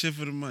doing this shit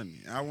for the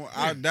money. I want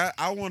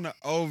to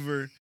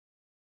over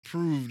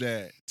prove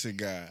that to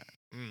God.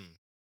 Mm.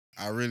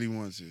 I really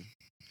want to.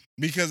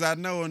 Because I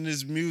know in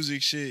this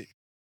music shit,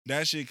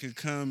 that shit could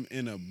come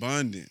in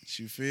abundance.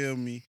 You feel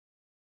me?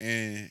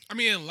 And I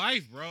mean, in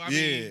life, bro. I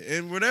yeah, mean,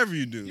 and whatever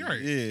you do. You're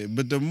right. Yeah.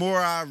 But the more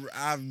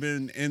I've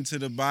been into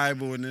the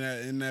Bible and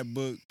in that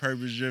book,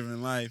 Purpose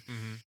Driven Life,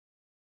 mhm.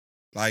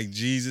 like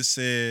Jesus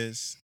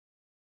says,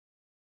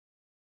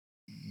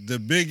 the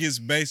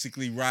biggest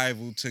basically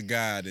rival to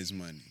God is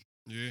money.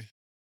 Yeah.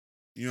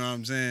 You know what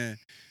I'm saying?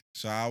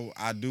 So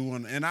I do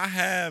want, and I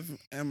have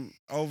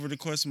over the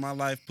course of my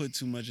life put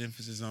too much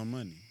emphasis on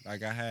money.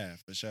 Like I have,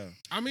 for sure.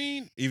 I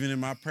mean, Even in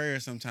my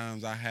prayers,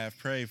 sometimes I have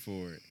prayed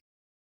for it.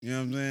 You know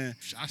what I'm saying?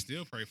 I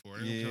still pray for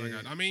it.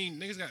 Yeah. I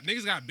mean,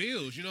 niggas got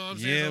bills. You know what I'm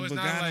saying? Yeah, So it's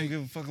but not God like don't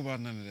give a fuck about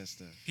none of that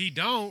stuff. he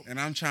don't. And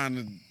I'm trying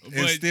to But-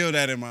 instill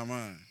that in my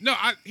mind. No,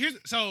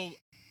 so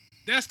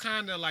that's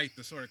kind of like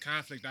the sort of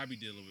conflict I be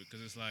dealing with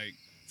because it's like,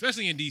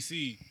 especially in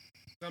DC,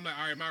 so I'm like,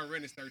 all right, my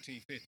rent is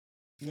 $13.50,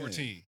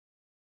 $14.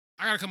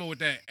 I gotta come up with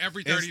that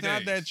every 30 It's not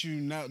days. that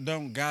you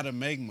don't gotta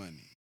make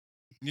money.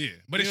 Yeah,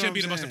 but it You know should what be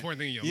I'm the most saying? important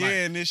thing in your Yeah, life.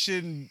 and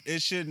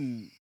it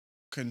shouldn't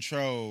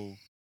control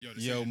your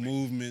decision-making.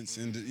 movements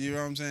and you know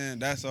what I'm saying.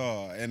 That's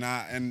all. And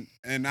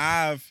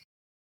I've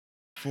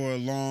for a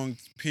long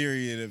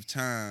period of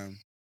time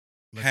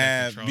Let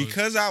that control you.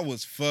 because I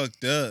was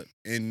fucked up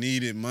and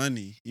needed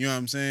money. You know what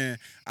I'm saying.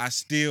 I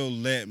still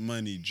let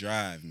money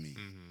drive me,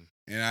 Mhm.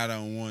 and I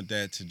don't want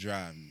that to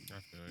drive me. I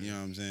feel you. You know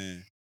what I'm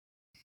saying.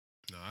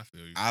 No, I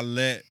feel you. I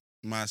let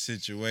my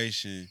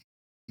situation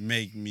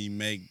make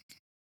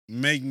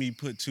me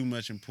put too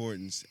much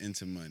importance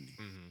into money.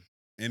 Mhm.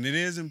 And it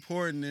is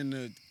important in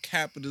the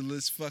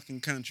capitalist fucking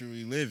country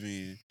we live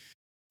in.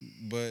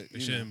 But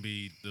It shouldn't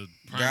be the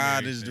God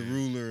primary is the thing.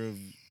 ruler of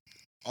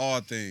all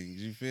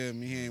things. You feel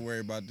me? He ain't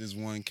worried about this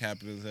one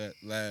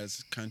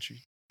capitalist country.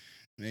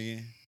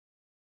 Nigga.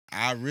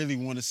 I really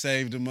want to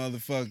save the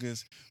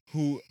motherfuckers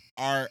who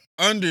are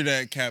under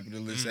that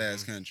capitalist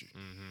ass country.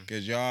 Mhm.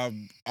 Cause y'all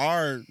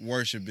are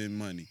worshiping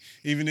money.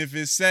 Even if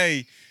it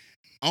say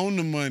on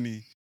the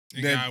money.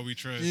 In that- God we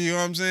trust. You know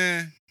what I'm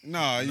saying?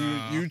 No,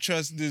 Nah. you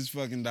trust this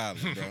fucking dollar,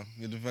 bro.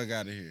 Get the fuck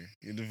out of here.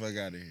 Get the fuck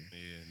out of here.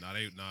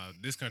 Yeah,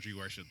 this country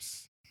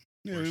worships.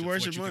 Yeah, we worships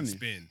worship what you money. Can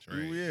spend,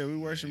 right? Yeah, we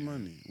worship Yeah.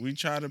 money. We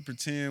try to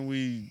pretend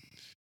we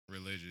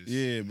Religious.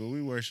 yeah, but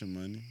we worship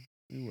money.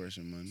 We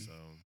worship money. So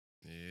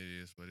yeah,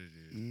 it is what it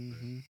is.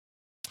 hmm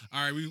But-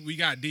 All right, we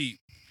got deep.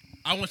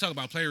 I want to talk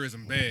about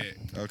playerism bad.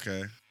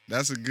 Okay,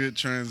 that's a good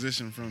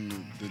transition from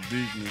the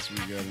deepness we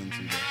got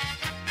into.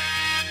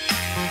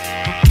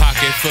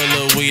 Pocket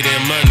full of weed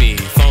and money,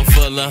 phone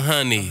full of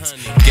honeys,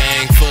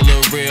 gang full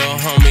of real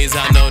homies.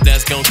 I know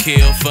that's gon'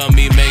 kill for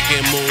me.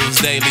 Making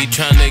moves daily,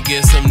 tryna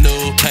get some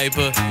new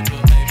paper.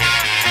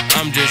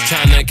 I'm just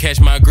tryna catch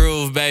my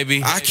groove,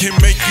 baby. I can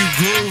make you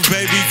groove,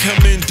 baby.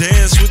 Come and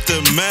dance with the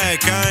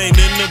Mac. I ain't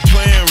into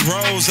playing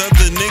roles.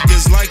 Other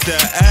niggas like to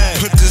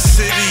act. Put the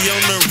city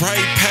on the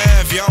right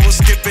path. Y'all was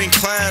skipping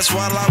class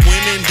while I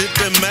went and did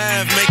the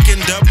math, making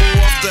double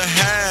off the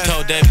half.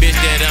 Told that bitch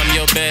that I'm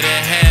your better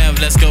half.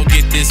 Let's go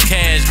get this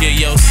cash, get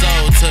your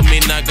soul to me.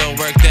 Not go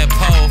work that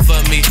pole for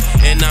me.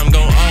 And I'm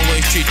gon'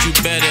 always treat you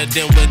better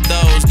than what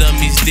those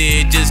dummies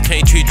did. Just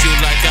can't treat you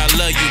like I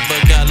love you,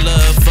 but got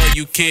love for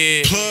you,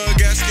 kid.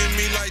 Plug asking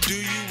me like, do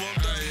you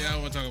want that? Yeah, I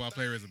want to talk about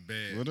playerism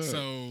bad. What up? So,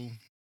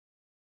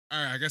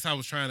 all right, I guess I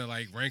was trying to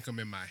like rank them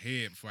in my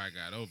head before I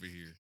got over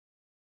here.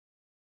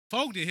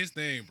 Folk did his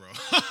thing,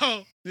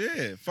 bro.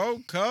 Yeah,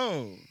 folk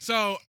cold.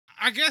 So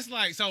I guess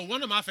so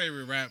one of my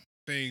favorite rap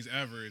things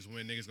ever is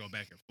when niggas go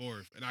back and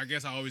forth. And I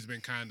guess I've always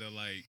been kind of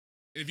like,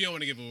 if you don't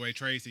want to give away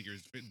trade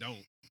secrets, don't.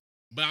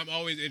 But I'm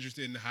always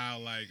interested in how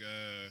like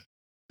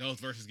those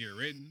verses get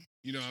written.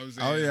 You know what I'm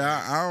saying? Oh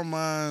yeah, I don't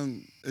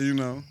mind. You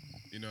know,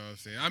 You know what I'm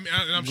saying? I mean,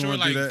 I'm Going sure through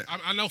like that.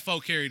 I know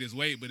folk carry this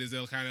weight, but is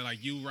it kind of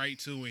like you write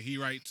two and he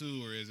write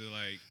two, or is it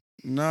like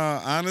no,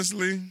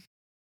 honestly,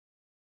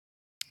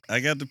 I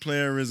got the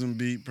playerism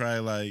beat probably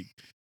like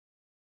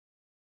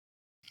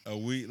a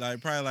week,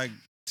 like probably like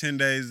 10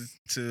 days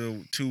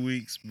to 2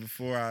 weeks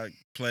before I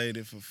played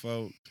it for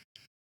folk.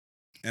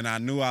 And I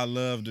knew I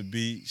loved the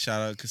beat.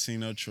 Shout out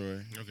Casino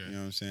Troy. okay? You know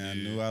what I'm saying? I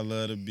Yeah. knew I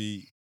loved the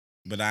beat,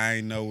 but I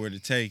ain't know where to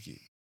take it.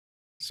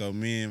 So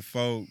me and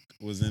folk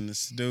was in the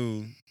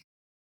stew,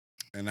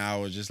 and I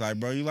was just like,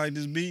 bro, you like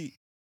this beat?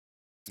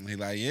 And he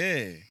like,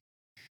 yeah.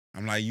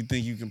 I'm like, you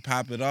think you can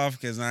pop it off?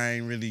 Because I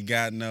ain't really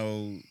got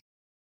no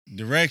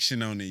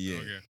direction on it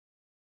yet. Okay.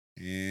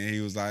 And he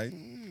was like,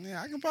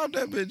 yeah, I can pop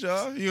that bitch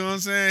off. You know what I'm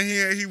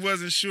saying? He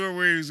wasn't sure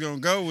where he was going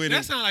to go with That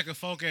it. sound like a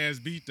folk ass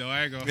beat though.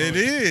 I ain't gonna. It hold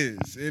you.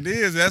 is. It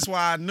is. That's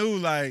why I knew,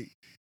 like,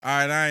 all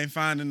right, I ain't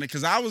finding it.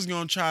 Because I was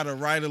going to try to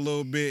write a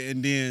little bit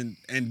and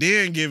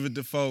then give it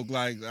to folk,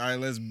 like, all right,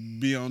 let's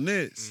be on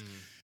this.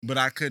 Mhm. But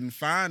I couldn't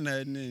find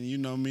nothing. And you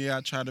know me, I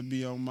try to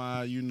be on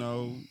my,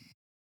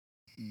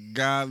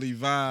 godly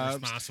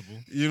vibes. Responsible.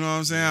 You know what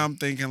I'm saying? Yeah. I'm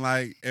thinking,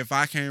 like, if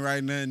I can't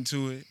write nothing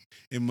to it,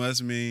 it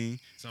must mean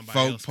Somebody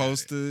folk else got it.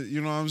 posted.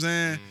 You know what I'm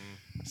saying?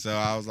 Mhm. So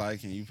I was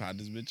like, can you pop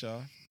this bitch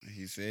off? And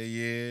he said,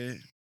 yeah.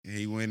 And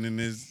he went in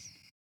his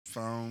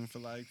phone for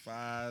like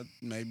 5,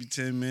 maybe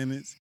 10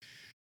 minutes.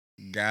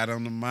 Got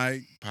on the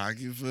mic,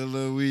 pocket full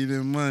of weed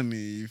and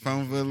money,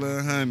 phone full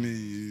of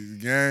honey,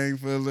 gang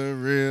full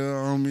of real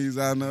homies.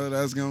 I know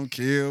that's gonna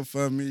kill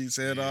for me. He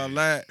said all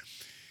that.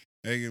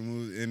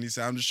 And he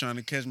said, I'm just trying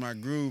to catch my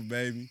groove,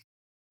 baby.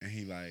 And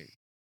he like,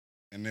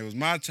 and it was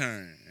my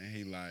turn. And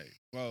he like,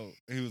 whoa.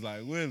 He was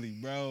like, Willie,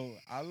 bro,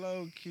 I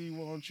low-key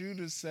want you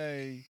to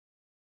say,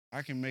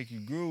 I can make you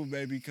groove,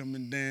 baby. Come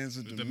and dance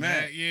with the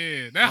Mac.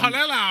 Yeah. That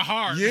line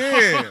hard.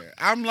 Yeah.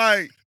 I'm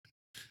like,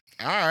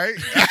 all right.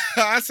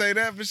 I say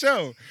that for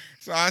sure.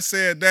 So I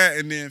said that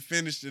and then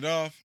finished it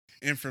off.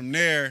 And from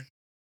there,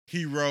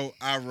 he wrote,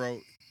 I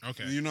wrote.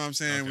 Okay. You know what I'm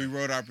saying? Okay. We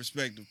wrote our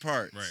respective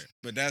parts. Right.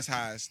 But that's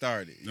how it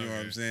started. You know what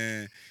I'm Okay.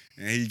 saying?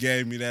 And he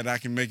gave me that I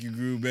can make you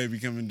groove, baby,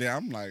 coming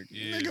down. I'm like,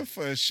 Yeah. nigga,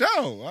 for sure.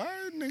 All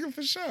right, nigga,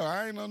 for sure.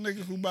 I ain't no nigga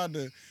who about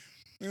to,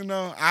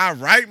 I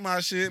write my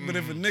shit, but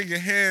if a nigga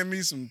hand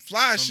me some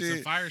fly Some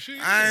shit, fire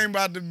shit. I yeah. ain't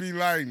about to be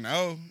like,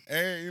 no.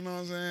 Hey, you know what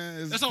I'm saying?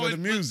 It's That's for always the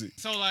music.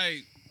 So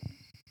like,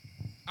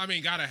 I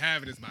mean, gotta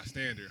have it as my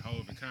standard,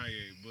 Hov and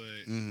Kanye.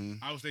 But Mm-hmm.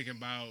 I was thinking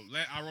about.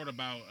 I wrote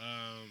about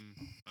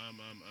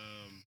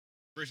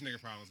Rich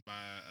Nigga Problems by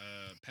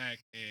Pac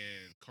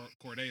and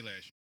Corday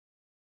last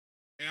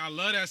year, and I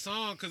love that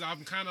song because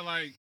I'm kind of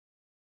like,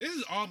 this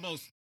is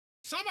almost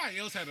somebody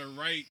else had to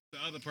write the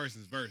other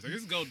person's verse. Like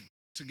this go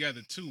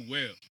together too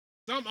well.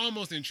 So I'm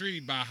almost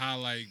intrigued by how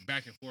like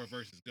back and forth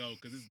verses go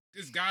because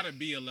it's gotta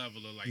be a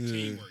level of like Yeah.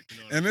 teamwork. You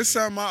know what And I it's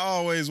mean? something I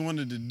always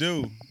wanted to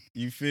do.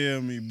 You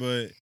feel me?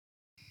 But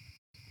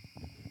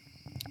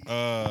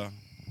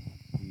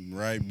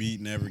right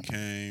beat never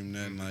came,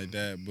 nothing like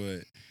that.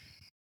 But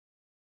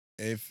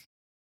if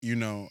you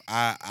know,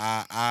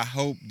 I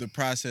hope the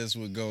process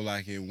would go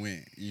like it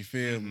went. You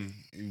feel me?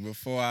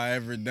 Before I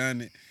ever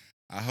done it,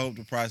 I hope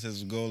the process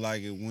would go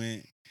like it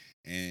went,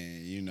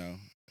 and you know,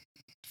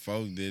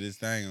 folk did his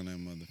thing on that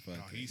motherfucker.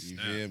 Oh, he you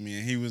snapped. feel me?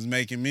 And he was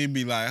making me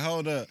be like,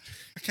 hold up,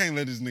 I can't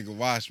let this nigga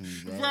watch me,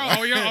 bro.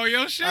 Bro,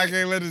 your shit. I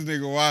can't let this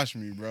nigga watch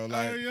me, bro.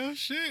 Like, your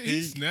shit.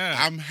 He snapped.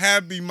 I'm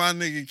happy my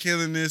nigga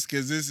killing this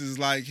because this is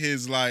like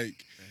his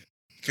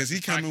because he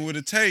coming with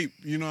a tape.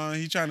 You know,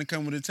 he trying to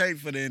come with a tape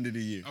for the end of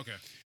the year. Okay.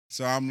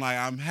 So I'm like,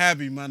 I'm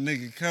happy my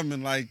nigga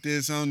coming like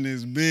this on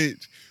this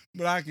bitch,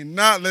 but I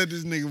cannot let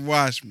this nigga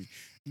watch me.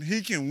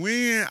 He can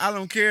win. I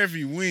don't care if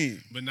he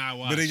win. But not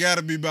watch. But it got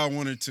to be about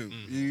 1 or 2.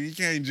 You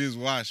can't just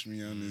watch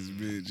me on this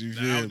bitch. You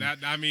feel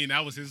me?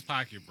 That was his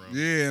pocket, bro.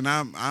 Yeah, and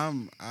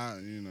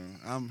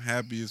I'm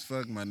happy as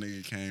fuck my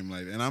nigga came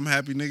like that. And I'm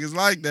happy niggas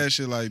like that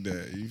shit like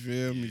that. You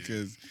feel me?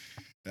 Because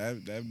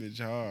that bitch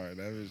hard.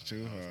 That bitch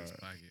too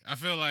hard. I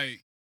feel like,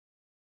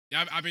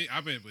 I've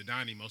been with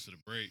Donnie most of the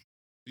break.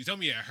 He told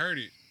me I heard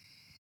it.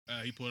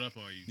 He pulled up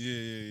on you.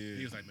 Yeah.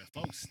 He was like, man,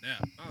 folks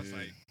snap. I was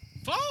like,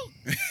 folk?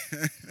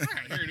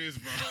 I gotta hear this,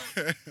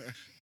 bro.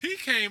 He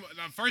came,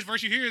 the first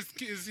verse you hear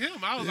is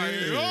him. I was like,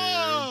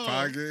 oh.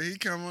 Pocket, he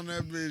come on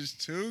that bitch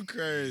too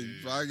crazy.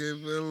 Pocket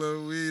full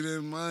of weed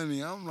and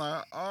money. I'm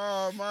like,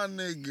 oh, my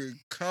nigga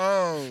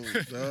cold,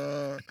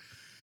 dog.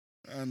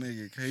 My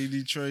nigga, he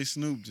Detroit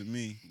Snoop to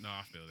me. No,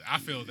 I feel that. I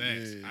feel that.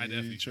 Yeah, I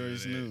definitely Detroit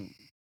feel that. Snoop.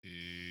 Yeah.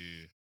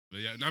 But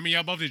yeah, I mean,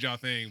 y'all both did y'all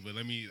thing, but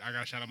I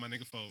gotta shout out my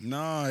nigga folk.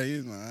 No,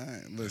 he's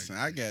not. Listen,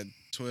 I got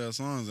 12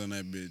 songs on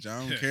that bitch. I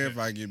don't care if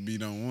I get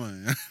beat on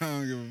one. I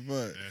don't give a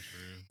fuck. That's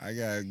real. I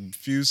got a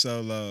few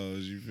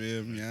solos. You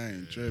feel me? I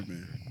ain't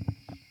tripping.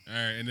 All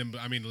right, and then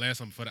the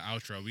last one before the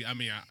outro. We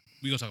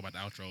gonna talk about the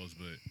outros,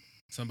 but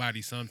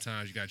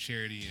sometimes you got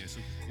Charity and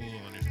Super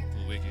Cool on there, Super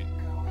Cool Wicked.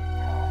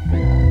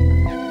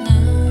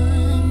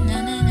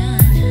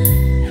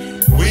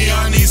 We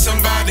all need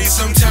somebody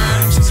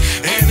sometimes,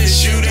 and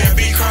it's you that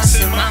be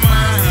crossing my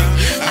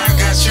mind. I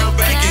got your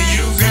back and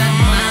you got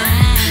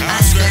mine. I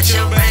scratch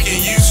your back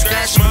and you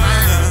scratch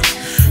mine.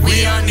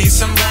 We all need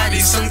somebody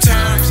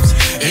sometimes.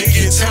 It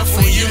gets tough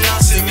when you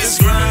lost in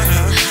this grind.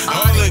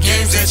 All the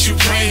games that you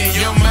play in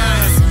your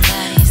mind.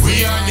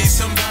 We all need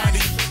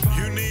somebody.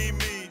 You need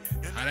me.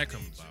 How that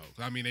come about?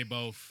 I mean, they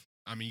both.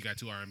 I mean, you got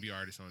 2 R&B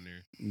artists on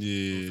there. What was the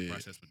Yeah.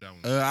 process with that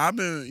one? I've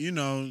been,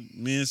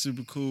 me and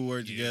Super Cool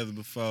worked together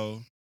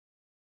before.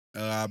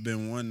 I've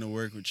been wanting to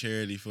work with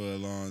Charity for a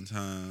long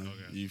time.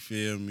 Okay. You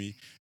feel me?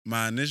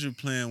 My initial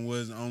plan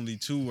was only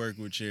to work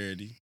with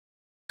Charity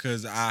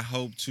because I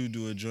hope to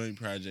do a joint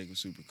project with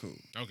Super Cool.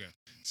 Okay.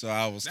 So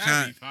I was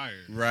That'd be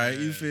fire. right.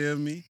 You Yeah. feel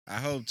me? I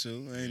hope to.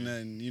 Ain't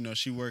nothing.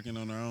 She working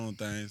on her own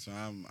thing, so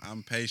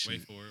I'm patient.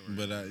 Wait for it.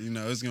 But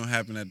it's gonna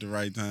happen at the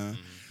right time.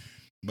 Mhm.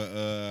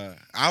 But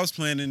I was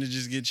planning to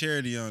just get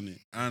Charity on it,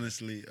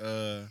 honestly.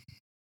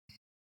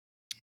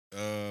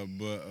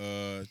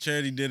 But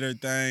Charity did her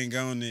thing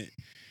on it,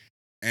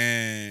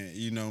 and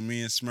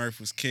me and Smurf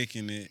was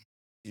kicking it.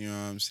 You know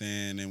what I'm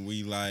saying? And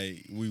we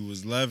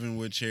was loving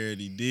what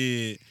Charity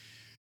did,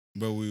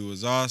 but we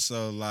was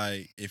also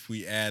like, if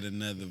we add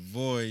another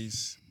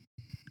voice,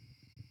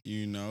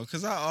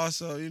 because I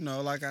also,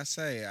 like I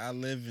say, I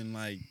live in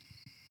like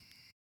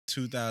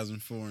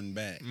 2004 and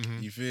back.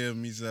 Mhm. You feel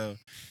me? So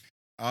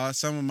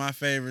some of my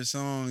favorite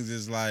songs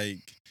is like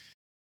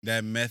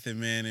that Method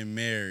Man and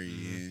Mary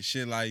and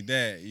shit like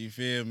that. You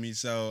feel me?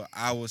 So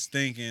I was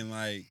thinking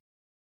like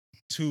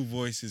 2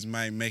 voices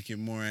might make it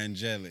more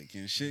angelic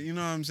and shit. You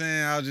know what I'm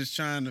saying? I was just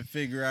trying to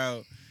figure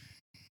out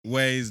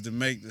ways to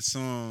make the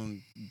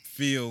song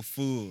feel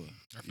full.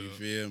 I feel You it.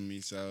 feel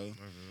me? So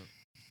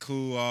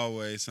Cool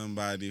always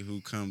somebody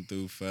who come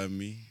through for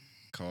me.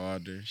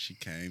 Called her. She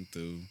came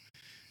through.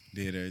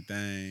 Did her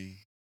thing.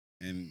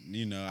 And,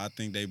 I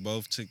think they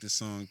both took the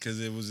song because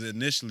it was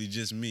initially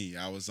just me.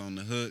 I was on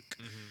the hook.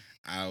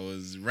 I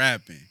was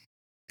rapping.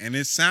 And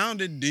it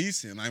sounded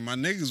decent. Like, my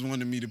niggas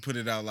wanted me to put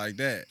it out like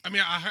that. I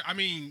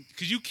mean,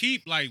 because you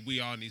keep, like, We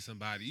All Need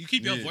Somebody. You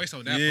keep your voice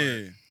on that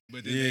part.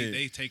 But then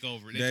they take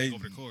over. They take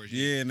over the chorus.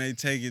 Yeah, and they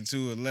take it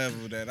to a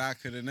level that I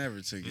could have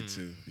never took it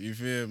to. You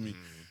feel me?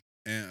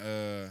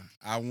 And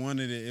I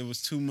wanted it. It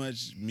was too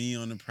much me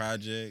on the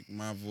project,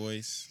 my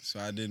voice. So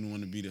I didn't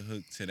want to be the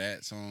hook to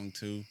that song,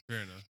 too.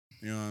 Fair enough.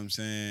 You know what I'm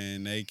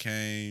saying? They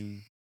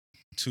came,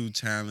 2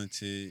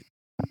 talented,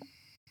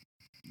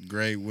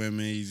 great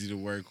women, easy to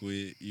work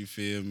with. You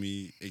feel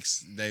me?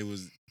 They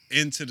was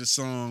into the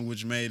song,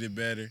 which made it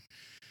better.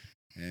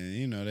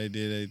 And, they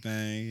did their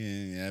thing,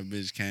 and that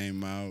bitch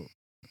came out.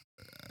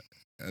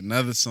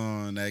 Another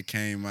song that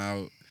came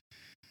out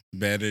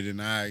better than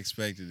I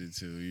expected it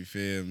to. You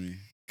feel me?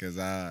 Because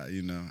I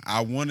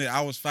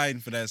was fighting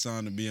for that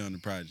song to be on the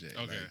project.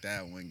 Okay. Like,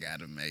 that one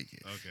got to make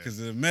it. Okay. Because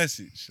of the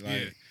message. Like,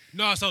 Yeah.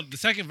 No, so the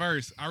second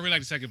verse, I really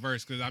like the second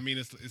verse because,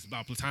 it's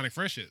about platonic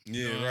friendship. Yeah,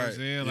 You know right. what I'm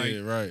saying? Like, yeah,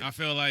 right. I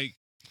feel like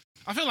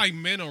I feel like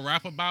men will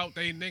rap about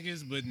they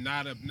niggas, but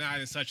not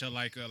in such a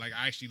like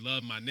I actually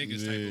love my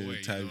niggas type of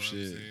way. Type you know what shit.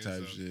 I'm saying?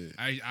 Type So shit.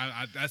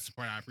 I that's the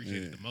part I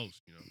appreciated the most.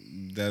 You know.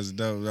 That's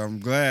dope. I'm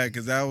glad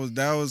because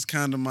that was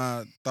kind of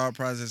my thought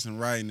process in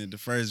writing it. The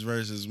first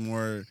verse is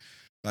more,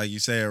 like you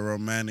say, a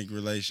romantic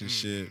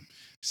relationship.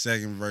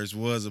 Second verse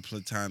was a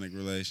platonic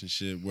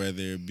relationship,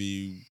 whether it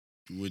be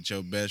with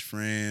your best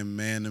friend,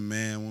 man to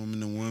man,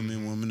 woman to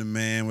woman, woman to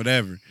man,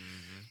 whatever.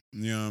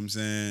 You know what I'm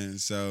saying?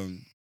 So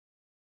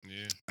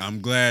yeah,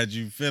 I'm glad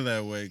you feel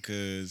that way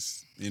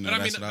because but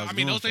that's what I was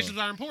those for. things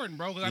are important,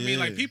 bro. Because I mean,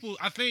 like people,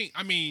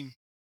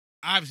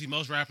 obviously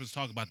most rappers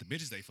talk about the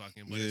bitches they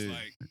fucking, but it's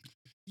like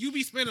you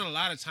be spending a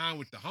lot of time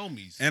with the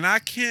homies, and I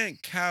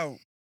can't count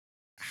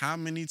how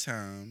many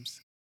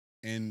times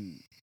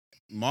and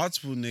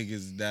multiple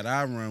niggas that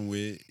I run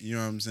with, you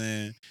know what I'm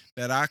saying,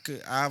 that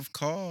I've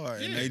called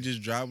and they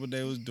just dropped what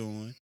they was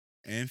doing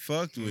and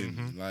fucked with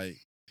me. Like,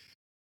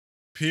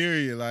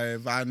 period. Like,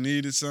 if I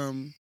needed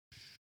something,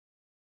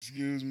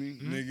 excuse me,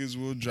 niggas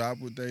will drop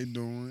what they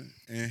doing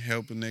and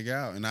help a nigga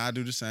out. And I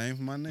do the same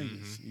for my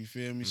niggas. You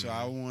feel me? So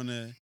I want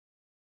to,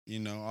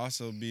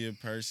 also be a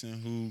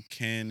person who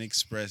can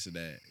express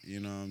that.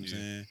 You know what I'm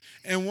saying?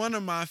 And one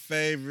of my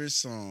favorite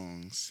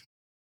songs,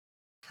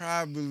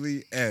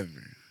 probably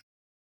ever,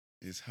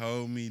 is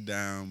Hold Me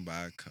Down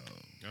by Cole.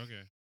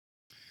 Okay.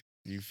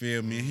 You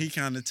feel me? And he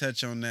kind of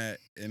touched on that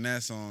in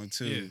that song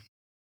too. Yeah.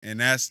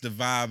 And that's the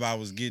vibe I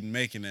was getting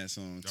making that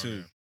song too.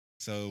 Okay.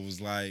 So it was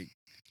like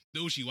the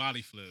Uchi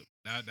Wally flip.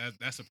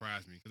 That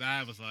surprised me. Cause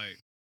I was like,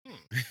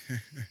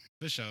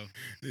 for sure.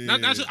 Yeah.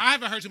 I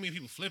haven't heard too many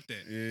people flip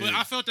that. Yeah. But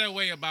I felt that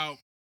way about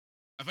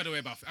I haven't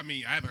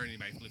heard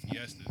anybody flip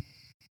Fiesta.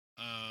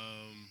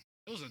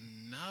 There was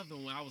another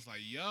one. I was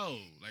like, yo,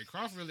 like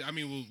Crawford really,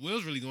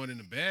 Will's really going in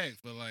the bag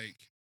for like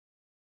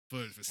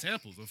for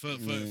samples or for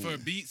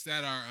beats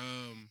that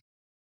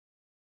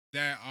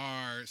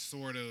are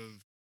sort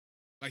of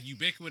like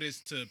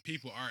ubiquitous to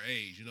people our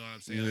age. You know what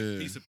I'm saying?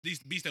 Yeah. Like these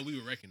beats that we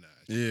would recognize.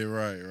 Yeah,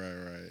 right.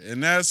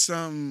 And that's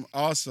something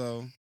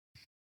also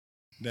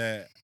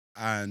that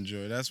I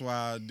enjoy. That's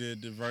why I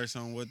did the verse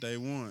on What They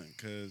Want,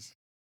 because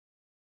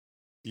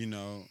I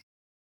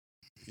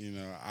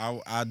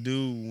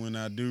do, when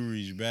I do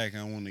reach back,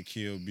 I want to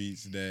kill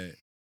beats that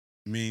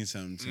mean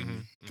something to me.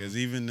 Because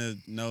even the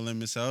No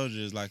Limit Soldier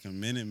is like a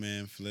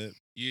Minuteman flip.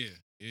 Yeah.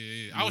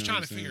 I was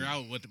trying to figure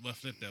out what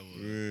flip that was.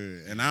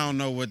 Yeah. And I don't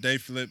know what they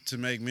flipped to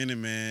make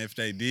Minuteman if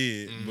they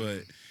did,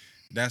 but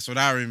that's what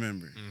I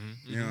remember.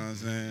 You know what I'm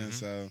saying?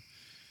 So,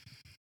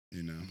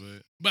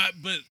 But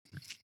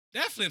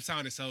that flip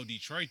sounded so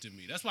Detroit to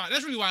me. That's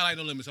really why I like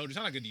No Limit Soldier. It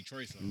sounded like a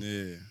Detroit song.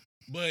 Yeah.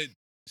 But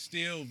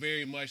still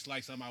very much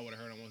like something I would have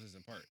heard on Once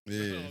in Park.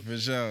 Yeah, for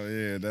sure.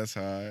 Yeah, that's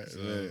hard.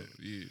 So,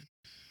 yeah.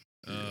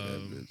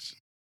 That bitch.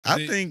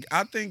 I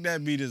think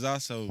that beat is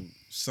also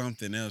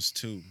something else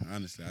too.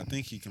 Honestly, I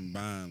think he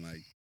combined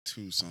like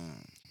 2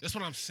 songs. That's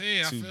what I'm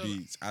saying. 2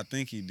 beats. I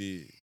think he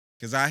did,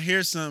 cause I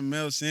hear something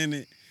else in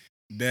it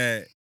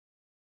that,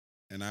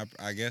 and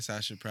I guess I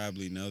should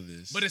probably know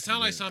this. But it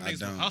sounds like something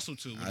niggas hustle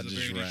to, which is a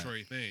very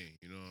Detroit thing.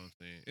 You know what I'm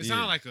saying? It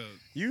sounds like a.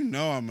 I'm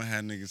gonna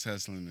have niggas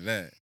hustling to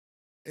that.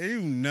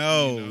 You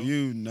know.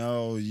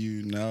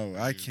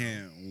 I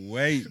can't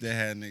wait to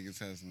have niggas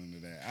hustling to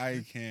that.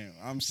 I can't.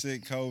 I'm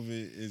sick. Fuck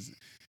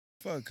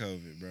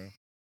COVID, bro.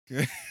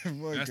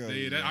 Fuck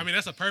COVID.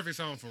 That's a perfect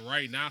song for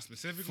right now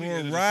specifically.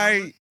 For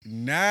right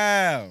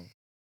now.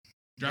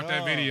 Drop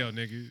that video,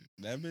 nigga.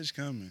 That bitch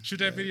coming. Shoot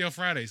that video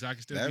Friday so I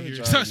can still be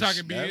here. So I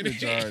can be in it. That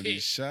bitch already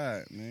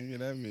shot, nigga.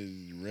 That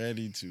bitch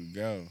ready to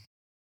go.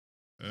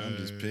 I'm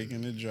just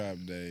picking the drop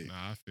date. Nah,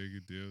 I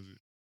figured deals it.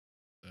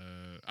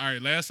 All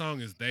right, last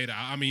song is Data.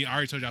 I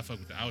already told you I fuck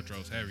with the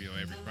outros heavy on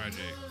every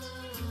project.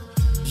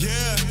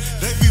 Yeah,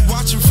 they be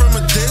watching from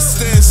a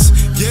distance.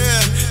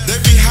 Yeah, they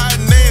be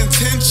hiding their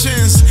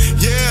intentions.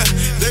 Yeah,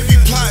 they be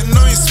plotting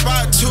on your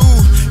spot too.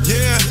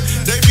 Yeah,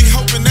 they be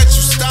hoping that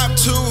you stop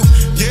too.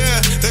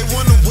 Yeah, they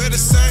wanna wear the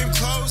same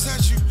clothes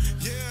as you.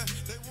 Yeah,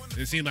 they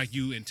wanna. It seemed like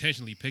you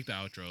intentionally picked the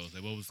outros.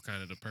 Like, what was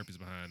kind of the purpose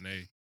behind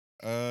they?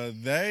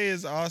 They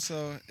is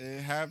also,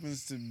 it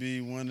happens to be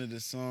one of the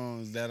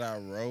songs that I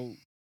wrote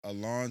a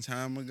long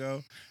time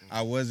ago.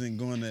 I wasn't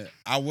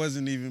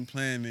even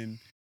planning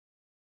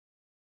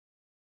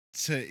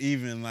to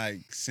even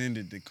like send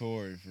it to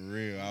Corey for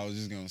real. I was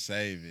just gonna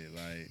save it.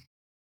 Like,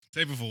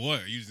 save it for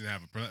what? You just didn't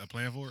have a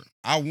plan for it?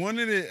 I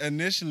wanted it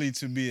initially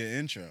to be an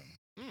intro.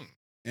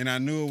 And I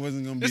knew it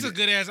wasn't gonna be. It's a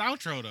good ass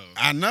outro though.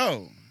 I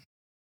know.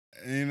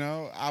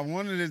 I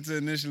wanted it to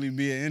initially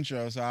be an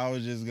intro, so I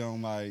was just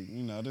going like,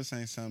 this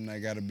ain't something that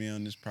got to be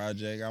on this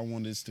project. I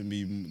want this to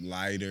be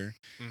lighter.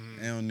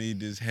 I don't need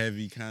this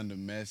heavy kind of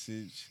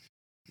message.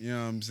 You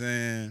know what I'm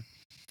saying?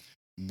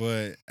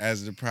 But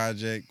as the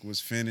project was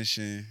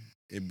finishing,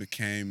 it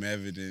became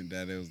evident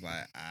that it was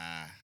like,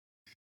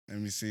 let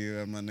me see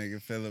what my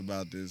nigga feel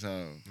about this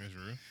hoe.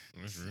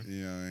 That's real.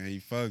 And he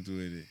fucked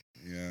with it.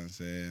 You know what I'm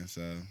saying?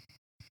 So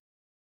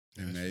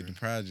he made the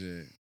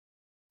project.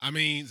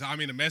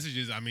 The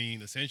messages,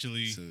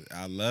 essentially. So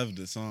I love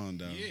the song,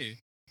 though. Yeah.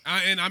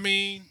 I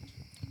mean,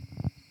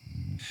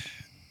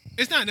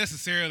 it's not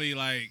necessarily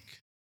like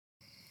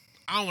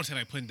I don't want to say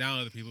like putting down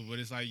other people, but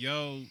it's like,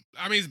 yo,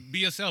 I mean, it's be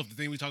yourself. The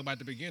thing we talked about at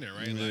the beginning,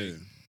 right? Yeah. Like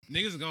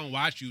niggas are gonna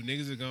watch you.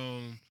 Niggas are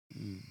gonna,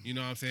 you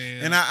know what I'm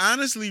saying? And I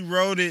honestly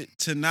wrote it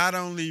to not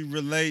only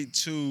relate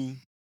to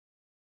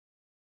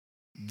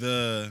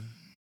the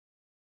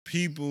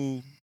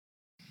people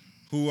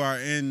who are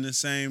in the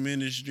same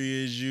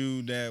industry as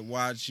you that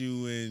watch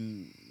you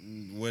and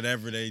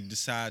whatever they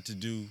decide to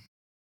do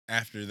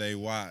after they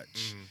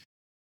watch.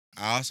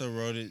 I also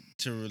wrote it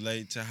to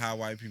relate to how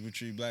white people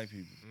treat black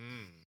people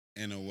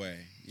in a way.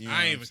 You know I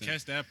what ain't I'm even saying?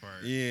 catch that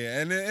part.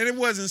 Yeah, and it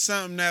wasn't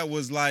something that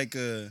was like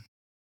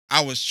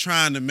I was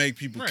trying to make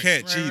people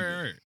catch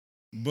either. Right.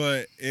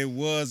 But it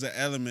was an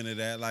element of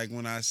that. Like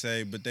when I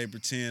say, but they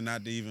pretend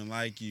not to even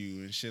like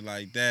you and shit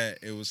like that,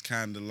 it was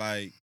kind of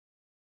like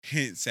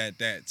hints at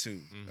that too,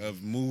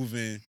 of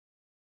moving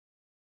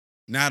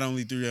not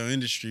only through your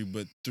industry,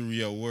 but through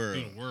your world.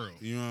 Through the world.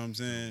 You know what I'm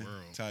saying?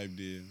 world. Type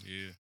deal.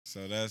 Yeah.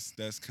 So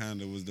that's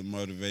kind of was the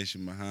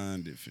motivation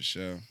behind it for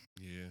sure.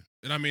 Yeah.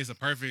 And I mean, it's a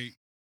perfect,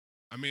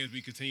 I mean, as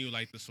we continue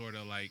like the sort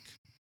of like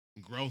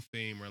growth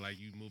theme or like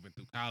you moving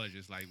through college,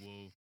 it's like,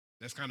 well,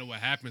 that's kind of what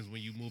happens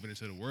when you moving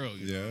into the world.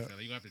 You know what I'm saying?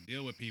 Like, you have to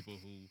deal with people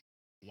who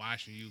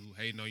watching you, who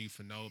hating on you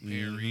for no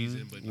apparent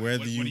reason. But like,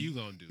 what are you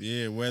going to do?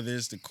 Yeah, whether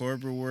it's the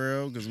corporate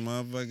world, because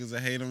motherfuckers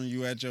that hate on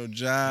you at your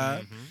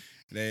job,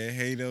 they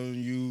hate on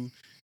you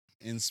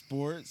in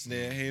sports,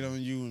 they hate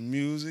on you in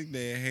music,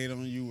 they hate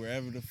on you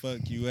wherever the fuck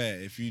you at.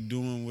 If you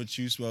doing what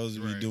you supposed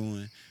to be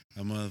doing,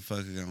 a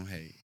motherfucker gonna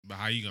hate. But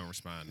how you gonna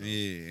respond to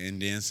Yeah,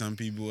 and then some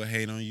people will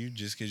hate on you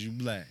just because you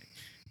black.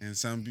 And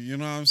some people, you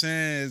know what I'm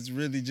saying? It's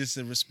really just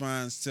a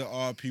response to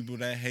all people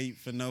that hate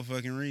for no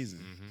fucking reason.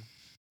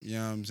 You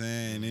know what I'm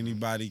saying? And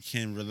anybody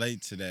can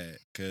relate to that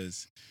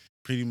because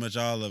pretty much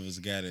all of us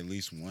got at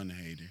least one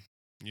hater.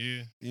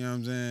 Yeah. You know what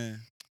I'm saying?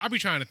 I be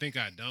trying to think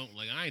I don't.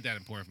 Like, I ain't that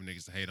important for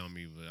niggas to hate on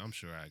me, but I'm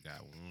sure I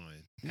got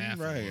one. Half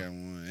You probably got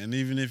one. And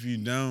even if you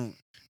don't,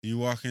 you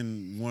walk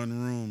in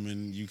one room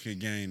and you could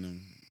gain them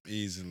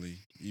easily.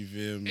 You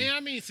feel me? And I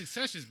mean,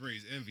 success just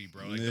brings envy,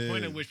 bro. Like, the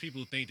point at which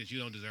people think that you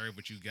don't deserve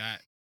what you got,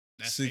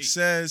 that's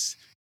success,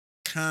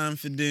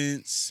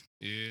 confidence,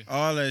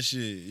 all that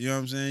shit. You know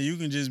what I'm saying? You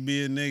can just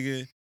be a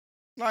nigga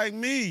like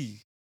me.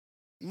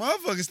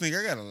 Motherfuckers think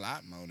I got a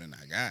lot more than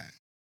I got.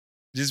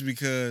 Just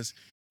because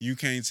you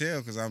can't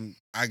tell because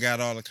I got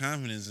all the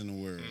confidence in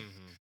the world.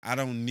 I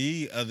don't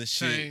need other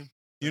shit. Same.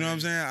 You know what I'm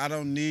saying? I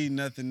don't need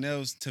nothing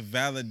else to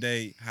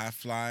validate how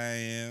fly I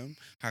am,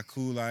 how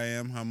cool I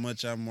am, how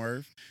much I'm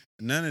worth.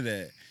 None of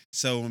that.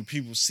 So when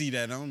people see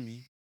that on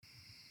me,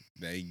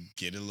 they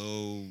get a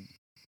little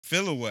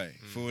feel away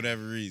for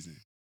whatever reason.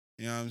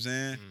 You know what I'm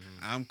saying?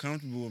 I'm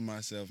comfortable with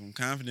myself. I'm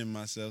confident in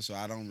myself, so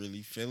I don't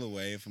really feel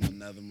away if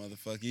another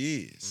motherfucker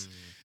is.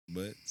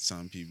 But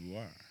some people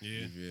are. Yeah.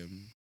 You feel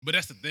me? But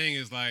that's the thing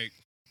is like,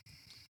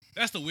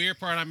 that's the weird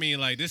part. I mean,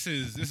 like this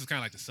is kind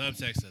of like the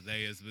subtext of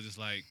today is, but it's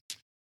like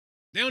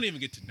they don't even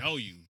get to know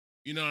you.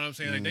 You know what I'm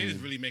saying? Like they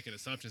just really making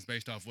assumptions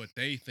based off what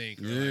they think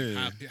or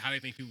like how they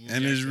think people.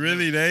 And it's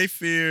really they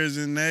fears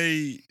and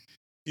they,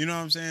 you know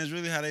what I'm saying? It's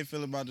really how they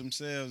feel about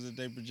themselves that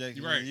they project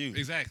on you.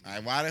 Exactly.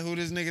 Like, who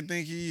this nigga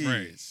think he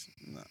is?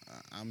 Right.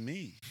 Nah, I'm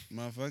me,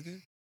 motherfucker.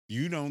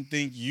 You don't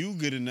think you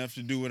good enough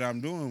to do what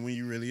I'm doing when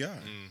you really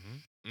are.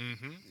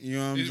 You know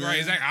what I'm saying? Right,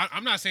 exactly.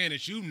 I'm not saying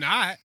that you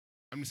not.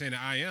 I'm just saying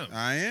that I am.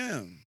 I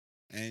am.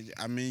 And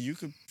I mean, you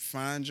could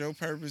find your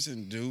purpose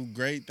and do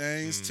great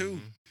things too.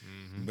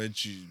 But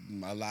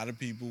a lot of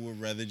people would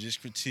rather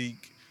just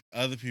critique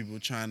other people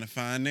trying to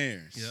find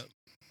theirs. Yep.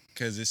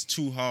 Because it's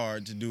too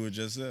hard to do it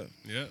yourself.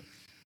 Yep.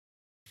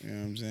 You know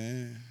what I'm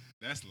saying?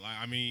 That's like,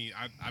 I mean,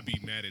 I be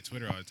mad at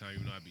Twitter all the time,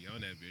 even though I be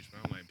on that bitch.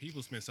 But I'm like,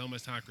 people spend so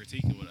much time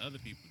critiquing what other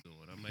people doing.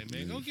 I'm like,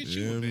 man, go get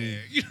you a bag.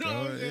 You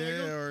know what I'm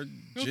saying? Or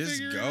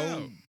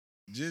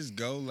just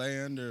go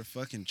lay under a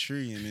fucking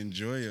tree and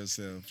enjoy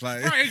yourself.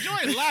 Like, right,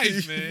 enjoy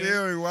life, man. You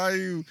feel me?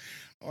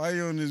 Why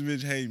you on this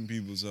bitch hating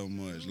people so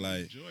much?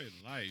 Like, enjoy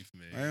life,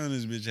 man. Why you on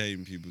this bitch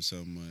hating people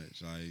so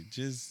much? Like,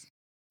 just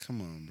come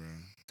on, bro.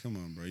 Come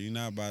on, bro. You're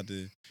not about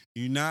to,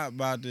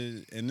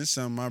 and this is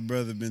something my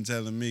brother been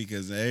telling me,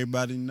 because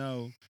everybody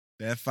know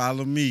that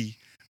follow me,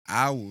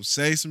 I will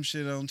say some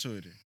shit on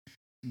Twitter.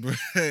 But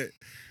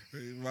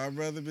my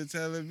brother been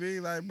telling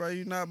me, like, bro,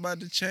 you're not about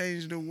to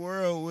change the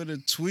world with a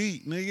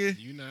tweet, nigga.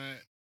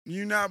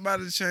 You're not about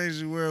to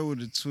change the world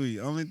with a tweet.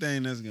 Only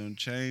thing that's going to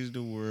change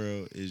the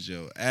world is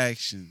your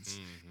actions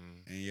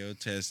and your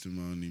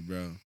testimony,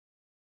 bro.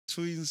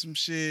 Tweeting some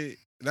shit.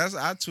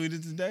 I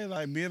tweeted today,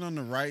 like, being on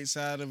the right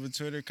side of a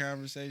Twitter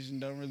conversation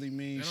don't really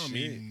mean shit. That don't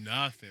mean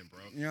nothing, bro.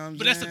 You know what I'm saying?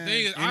 But that's the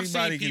thing is,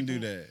 anybody can do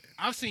that.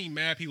 I've seen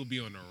mad people be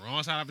on the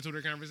wrong side of a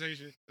Twitter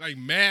conversation. Like,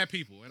 mad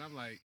people. And I'm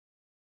like,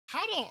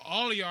 how don't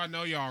all of y'all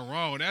know y'all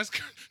wrong? That's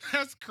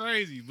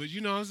crazy. But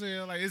you know what I'm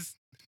saying? Like, it's...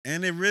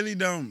 And it really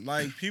don't.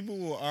 Like, people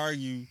will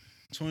argue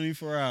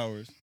 24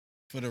 hours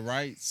for the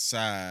right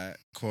side,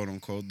 quote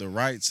unquote, the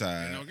right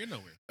side don't get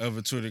nowhere. of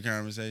a Twitter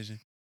conversation.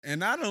 And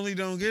not only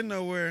don't get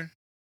nowhere,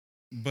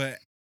 but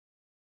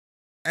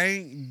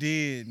ain't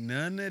did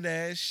none of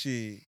that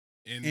shit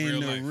in in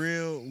real the life.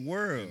 real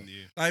world.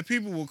 Yeah. Like,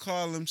 people will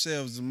call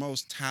themselves the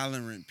most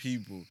tolerant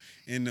people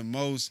and the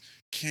most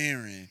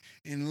caring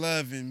and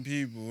loving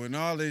people and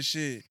all this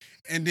shit.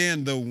 And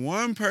then the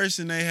one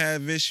person they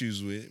have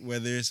issues with,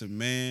 whether it's a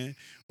man,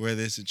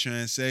 whether it's a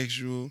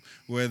transsexual,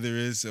 whether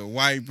it's a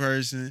white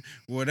person,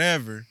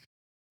 whatever,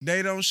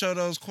 they don't show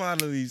those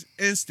qualities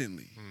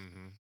instantly.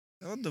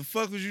 Mm-hmm. What the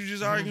fuck was you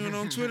just arguing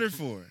on Twitter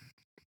for?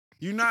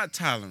 You're not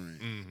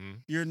tolerant. Mm-hmm.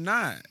 You're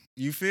not.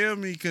 You feel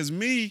me? Because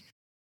me,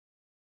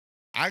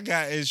 I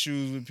got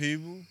issues with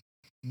people,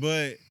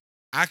 but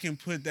I can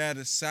put that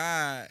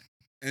aside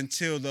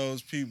until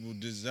those people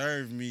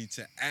deserve me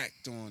to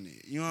act on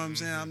it. You know what I'm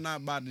saying? Mhm. I'm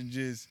not about to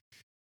just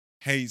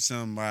hate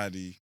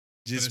somebody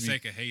For just the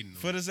sake of hating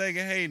them. for the sake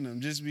of hating them,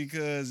 just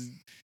because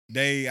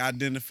they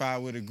identify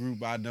with a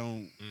group I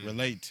don't Mhm.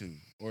 relate to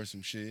or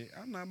some shit.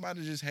 I'm not about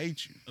to just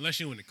hate you. Unless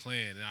you in the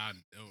Klan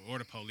or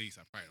the police,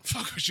 I probably don't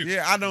fuck with you.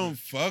 Yeah, I don't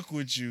fuck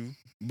with you,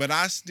 but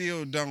I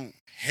still don't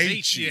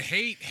hate you.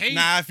 Hate.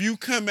 Now, if you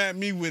come at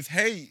me with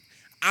hate,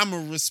 I'ma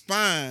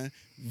respond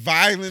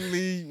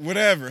violently,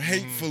 whatever,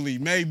 hatefully,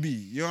 maybe.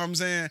 You know what I'm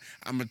saying?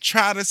 I'ma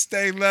try to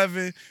stay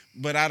loving,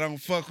 but I don't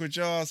fuck with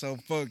y'all, so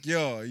fuck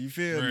y'all. You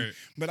feel me? Right.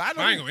 But I I ain't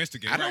don't. gonna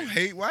instigate. I don't right.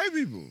 hate white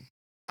people.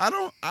 I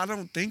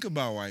don't think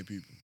about white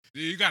people.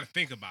 You got to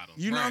think about them.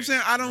 You know what I'm Right.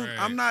 saying? I don't. Right.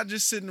 I'm not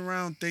just sitting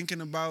around thinking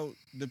about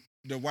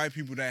the white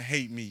people that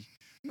hate me.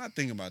 I'm not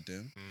thinking about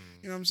them.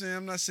 Mm. You know what I'm saying?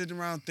 I'm not sitting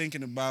around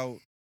thinking about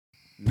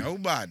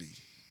nobody.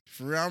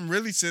 For real, I'm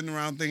really sitting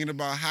around thinking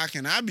about how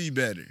can I be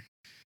better.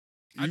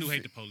 I You do fe-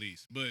 hate the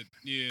police, but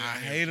yeah, I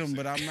hear hate what them,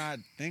 you're but I'm not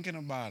thinking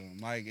about them.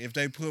 Like, if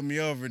they put me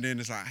over, then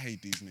it's like, I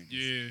hate these niggas.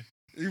 saying.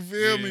 You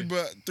feel me? Yeah.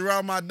 But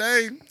throughout my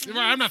day, Yeah,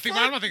 right. I'm not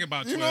thinking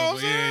about 12. You know what I'm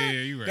but saying?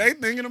 Yeah, you right. they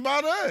thinking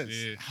about us.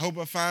 Yeah. I hope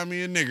I find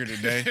me a nigga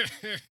today.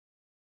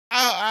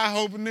 I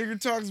hope a nigga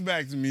talks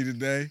back to me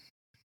today.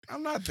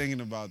 I'm not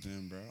thinking about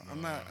them, bro.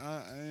 I'm not.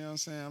 You know what I'm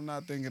saying? I'm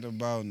not thinking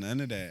about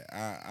none of that.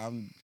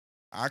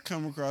 I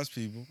come across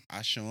people.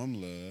 I show them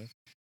love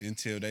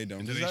until they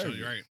don't Until they deserve show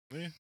you it. right.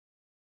 Yeah.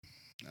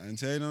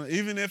 Until they don't.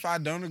 Even if I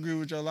don't agree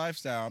with your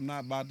lifestyle, I'm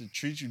not about to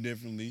treat you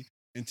differently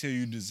until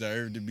you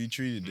deserve to be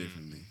treated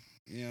differently.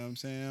 You know what I'm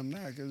saying? I'm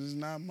not, because it's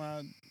not my.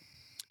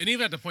 And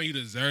even at the point you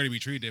deserve to be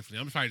treated differently,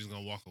 I'm probably just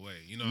gonna walk away.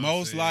 You know, what I'm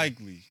Most saying?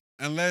 likely,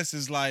 unless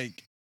it's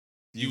like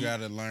you You-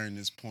 gotta learn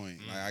this point.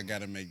 Like, I Mhm.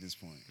 gotta make this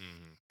point.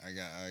 Mhm. I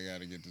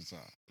gotta get this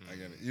off. I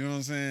gotta, Mhm. you know what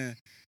I'm saying?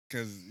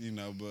 Cause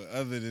but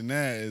other than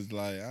that, it's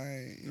like I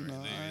ain't, you know,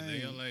 Right, I live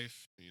your ain't,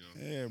 life. You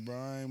know. yeah, bro,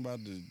 I ain't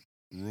about to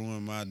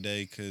ruin my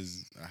day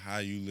cause of how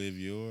you live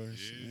yours.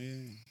 Yeah.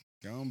 Yeah,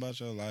 go on about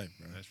your life,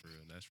 bro. That's real.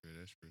 That's real.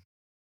 That's real.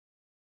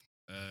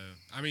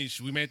 I mean,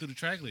 we made it through the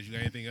track list. You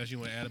got anything else you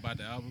want to add about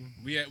the album?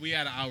 We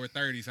had an hour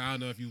 30, so I don't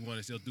know if you want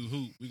to still do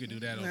hoop. We could do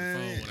that on the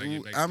phone when I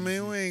get back. I to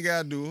mean, DC. we ain't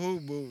gotta do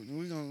hoop, but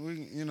we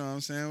you know what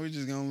I'm saying? We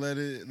just gonna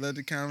let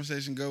the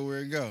conversation go where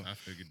it go. I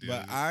figured.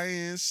 But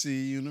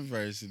INC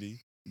University,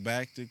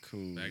 back to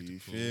cool. Back to You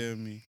cool. feel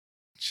me?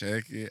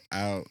 Check it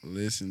out.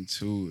 Listen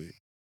to it.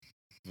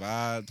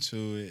 Vibe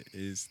to it.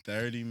 It's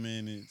 30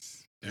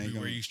 minutes. Ain't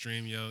everywhere gonna- you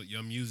stream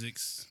your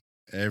music's,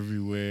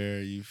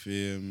 everywhere. You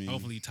feel me?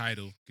 hopefully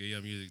title get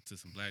your music to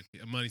some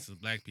money to some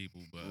black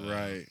people. But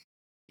Right.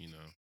 you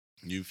know,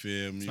 You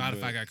feel me?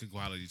 Spotify But- got good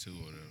quality too.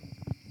 Or whatever.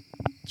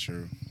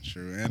 True.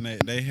 And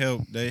they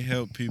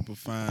help people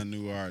find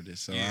new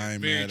artists. So I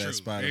ain't very mad true. at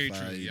Spotify. Very true.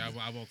 either. Yeah,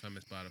 I won't come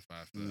at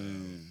Spotify for.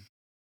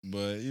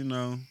 But you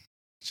know,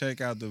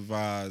 check out the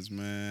vibes,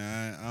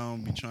 man. I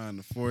don't be trying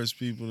to force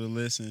people to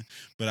listen,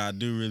 but I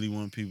do really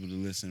want people to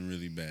listen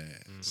really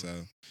bad. Mhm.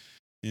 So,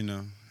 you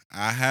know,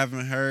 I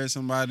haven't heard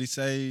somebody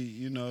say,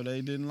 you know,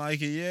 they didn't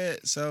like it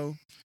yet. So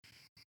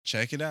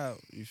check it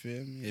out. You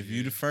feel me? If you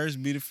Yeah. the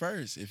first, be the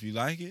first. If you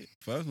like it,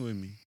 fuck with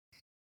me.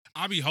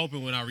 I'll be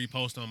hoping when I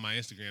repost on my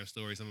Instagram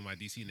story, some of my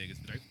DC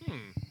niggas be like,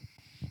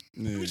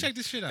 let Yeah. me check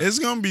this shit out. It's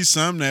gonna be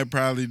some that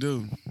probably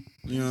do.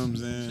 You know what I'm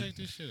Let me saying? check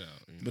this shit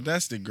out. you But know?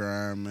 that's the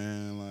grind,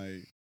 man.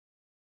 Like,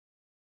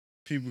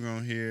 people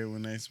gonna hear it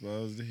when they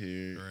supposed to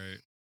hear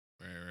it.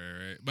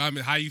 right. But I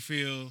mean, how you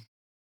feel?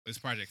 It's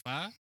Project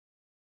 5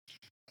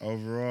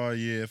 Overall,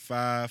 yeah,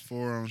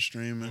 5-4 on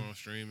streaming. on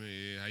streaming.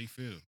 Yeah, how you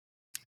feel?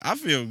 I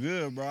feel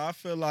good, bro. I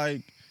feel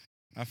like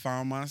I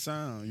found my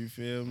sound. You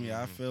feel me?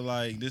 I Mhm. feel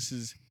like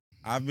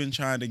I've been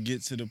trying to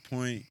get to the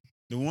point.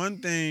 The one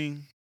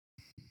thing,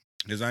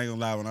 because I ain't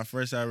gonna lie, when I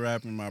first started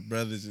rapping, my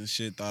brothers and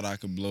shit thought I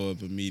could blow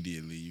up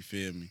immediately. You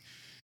feel me?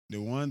 The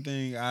one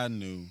thing I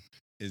knew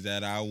is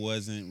that I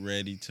wasn't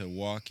ready to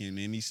walk in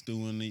any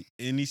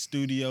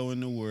studio in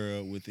the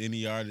world with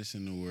any artist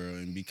in the world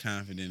and be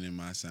confident in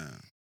my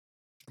sound.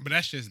 But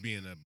that's just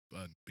being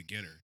a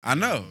beginner. I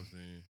know. what I'm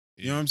saying?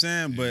 You know what I'm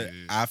saying? But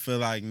Yeah. I feel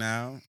like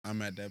now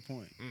I'm at that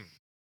point. Mm.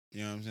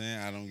 You know what I'm saying?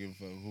 I don't give a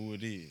fuck who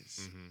it is.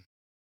 Mm-hmm.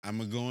 I'm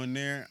going to go in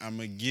there. I'm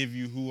going to give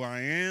you who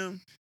I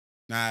am.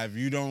 Now, if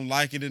you don't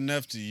like it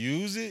enough to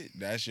use it,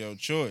 that's your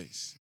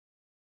choice.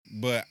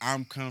 But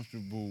I'm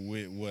comfortable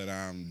with what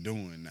I'm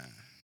doing now.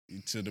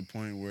 to the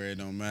point where it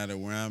don't matter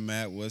where I'm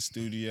at, what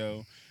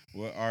studio,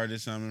 what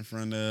artist I'm in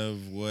front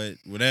of,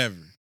 whatever,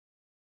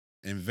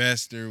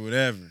 investor,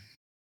 whatever.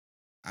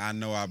 I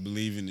know I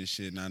believe in this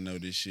shit, and I know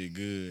this shit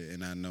good,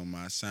 and I know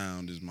my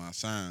sound is my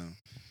sound.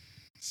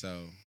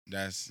 So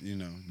that's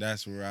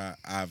where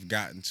I've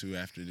gotten to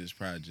after this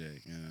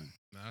project.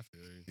 I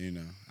feel you. You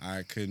know,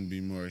 I couldn't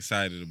be more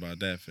excited about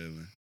that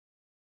feeling.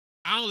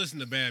 I don't listen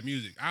to bad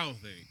music. I don't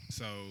think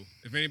so.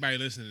 If anybody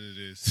listening to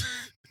this,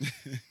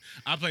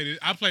 I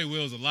play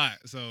Wills a lot,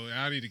 so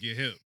I need to get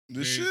hip.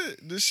 The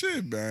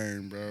shit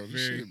bang, bro.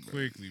 Very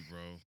quickly,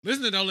 bro.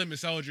 Listen to No Limit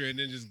Soldier, and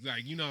then just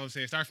like what I'm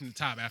saying, start from the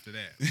top after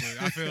that. But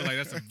I feel like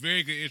that's a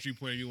very good entry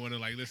point if you want to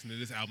like listen to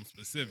this album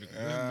specifically.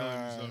 Listen to No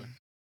Limit Soldier,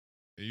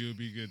 and you'll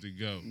be good to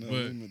go. No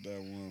limit that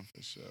one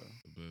for sure.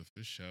 But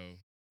for sure.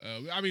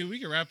 I mean, we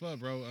can wrap up,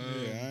 bro.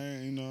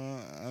 I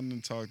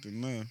done talked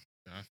enough.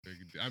 I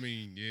figured. I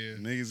mean, yeah.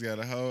 Niggas got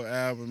a whole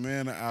album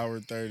and an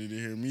hour 30 to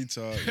hear me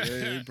talk.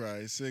 They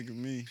probably sick of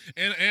me.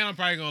 And I'm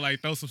probably gonna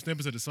like throw some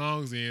snippets of the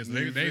songs in, so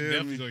they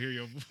definitely gonna hear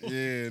your voice.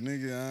 Yeah,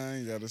 nigga, I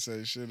ain't gotta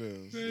say shit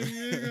else. They gonna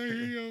hear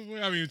your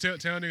voice. I mean, tell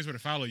niggas where to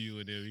follow you,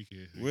 and then we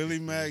can. Willie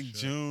Mac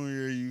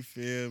Jr. You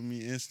feel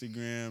me?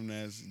 Instagram.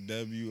 That's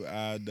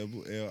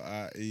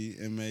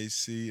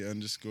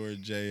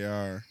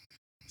WILLIEMAC_JR.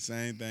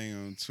 Same thing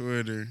on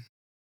Twitter.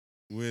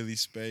 Willie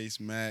Space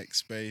Mac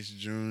Space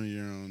Jr.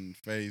 on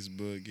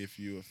Facebook if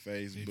you a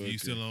Facebooker. If you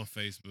still on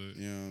Facebook.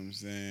 You know what I'm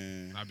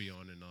saying? I be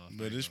on and off.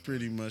 But it's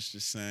pretty much the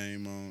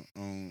same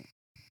on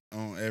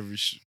every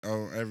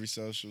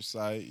social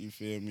site. You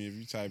feel me? If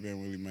you type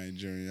in Willie Mac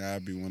Jr., I'll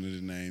be one of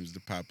the names to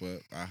pop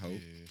up. I hope.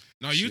 Yeah.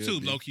 No,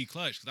 YouTube low key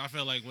clutch because I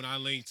felt like when I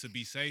linked to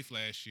Be Safe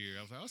last year,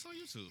 I was like, oh, it's on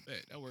YouTube.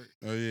 That worked.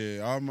 Oh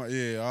yeah, all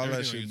Everything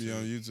that should be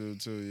on YouTube.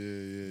 YouTube too.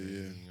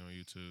 Yeah. Everything on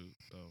YouTube.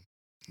 So.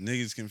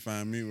 Niggas can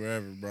find me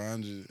wherever, bro.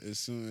 I'm just as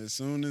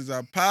soon as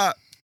I pop,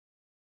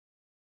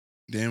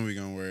 then we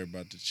gonna worry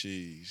about the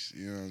cheese.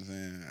 You know what I'm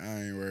saying?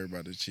 I ain't worried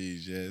about the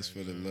cheese yet. It's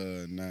for the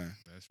love now.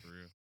 That's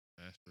real.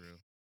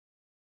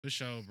 For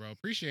sure, bro.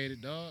 Appreciate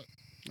it, dog.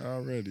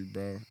 Already,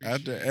 bro. Appreciate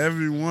After it.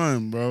 every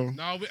one, bro.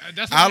 No,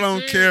 that's what I I'm don't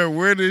saying. care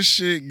where this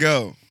shit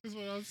go. That's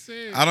what I'm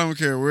saying. I don't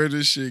care where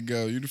this shit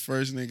go. You the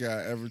first nigga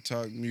I ever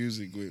talked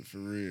music with for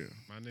real.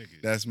 My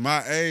nigga. That's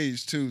my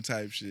age too,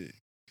 type shit.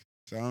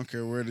 So I don't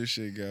care where this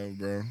shit go,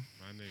 bro.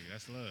 My nigga,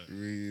 that's love.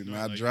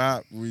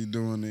 We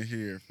doing it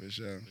here for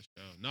sure.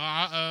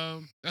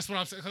 No, that's what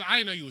I'm saying. Cause I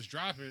didn't know you was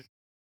dropping,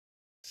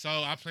 so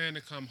I plan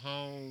to come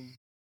home.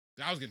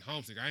 I was getting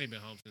homesick. I ain't been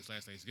home since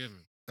last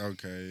Thanksgiving.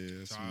 Okay,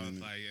 yeah. So I was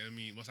like,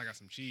 once I got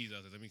some cheese, I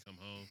was like, let me come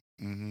home.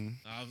 Mm-hmm.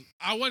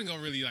 I wasn't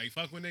gonna really like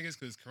fuck with niggas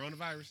because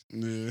coronavirus.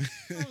 Yeah.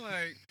 I'm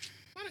like,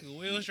 my nigga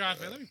Will's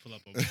dropping. Let me pull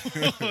up on my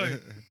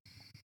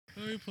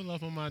Let me pull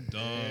up on my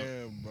dog.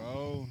 Yeah,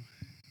 bro.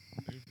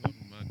 Let me pull up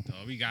on my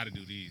dog. We gotta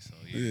do these, so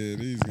yeah. Yeah,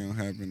 these gonna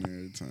happen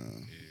every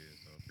time. Yeah,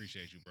 so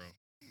appreciate you, bro.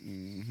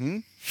 Mm-hmm.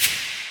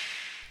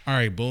 All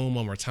right, boom,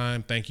 one more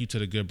time. Thank you to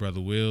the good brother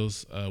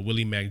Wills.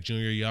 Willie Mac Jr.,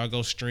 y'all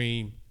go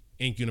stream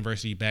Ink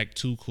University Back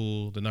Too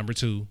Cool, the number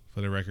 2 for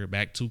the record,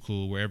 Back Too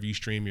Cool, wherever you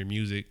stream your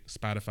music,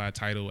 Spotify,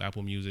 Tidal,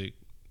 Apple Music,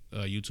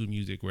 YouTube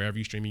Music, wherever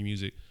you stream your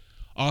music.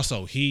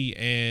 Also, he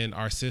and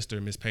our sister,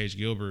 Miss Paige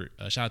Gilbert,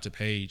 shout out to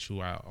Paige,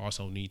 who I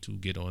also need to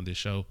get on this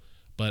show,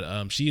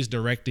 but she is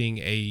directing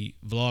a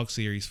vlog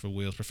series for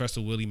Wills. Professor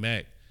Willie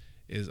Mac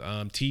is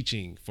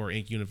teaching for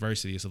Ink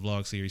University. It's a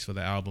vlog series for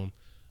the album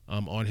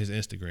on his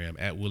Instagram,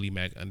 at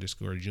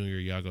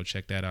WillieMac_Jr. Y'all go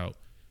check that out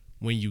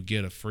when you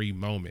get a free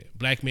moment.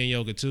 Black Man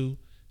Yoga 2,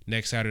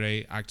 next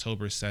Saturday,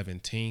 October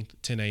 17th,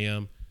 10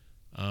 a.m.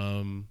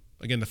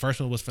 Again, the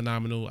first one was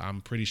phenomenal.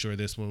 I'm pretty sure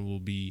this one will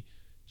be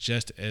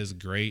just as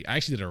great. I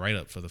actually did a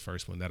write-up for the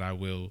first one that I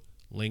will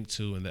link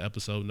to in the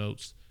episode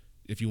notes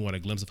if you want a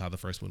glimpse of how the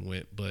first one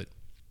went. But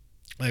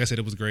like I said,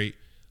 it was great.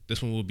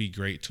 This one will be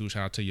great too.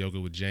 Shout out to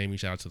Yoga with Jamie.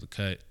 Shout out to The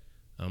Cut.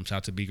 Shout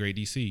out to Be Great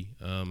DC.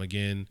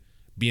 Again,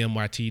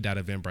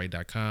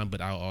 bmyt.eventbrite.com,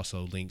 but I'll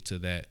also link to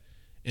that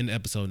in the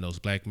episode notes.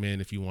 Black men,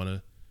 if you want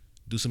to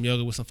do some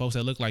yoga with some folks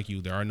that look like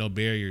you, there are no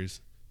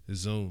barriers. It's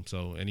Zoom,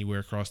 so anywhere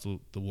across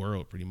the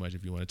world, pretty much,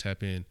 if you want to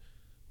tap in,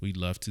 we'd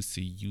love to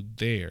see you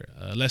there.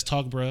 Let's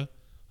Talk Bruh,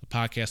 a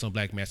podcast on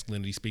black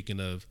masculinity. Speaking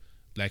of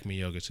Black Men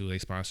Yoga 2, they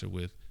sponsored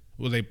with,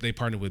 they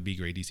partnered with Be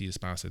Great DC to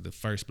sponsor the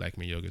first Black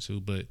Men Yoga 2,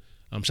 but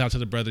shout out to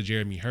the brother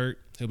Jeremy Hurt.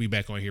 He'll be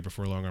back on here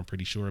before long, I'm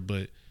pretty sure,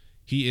 but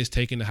he is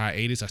taking the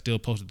hiatus. I still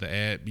posted the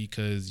ad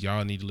because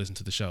y'all need to listen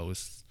to the show.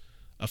 It's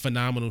a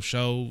phenomenal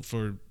show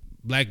for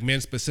black men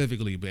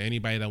specifically, but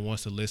anybody that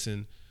wants to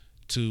listen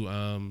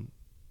to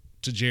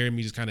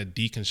Jeremy just kind of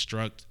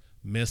deconstruct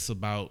myths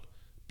about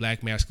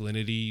black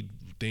masculinity,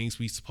 things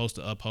we supposed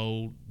to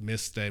uphold,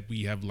 myths that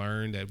we have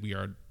learned that we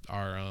are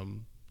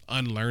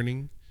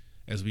unlearning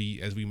as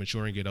we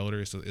mature and get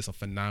older. It's a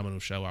phenomenal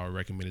show. I would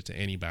recommend it to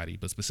anybody,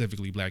 but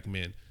specifically black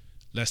men.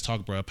 Let's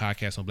Talk Bruh, a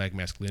podcast on black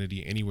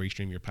masculinity, anywhere you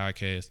stream your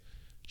podcast.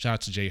 Shout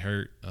out to Jay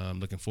Hurt.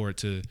 Looking forward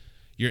to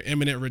your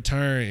imminent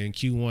return in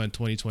Q1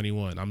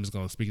 2021. I'm just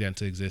going to speak that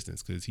into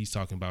existence because he's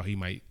talking about he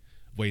might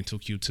wait until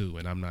Q2,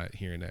 and I'm not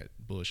hearing that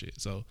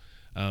bullshit. So,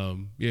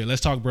 yeah,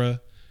 Let's Talk Bruh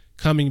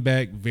coming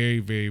back very,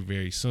 very,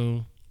 very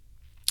soon.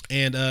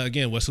 And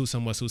again,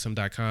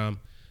 whatsuitshim.com.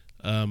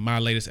 My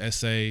latest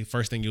essay,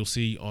 first thing you'll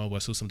see on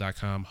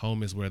whatsuitshim.com.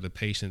 Home is where the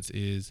patience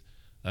is.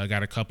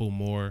 Got a couple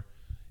more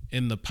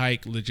in the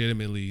pike.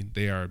 Legitimately,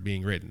 they are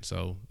being written.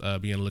 So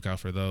be on the lookout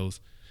for those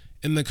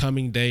in the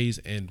coming days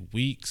and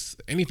weeks.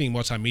 Anything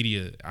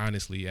multimedia,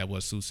 honestly, at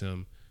What Suits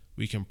Him,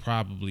 we can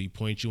probably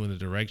point you in the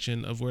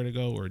direction of where to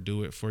go or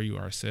do it for you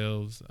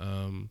ourselves.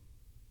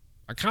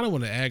 I kind of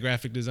want to add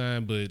graphic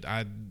design, but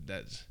I'm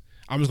just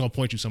gonna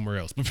point you somewhere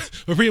else. But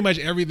pretty much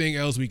everything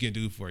else we can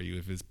do for you.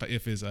 If it's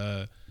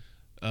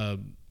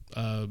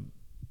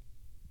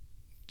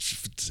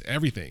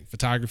everything,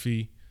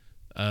 photography,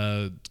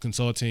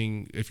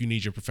 consulting, if you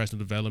need your professional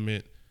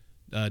development,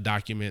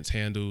 documents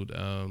handled,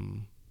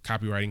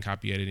 copywriting,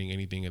 copy editing,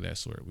 anything of that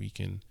sort, we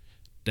can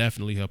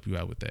definitely help you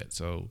out with that.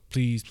 So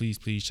please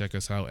check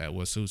us out at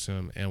What Suits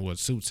Him and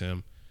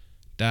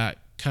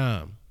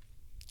whatsuitshim.com.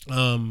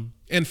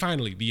 And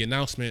finally, the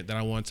announcement that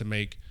I want to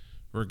make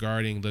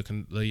regarding the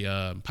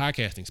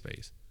podcasting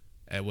space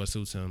at What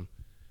Suits Him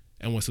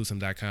and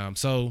whatsuitshim.com.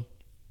 So,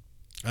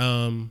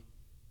 when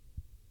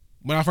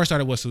I first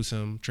started What Suits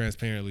Him,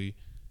 transparently,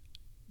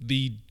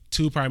 the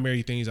three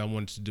primary things I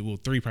wanted to do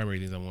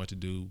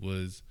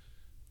was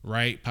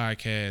write,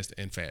 podcast,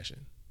 and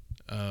fashion.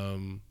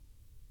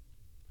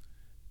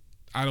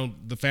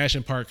 The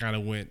fashion part kind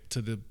of went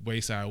to the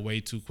wayside way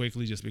too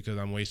quickly, just because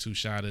I'm way too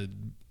shy to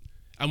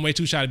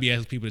be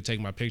asking people to take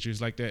my pictures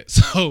like that.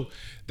 So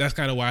that's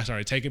kind of why I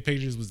started taking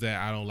pictures, was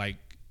that I don't like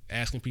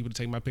asking people to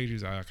take my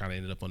pictures. I kind of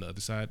ended up on the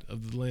other side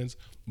of the lens.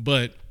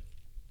 But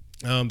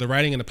the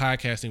writing and the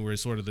podcasting were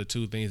sort of the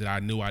two things that I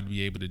knew I'd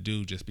be able to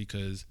do, just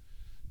because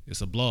it's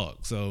a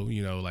blog. So,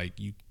 like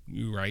you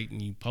write and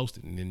you post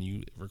it, and then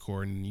you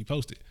record and you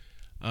post it.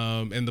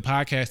 And the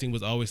podcasting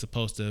was always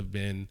supposed to have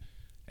been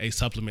a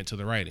supplement to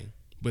the writing.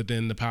 But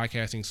then the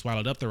podcasting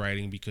swallowed up the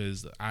writing,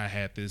 because I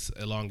had this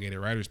elongated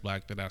writer's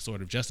block that I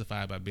sort of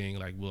justified by being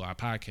like, well, I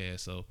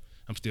podcast, so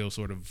I'm still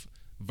sort of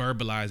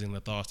verbalizing the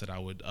thoughts that I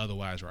would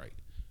otherwise write.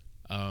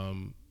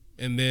 And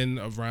then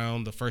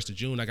around the 1st of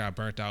June, I got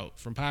burnt out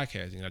from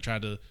podcasting. I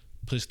tried to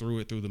push through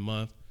it through the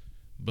month,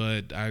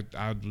 but I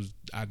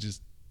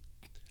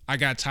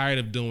got tired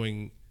of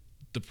doing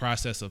the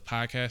process of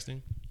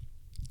podcasting.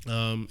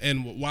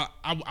 And while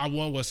I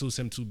want What Suits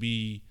Him to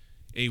be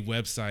a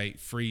website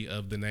free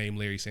of the name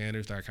Larry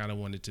Sanders, I kind of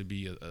wanted to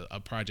be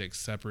a project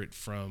separate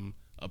from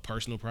a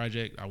personal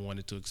project. I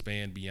wanted to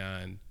expand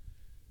beyond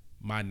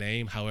my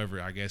name.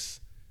 However, I guess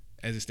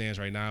as it stands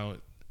right now,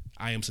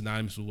 I am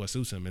synonymous with What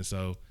Suits Him. And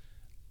so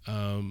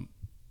I'm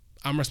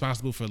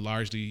responsible for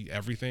largely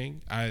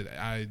everything.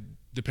 I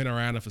depend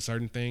around it for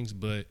certain things,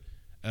 but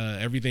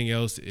everything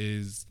else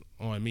is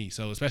on me.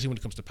 So especially when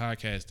it comes to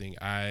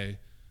podcasting, I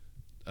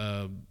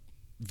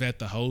vet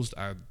the host.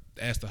 I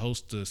ask the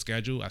host to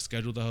schedule. I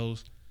schedule the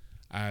host.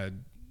 I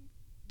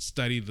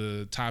study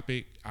the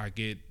topic. I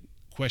get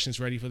questions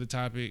ready for the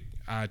topic.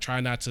 I try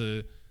not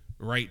to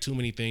write too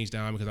many things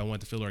down, because I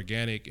want it to feel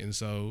organic. And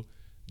so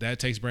that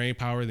takes brain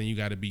power. Then you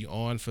got to be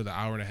on for the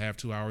hour and a half,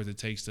 2 hours it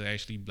takes to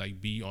actually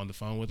be on the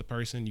phone with a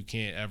person. You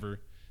can't ever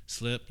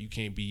slip. You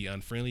can't be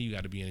unfriendly. You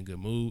got to be in a good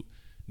mood.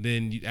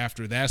 Then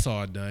after that's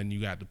all done,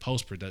 you got the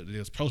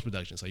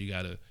post-production. So you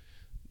got to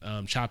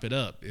chop it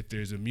up. If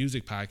there's a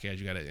music podcast,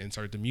 you got to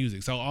insert the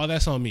music. So all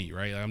that's on me,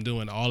 right? I'm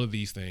doing all of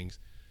these things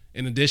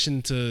in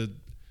addition to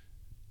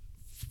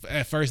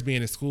at first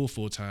being in school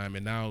full time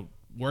and now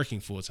working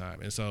full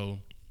time. And so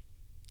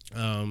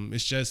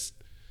it's just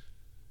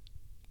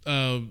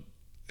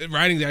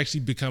writing's actually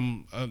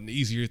become an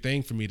easier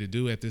thing for me to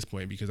do at this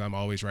point, because I'm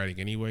always writing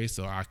anyway.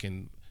 So I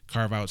can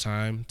carve out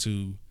time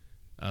to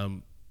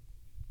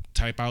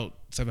type out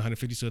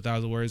 750 to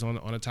 1,000 words on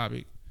a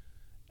topic.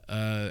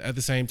 At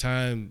the same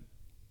time,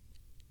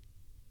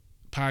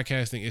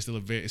 podcasting is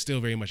still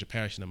very much a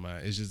passion of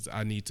mine. It's just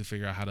I need to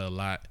figure out how to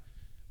allot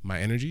my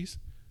energies.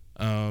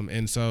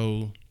 And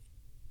so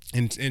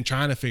in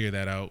trying to figure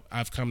that out,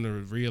 I've come to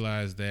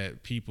realize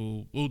that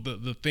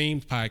the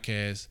themed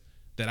podcasts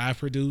that I've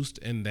produced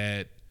and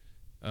that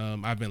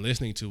I've been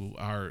listening to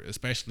are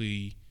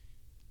especially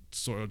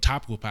sort of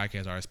topical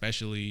podcasts are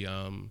especially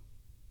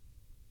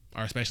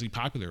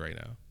popular right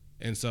now.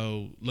 And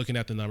so looking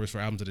at the numbers for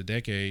albums of the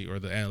decade, or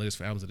the analytics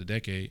for albums of the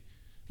decade,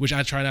 which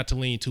I try not to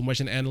lean too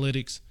much in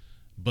analytics,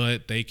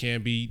 but they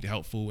can be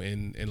helpful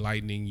in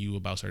enlightening you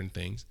about certain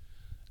things.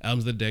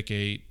 Albums of the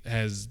decade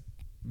has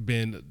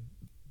been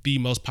the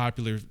most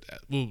popular,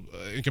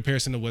 in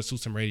comparison to What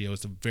Suits Him Radio,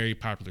 it's a very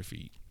popular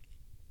feed.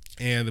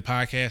 And the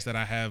podcast that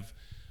I have,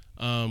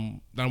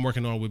 that I'm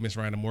working on with Miss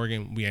Rhonda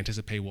Morgan, we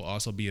anticipate will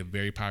also be a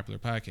very popular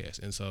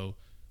podcast. And so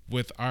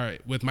with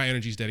my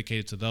energies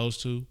dedicated to those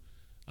two,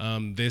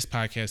 this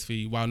podcast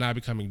feed, while not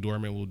becoming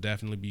dormant, will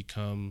definitely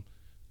become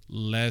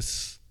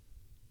less.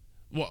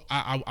 Well,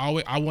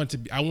 I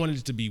wanted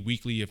it to be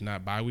weekly, if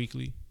not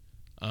bi-weekly.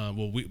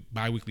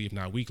 Bi-weekly, if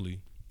not weekly.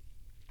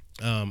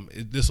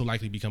 This will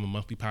likely become a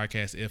monthly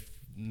podcast, if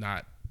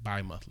not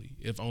bi-monthly,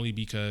 if only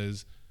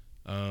because,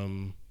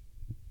 I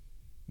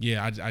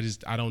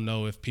don't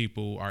know if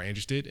people are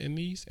interested in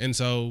these. And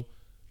so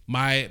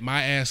my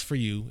ask for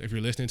you, if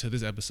you're listening to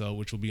this episode,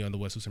 which will be on the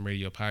What's Houston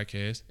Radio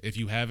podcast, if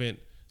you haven't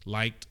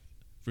liked,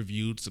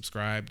 reviewed,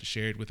 subscribed,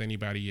 shared with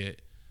anybody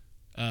yet,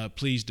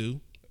 please do.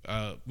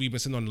 We've been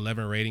sitting on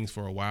 11 ratings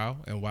for a while,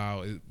 and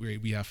while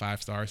we have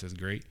 5 stars, that's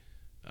great.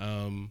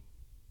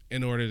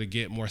 In order to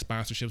get more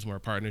sponsorships, more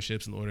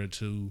partnerships, in order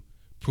to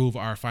prove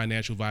our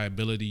financial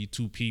viability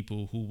to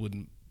people who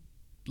wouldn't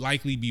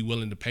likely be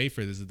willing to pay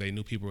for this if they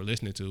knew people were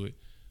listening to it,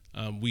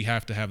 we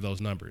have to have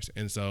those numbers.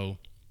 And so,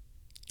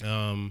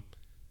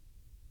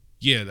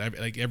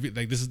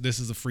 this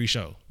is a free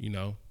show. You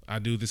know, I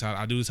do this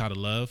out of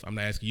love. I'm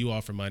not asking you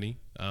all for money,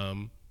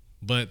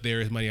 but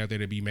there is money out there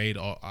to be made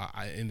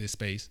in this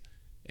space,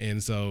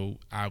 and so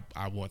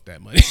I want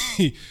that money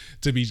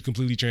to be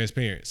completely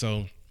transparent.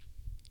 So,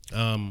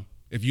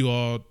 if you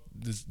all,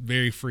 it's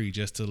very free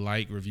just to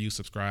like, review,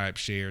 subscribe,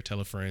 share, tell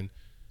a friend.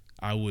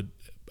 I would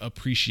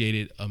appreciate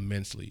it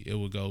immensely. It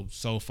would go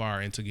so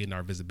far into getting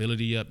our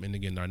visibility up, into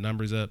getting our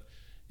numbers up,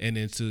 and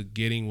into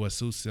getting what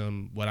suits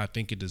them, what I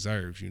think it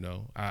deserves. You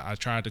know, I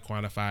tried to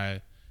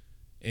quantify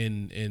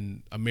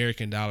in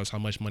American dollars how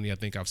much money I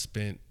think I've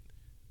spent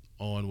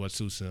on what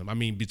suits them. I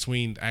mean,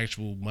 between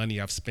actual money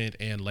I've spent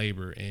and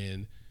labor,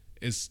 and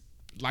it's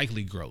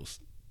likely gross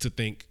to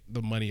think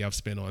the money I've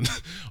spent on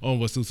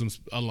what suits them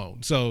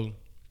alone. So,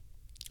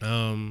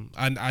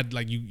 I'd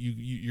like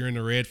you're in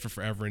the red for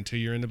forever until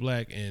you're in the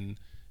black, and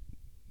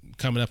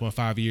coming up on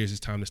 5 years,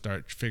 it's time to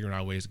start figuring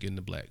out ways to get in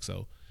the black.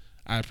 So,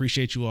 I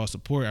appreciate you all's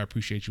support. I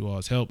appreciate you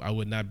all's help. I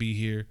would not be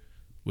here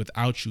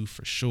without you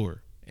for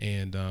sure.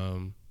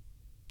 And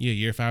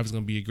year 5 is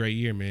gonna be a great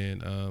year,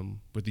 man.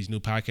 With these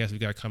new podcasts we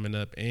got coming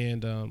up,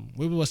 and let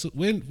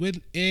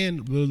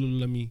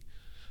me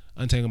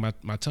untangle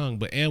my tongue,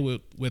 but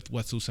with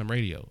What's Houston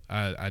Radio,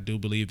 I do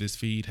believe this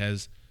feed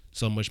has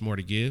so much more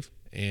to give,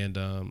 and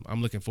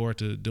I'm looking forward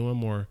to doing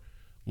more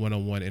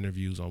one-on-one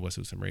interviews on What's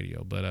Houston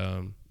Radio. But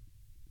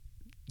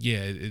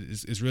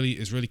it's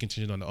really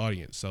contingent on the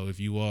audience. So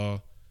if you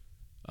all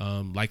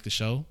like the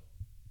show,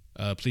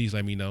 please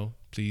let me know.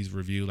 Please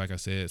review, like I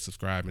said,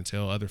 subscribe, and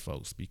tell other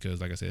folks, because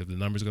like I said, if the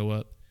numbers go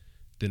up,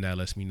 then that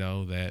lets me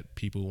know that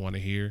people want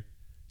to hear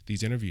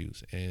these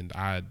interviews. And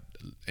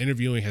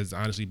interviewing has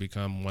honestly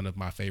become one of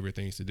my favorite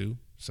things to do.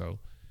 So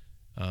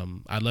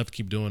I'd love to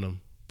keep doing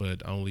them,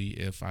 but only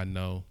if I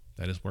know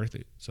that it's worth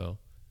it. So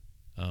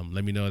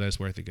let me know that it's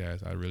worth it,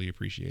 guys. I really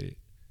appreciate it.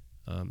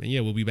 And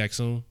we'll be back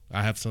soon.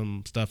 I have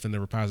some stuff in the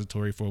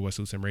repository for What's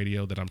Houston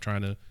Radio that I'm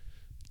trying to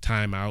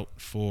time out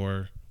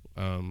for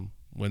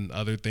when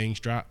other things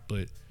drop,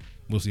 but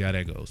we'll see how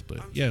that goes. But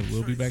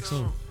we'll be back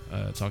soon.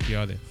 Talk to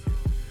y'all then.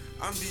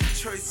 I'm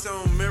Detroit's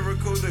own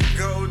Miracle, the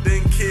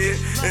golden kid,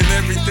 and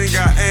everything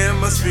I am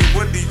must be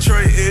what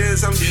Detroit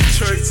is. I'm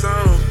Detroit's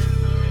own.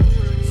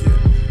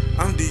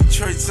 I'm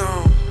Detroit's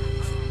own.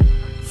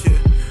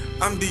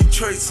 I'm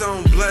Detroit's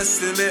own,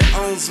 blessed, and it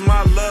owns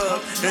my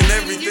love. And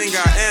everything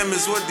I am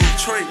is what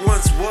Detroit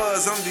once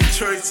was. I'm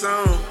Detroit's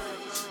own.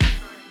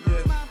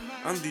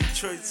 I'm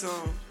Detroit's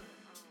own.